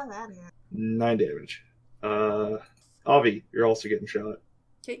 Yeah, that is. 9 damage. Avi, you're also getting shot.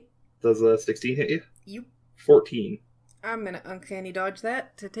 Okay. Does a 16 hit you? You. 14. I'm gonna uncanny dodge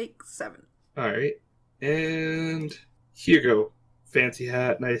that to take 7. Alright. And Hugo. Fancy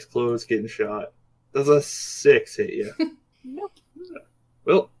hat, nice clothes, getting shot. Does a 6 hit you? Nope.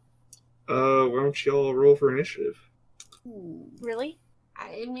 Well, why don't y'all roll for initiative? Ooh. Really?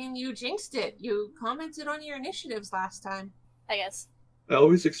 I mean, you jinxed it. You commented on your initiatives last time. I guess. I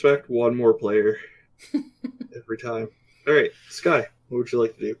always expect one more player every time. Alright, Sky, what would you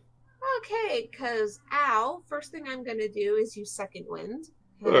like to do? Okay, because ow, first thing I'm going to do is use Second Wind.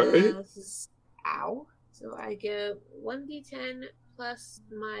 Alright. Ow. So I get 1d10 plus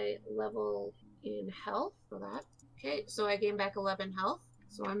my level in health for that. Okay, so I gain back 11 health.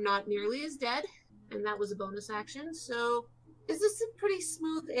 So I'm not nearly as dead. And that was a bonus action. So is this a pretty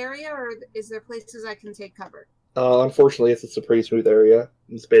smooth area, or is there places I can take cover? Unfortunately, it's a pretty smooth area.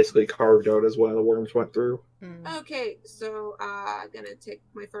 It's basically carved out as one of the worms went through. Okay, so I'm gonna take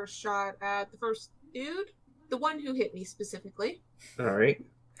my first shot at the first dude. The one who hit me specifically. Alright.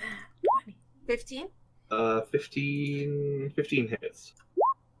 15. 15 hits.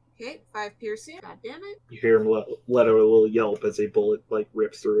 Okay, 5 piercing. God damn it. You hear him let out a little yelp as a bullet,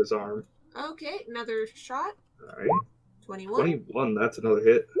 rips through his arm. Okay, another shot. Alright. 21. 21, that's another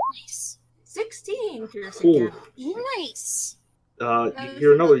hit. Nice. 16 piercing Ooh. damage. Nice. You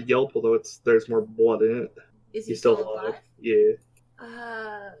hear another yelp, although there's more blood in it. Is he He's still still alive. alive? Yeah.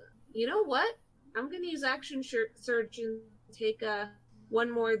 You know what? I'm gonna use action surge and take one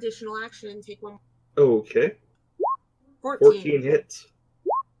more additional action and take one. Okay. 14 hits.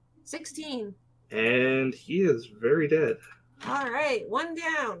 16. And he is very dead. Alright, one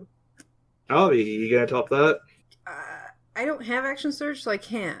down. Avi, you gonna top that? I don't have action surge, so I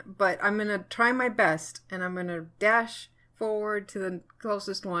can't. But I'm gonna try my best, and I'm gonna dash forward to the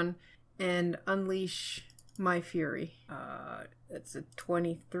closest one and unleash my fury. It's a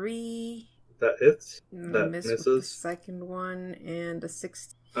 23. That hits. And That I miss with misses. the second one, and a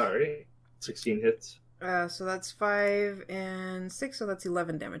 16. Alright. 16 hits. So that's 5 and 6, so that's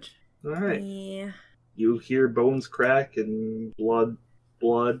 11 damage. Alright. Yeah. You hear bones crack and blood.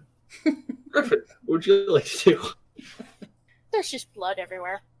 Griffin, what would you like to do? There's just blood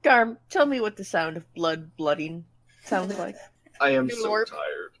everywhere. Garm, tell me what the sound of blooding sounds like. I am Good so lord.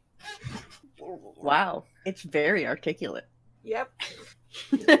 tired. Wow, it's very articulate. Yep.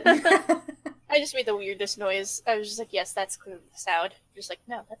 I just made the weirdest noise. I was just like, yes, that's clearly the sound. Just like,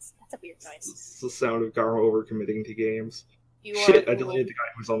 no, that's a weird noise. It's the sound of Garma overcommitting to games. You Shit, are I deleted the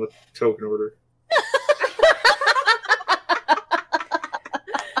guy who was on the token order.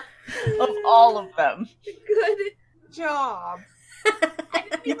 Of all of them. Good job.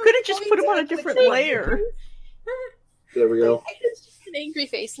 You could have just put him on a different layer. There we go. It's just an angry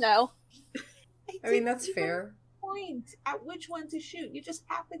face now. I mean, that's fair. Point at which one to shoot. You just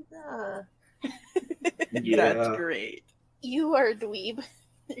happened to. Yeah. That's great. You are a dweeb.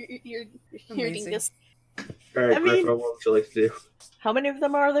 You're hearing Amazing. this. Alright, I mean- Griffin, what would you like to do? How many of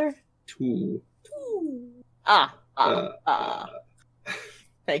them are there? 2.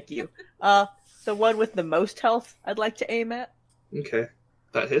 Thank you. The one with the most health I'd like to aim at. Okay.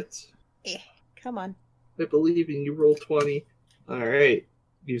 That hits. Come on. I believe in you. Roll 20. Alright.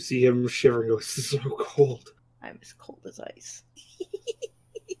 You see him shivering. Go, this is so cold. I'm as cold as ice.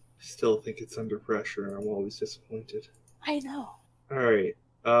 Still think it's under pressure, and I'm always disappointed. I know. Alright.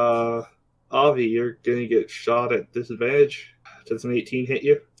 Avi, you're gonna get shot at disadvantage. Does an 18 hit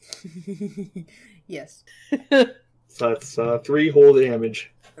you? Yes. So that's 3 whole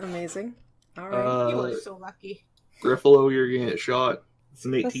damage. Amazing. Alright. You are so lucky. Griffalo, you're gonna get shot. Does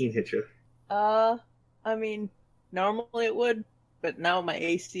an 18 hit you? I mean, normally it would, but now my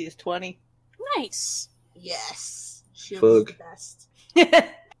AC is 20. Nice. Yes. Shield's Fug. the best.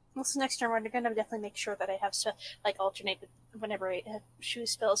 Well, so next turn we're gonna definitely make sure that I have to alternate whenever I choose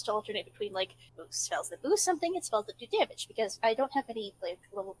spells to alternate between boost spells that boost something and spells that do damage, because I don't have any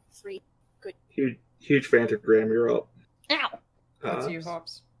level 3 good. Huge Phantogram, you're up. Ow! That's you,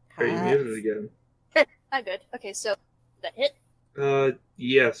 Hops. Are you muted again? I'm good. Okay, so that hit.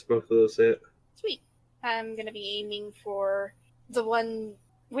 Yes, both of those hit. Sweet. I'm gonna be aiming for the one.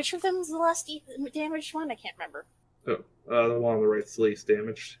 Which of them is the last damaged one? I can't remember. Oh, the one on the right's least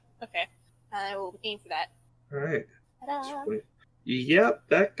damaged. Okay. I will aim for that. Alright. Ta-da! Yep,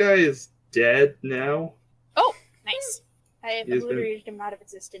 that guy is dead now. Oh, nice. I have He has been- obliterated him out of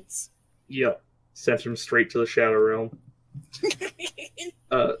existence. Yep. Sent him straight to the Shadow Realm.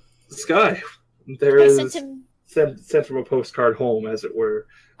 Sky, there I is... sent him. Sent him a postcard home, as it were.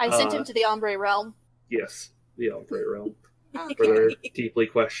 I sent him to the Ombre realm. Yes, the Ombre Realm. For Okay. their deeply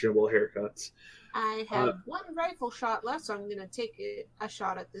questionable haircuts. I have one rifle shot left, so I'm gonna take a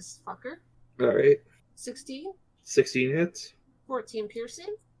shot at this fucker. Alright. 16, 16 hits. 14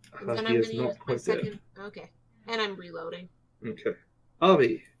 piercing. And then He I'm is gonna use not my quite second. Okay. And I'm reloading. dead. Okay.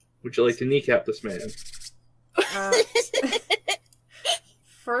 Avi, would you like to kneecap this man? Uh,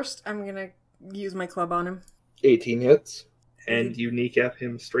 first, I'm gonna use my club on him. 18 hits. And you kneecap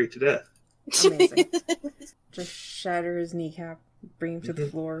him straight to death. Amazing. Just shatter his kneecap, bring him to the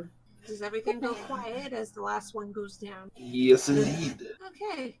floor. Does everything go quiet as the last one goes down? Yes, indeed.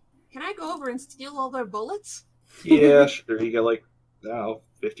 Okay. Can I go over and steal all their bullets? Yeah, sure. You got like,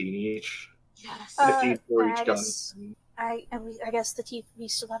 15 each. Yes. 15 for each I gun. guess- I guess we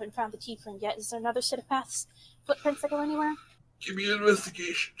still haven't found the tiefling yet. Is there another set of paths, footprints that go anywhere? Give me an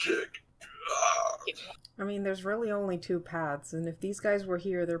investigation check. I mean, there's really only 2 paths, and if these guys were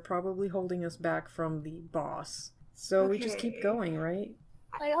here, they're probably holding us back from the boss. So we just keep Okay. going, right?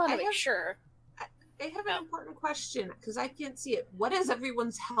 I want I to make have- sure. I have an important question because I can't see it. What is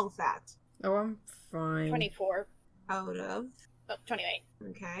everyone's health at? Oh, I'm fine. 24. Out of. Oh, 28.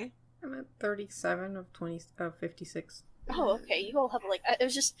 Okay. I'm at 37 of 56. Oh, okay. You all have like. I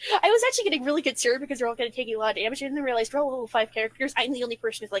was actually getting really concerned because they're all going to take a lot of damage, and then realized we're all level 5 characters. I'm the only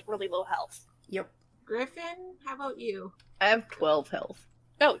person with like really low health. Yep. Griffin, how about you? I have 12 health.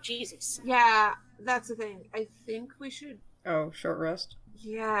 Oh, Jesus. Yeah, that's the thing. I think we should. Oh, short rest.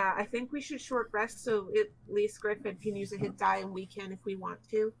 Yeah, I think we should short rest so at least Griffin can use a hit die and we can if we want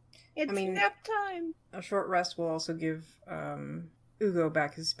to. It's I mean- nap time. A short rest will also give Ugo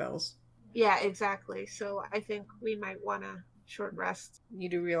back his spells. Yeah, exactly. So I think we might want to short rest. You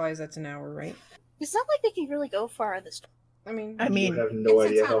do realize that's an hour, right? It's not like they can really go far in this. I mean, I mean, You have no It's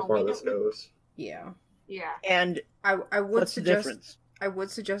a idea how tunnel, far we this don't- goes. yeah. Yeah. and I would what's the suggest difference? I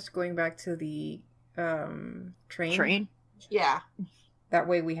would suggest going back to the train. Train? Yeah. That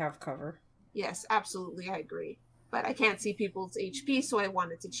way we have cover. Yes, absolutely. I agree. But I can't see people's HP, so I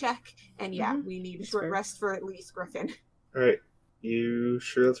wanted to check. And yeah, we need a That's short fair. rest for at least Griffin. Alright. You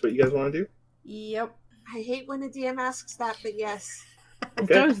sure that's what you guys want to do? Yep. I hate when a DM asks that, but yes.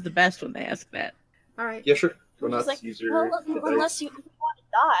 It's always the best when they ask that. All right. Yeah, sure. Go I'm just nuts. like, Use your well, hit dice. unless you want to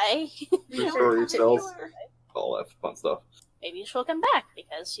die, Restore your spells. Sure. All that fun stuff. maybe she'll come back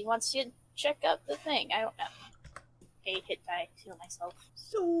because she wants to check out the thing. I don't know. A hit die to myself.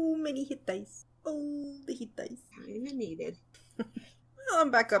 So many hit dice. Oh, the hit dice. Kinda needed. Well,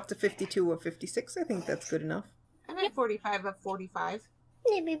 I'm back up to 52 of 56. I think that's good enough. I'm at 45 of 45.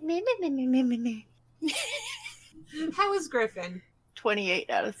 How is Griffin? 28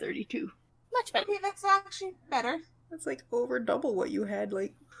 out of 32. Much better. Okay, that's actually better. That's like over double what you had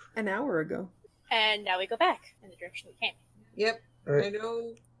like an hour ago. And now we go back in the direction we came. Yep. Alright. I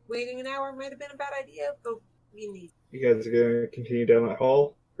know waiting an hour might have been a bad idea, but we need. You guys are going to continue down that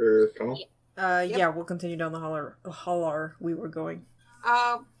hall? Or tunnel? Yep. Yeah, we'll continue down the holler we were going.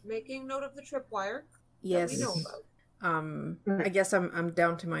 Making note of the tripwire. Yes. That we know about. I guess I'm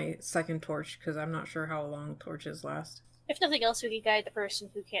down to my second torch because I'm not sure how long torches last. If nothing else, we can guide the person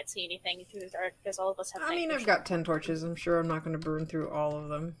who can't see anything through the dark because all of us have. I mean, night I've vision. got 10 torches. I'm sure I'm not going to burn through all of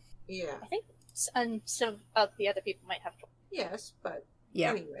them. Yeah. I think some of the other people might have. Yes, but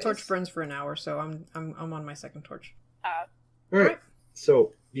Yeah, Anyways. torch burns for an hour, so I'm on my second torch. Alright.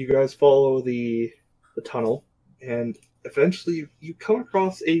 So, you guys follow the tunnel, and eventually you come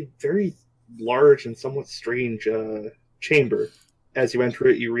across a very large and somewhat strange chamber. As you enter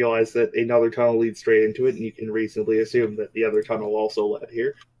it, you realize that another tunnel leads straight into it, and you can reasonably assume that the other tunnel also led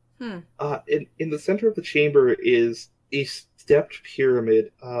here. In the center of the chamber is a stepped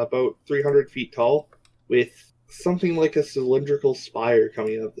pyramid, about 300 feet tall, with something like a cylindrical spire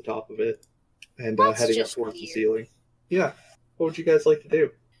coming out of the top of it, and That's heading up just towards the weird. ceiling. Yeah. What would you guys like to do?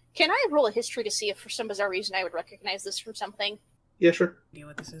 Can I roll a history to see if, for some bizarre reason, I would recognize this from something? Yeah, sure. Idea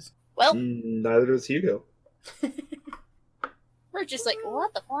what this is? Well, Neither does Hugo. we're just like,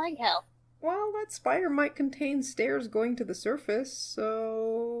 what the flying hell? Well, that spire might contain stairs going to the surface,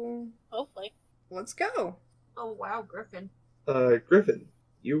 so Hopefully. let's go. oh wow, Griffin. Griffin,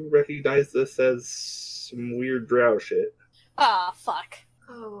 you recognize this as some weird drow shit. Ah, fuck.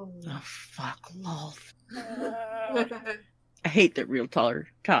 Oh. Oh, fuck, lol. Uh, I hate that Real Taller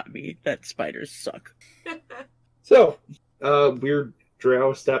taught me that spiders suck. So, weird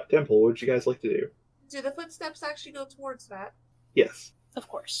drow step temple. What would you guys like to do? Do the footsteps actually go towards that? Yes. of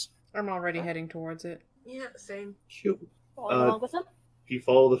course. I'm already heading towards it. Yeah, same. Cool. Going along with them? If you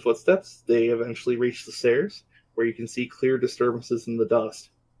follow the footsteps, they eventually reach the stairs, where you can see clear disturbances in the dust.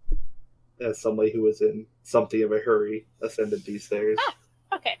 As somebody who was in something of a hurry ascended these stairs.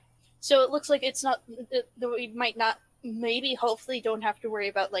 Okay. So it looks like it's not that we might not, maybe, hopefully, don't have to worry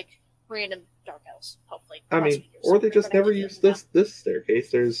about like random dark elves. Hopefully. I mean, or they just never use this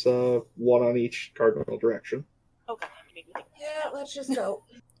staircase. There's one on each cardinal direction. Okay. Maybe we can- Yeah, let's just go.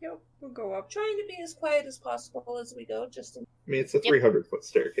 Yep, we'll go up. Trying to be as quiet as possible as we go, just in... I mean, it's a Yep. 300-foot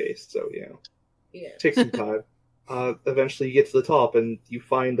staircase, so Yeah. takes some time. Eventually, you get to the top, and you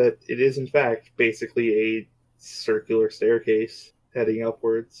find that it is, in fact, basically a circular staircase heading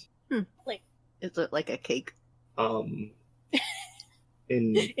upwards. Is it like a cake?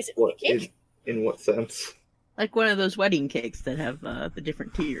 In Is it what? like a cake? In what sense? Like one of those wedding cakes that have the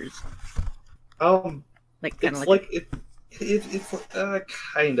different tiers. Like kind It's of like it's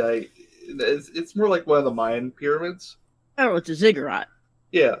kinda. It's more like one of the Mayan pyramids. Oh, it's a ziggurat.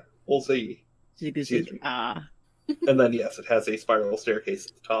 Yeah, we'll see. Zig. And then yes, it has a spiral staircase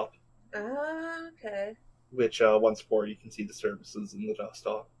at the top, Okay. which once more you can see disturbances in the dust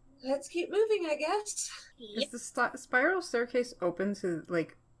off. Let's keep moving, I guess. Is the spiral staircase open to,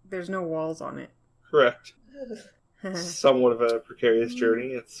 like, there's no walls on it? Correct. Uh-huh. Somewhat of a precarious journey.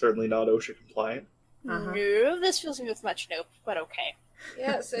 It's certainly not OSHA compliant. Uh-huh. No, this fills me with much nope, but okay.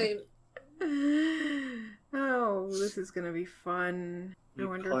 Yeah, same. Oh, this is gonna be fun. I You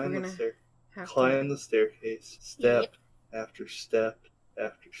wonder if we're climb the gonna stair, have climb the staircase, step after step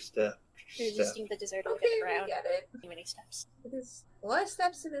after step after step. Resisting the desert on Okay, the we ground. get it. Too many steps. It is a lot of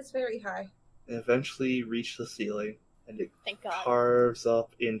steps and it's very high. And eventually you reach the ceiling, and it Thank God. carves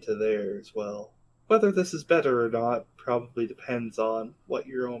up into there as well. Whether this is better or not probably depends on what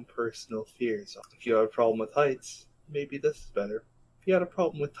your own personal fears are. If you have a problem with heights, maybe this is better. If you had a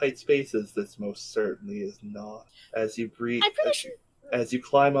problem with tight spaces, this most certainly is not. As you breathe, I'm pretty sure. as you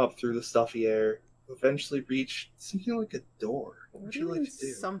climb up through the stuffy air, you eventually reach something like a door. What would you like to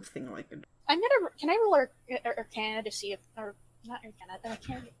do? something like a Can I roll Arcana to see if, or not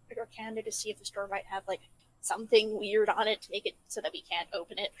Arcana to see if the store might have like something weird on it to make it so that we can't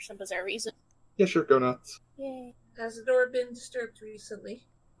open it for some bizarre reason. Yeah, sure, go nuts. Yay! Has the door been disturbed recently?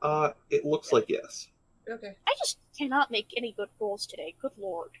 It looks like yes. Okay. I just cannot make any good rolls today. Good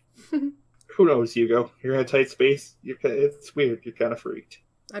lord. Who knows, Hugo? You're in a tight space. It's weird. You're kind of freaked.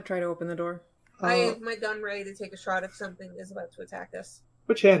 I try to open the door. I have my gun ready to take a shot if something is about to attack us.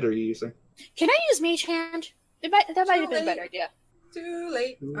 Which hand are you using? Can I use Mage Hand? That might have been a Too better late. idea. Too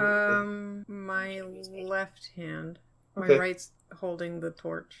late. My left hand. Okay. My right's holding the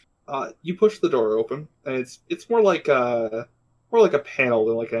torch. You push the door open, and it's more like a panel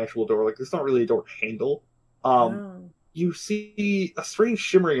than like an actual door. Like it's not really a door handle. Oh. You see a strange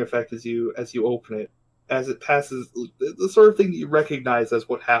shimmering effect as you open it, as it passes. The sort of thing that you recognize as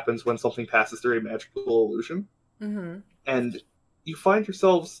what happens when something passes through a magical illusion. Mm-hmm. And you find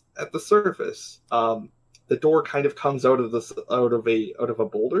yourselves at the surface. The door kind of comes out of a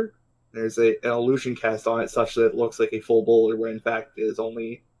boulder. There's an illusion cast on it, such that it looks like a full boulder, when in fact it is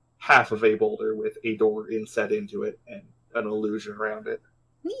only half of a boulder with a door inset into it and an illusion around it.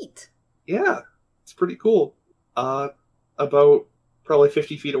 Neat. Yeah, it's pretty cool. About probably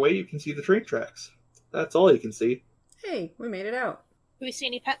 50 feet away, you can see the train tracks. That's all you can see. Hey, we made it out. Do we see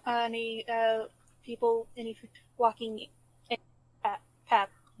any people walking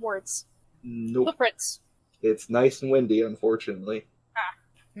pathwards? Nope. Footprints. It's nice and windy, unfortunately.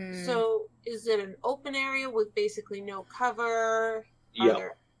 Hmm. So, is it an open area with basically no cover? Are Yeah.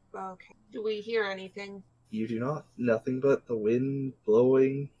 there- Okay. Do we hear anything? You do not. Nothing but the wind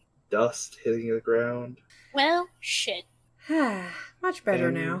blowing, dust hitting the ground. Well, shit. Much better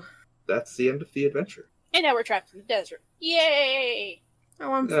And now. That's the end of the adventure. And now we're trapped in the desert. Yay!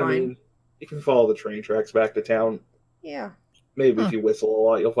 Oh, I'm I fine. mean, you can follow the train tracks back to town. Yeah. Maybe if you whistle a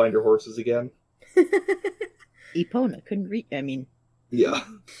lot, you'll find your horses again. Epona couldn't read. I mean, Yeah.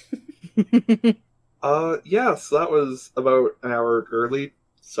 Yeah, so that was about an hour early.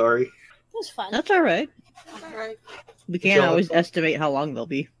 Sorry. It was fun. that's all right. Alright. We can't John- always estimate how long they'll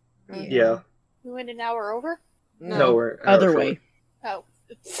be. Yeah. We went an hour over? No, we're an hour Other short. way. Oh.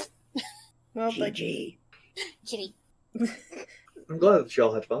 Well, like, GG. Kitty. I'm glad that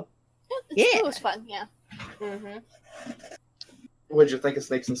y'all had fun. Yeah. It was fun, yeah. Mm-hmm. What'd you think of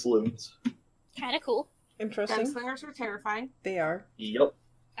Snakes and Saloons? Kind of cool. Interesting. Gunslingers are terrifying. They are. Yep.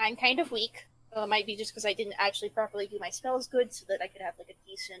 I'm kind of weak. It might be just because I didn't actually properly do my spells good, so that I could have like a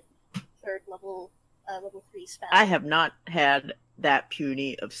decent third level, level 3 spell. I have not had that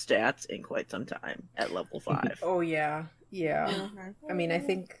puny of stats in quite some time at level 5. Oh yeah, yeah. Mhm. I mean, I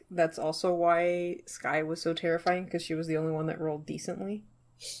think that's also why Sky was so terrifying, because she was the only one that rolled decently.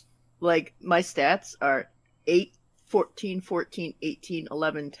 Like, my stats are 8, 14, 14, 18,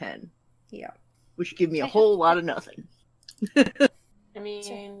 11, 10. Yeah. Which give me a whole lot of nothing. I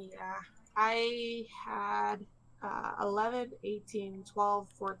mean, yeah. I had 11, 18, 12,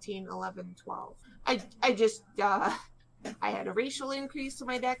 14, 11, 12. I just, I had a racial increase to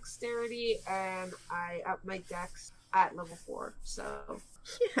my dexterity, and I upped my dex at level 4, so...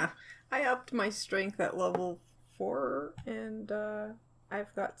 Yeah. I upped my strength at level 4, and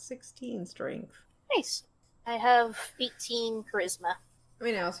I've got 16 strength. Nice. I have 18 charisma. I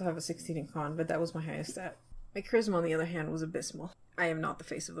mean, I also have a 16 in con, but that was my highest stat. My charisma, on the other hand, was abysmal. I am not the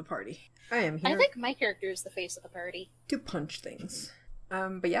face of the party. I am here I think my character is the face of the party. to punch things.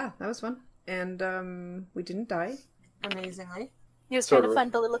 But yeah, that was fun. And we didn't die. Amazingly. It was Sort kind of of.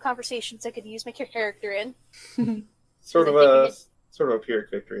 fun, the little conversations I could use my character in. Sort of I a Pyrrhic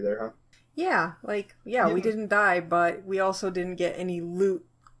victory there, huh? Yeah, like, yeah, we didn't die, but we also didn't get any loot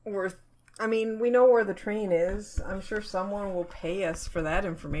worth... I mean, we know where the train is. I'm sure someone will pay us for that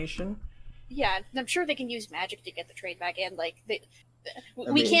information. Yeah, I'm sure they can use magic to get the train back in. Like, we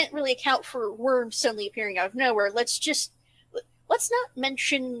mean- can't really account for worms suddenly appearing out of nowhere. Let's not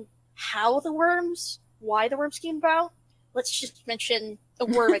mention why the worms came about. Let's just mention a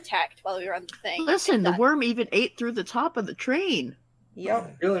worm attacked while we were on the thing. Listen, the Done. worm even ate through the top of the train.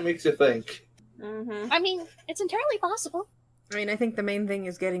 Yep. Really makes you think. Mm-hmm. I mean, it's entirely possible. I mean, I think the main thing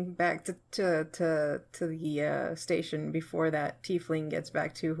is getting back to the station before that tiefling gets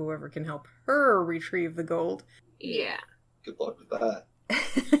back to whoever can help her retrieve the gold. Yeah. Good luck with that.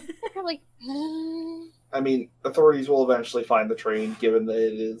 They're like, I mean, authorities will eventually find the train, given that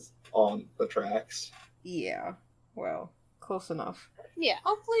it is on the tracks. Yeah, well, close enough. yeah.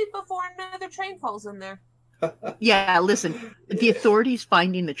 Hopefully before another train falls in there. Yeah, listen, the authorities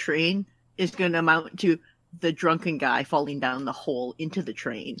finding the train is going to amount to the drunken guy falling down the hole into the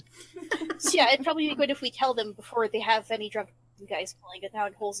train. So yeah, it'd probably be good if we tell them before they have any drunken guys falling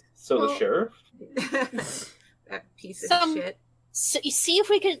down holes. So the Well- sheriff? That piece of Some- shit. So you see if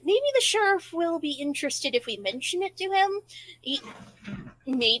we could. Maybe the sheriff will be interested if we mention it to him.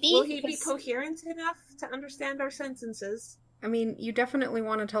 Maybe. Will he be because- coherent enough to understand our sentences? I mean, you definitely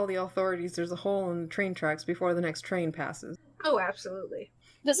want to tell the authorities there's a hole in the train tracks before the next train passes. Oh, absolutely.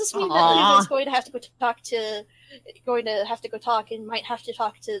 Does this mean that Aw. Eva's going to have to go talk and might have to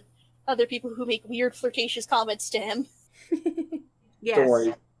talk to other people who make weird flirtatious comments to him? Yes. Don't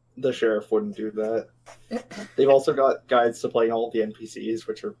worry, the sheriff wouldn't do that. They've also got guides to playing all the NPCs,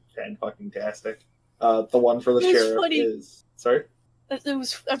 which are fan-fucking-tastic. The one for the It's sheriff funny. is... Sorry?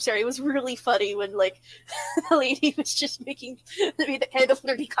 I'm sorry, it was really funny when, like, the lady was just made that kind of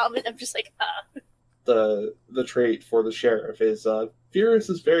flirty comment. I'm just like, The trait for the sheriff is, Furious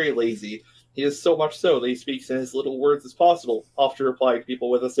is very lazy. He is so much so that he speaks in as little words as possible, often replying to people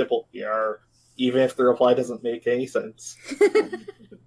with a simple "yar," even if the reply doesn't make any sense.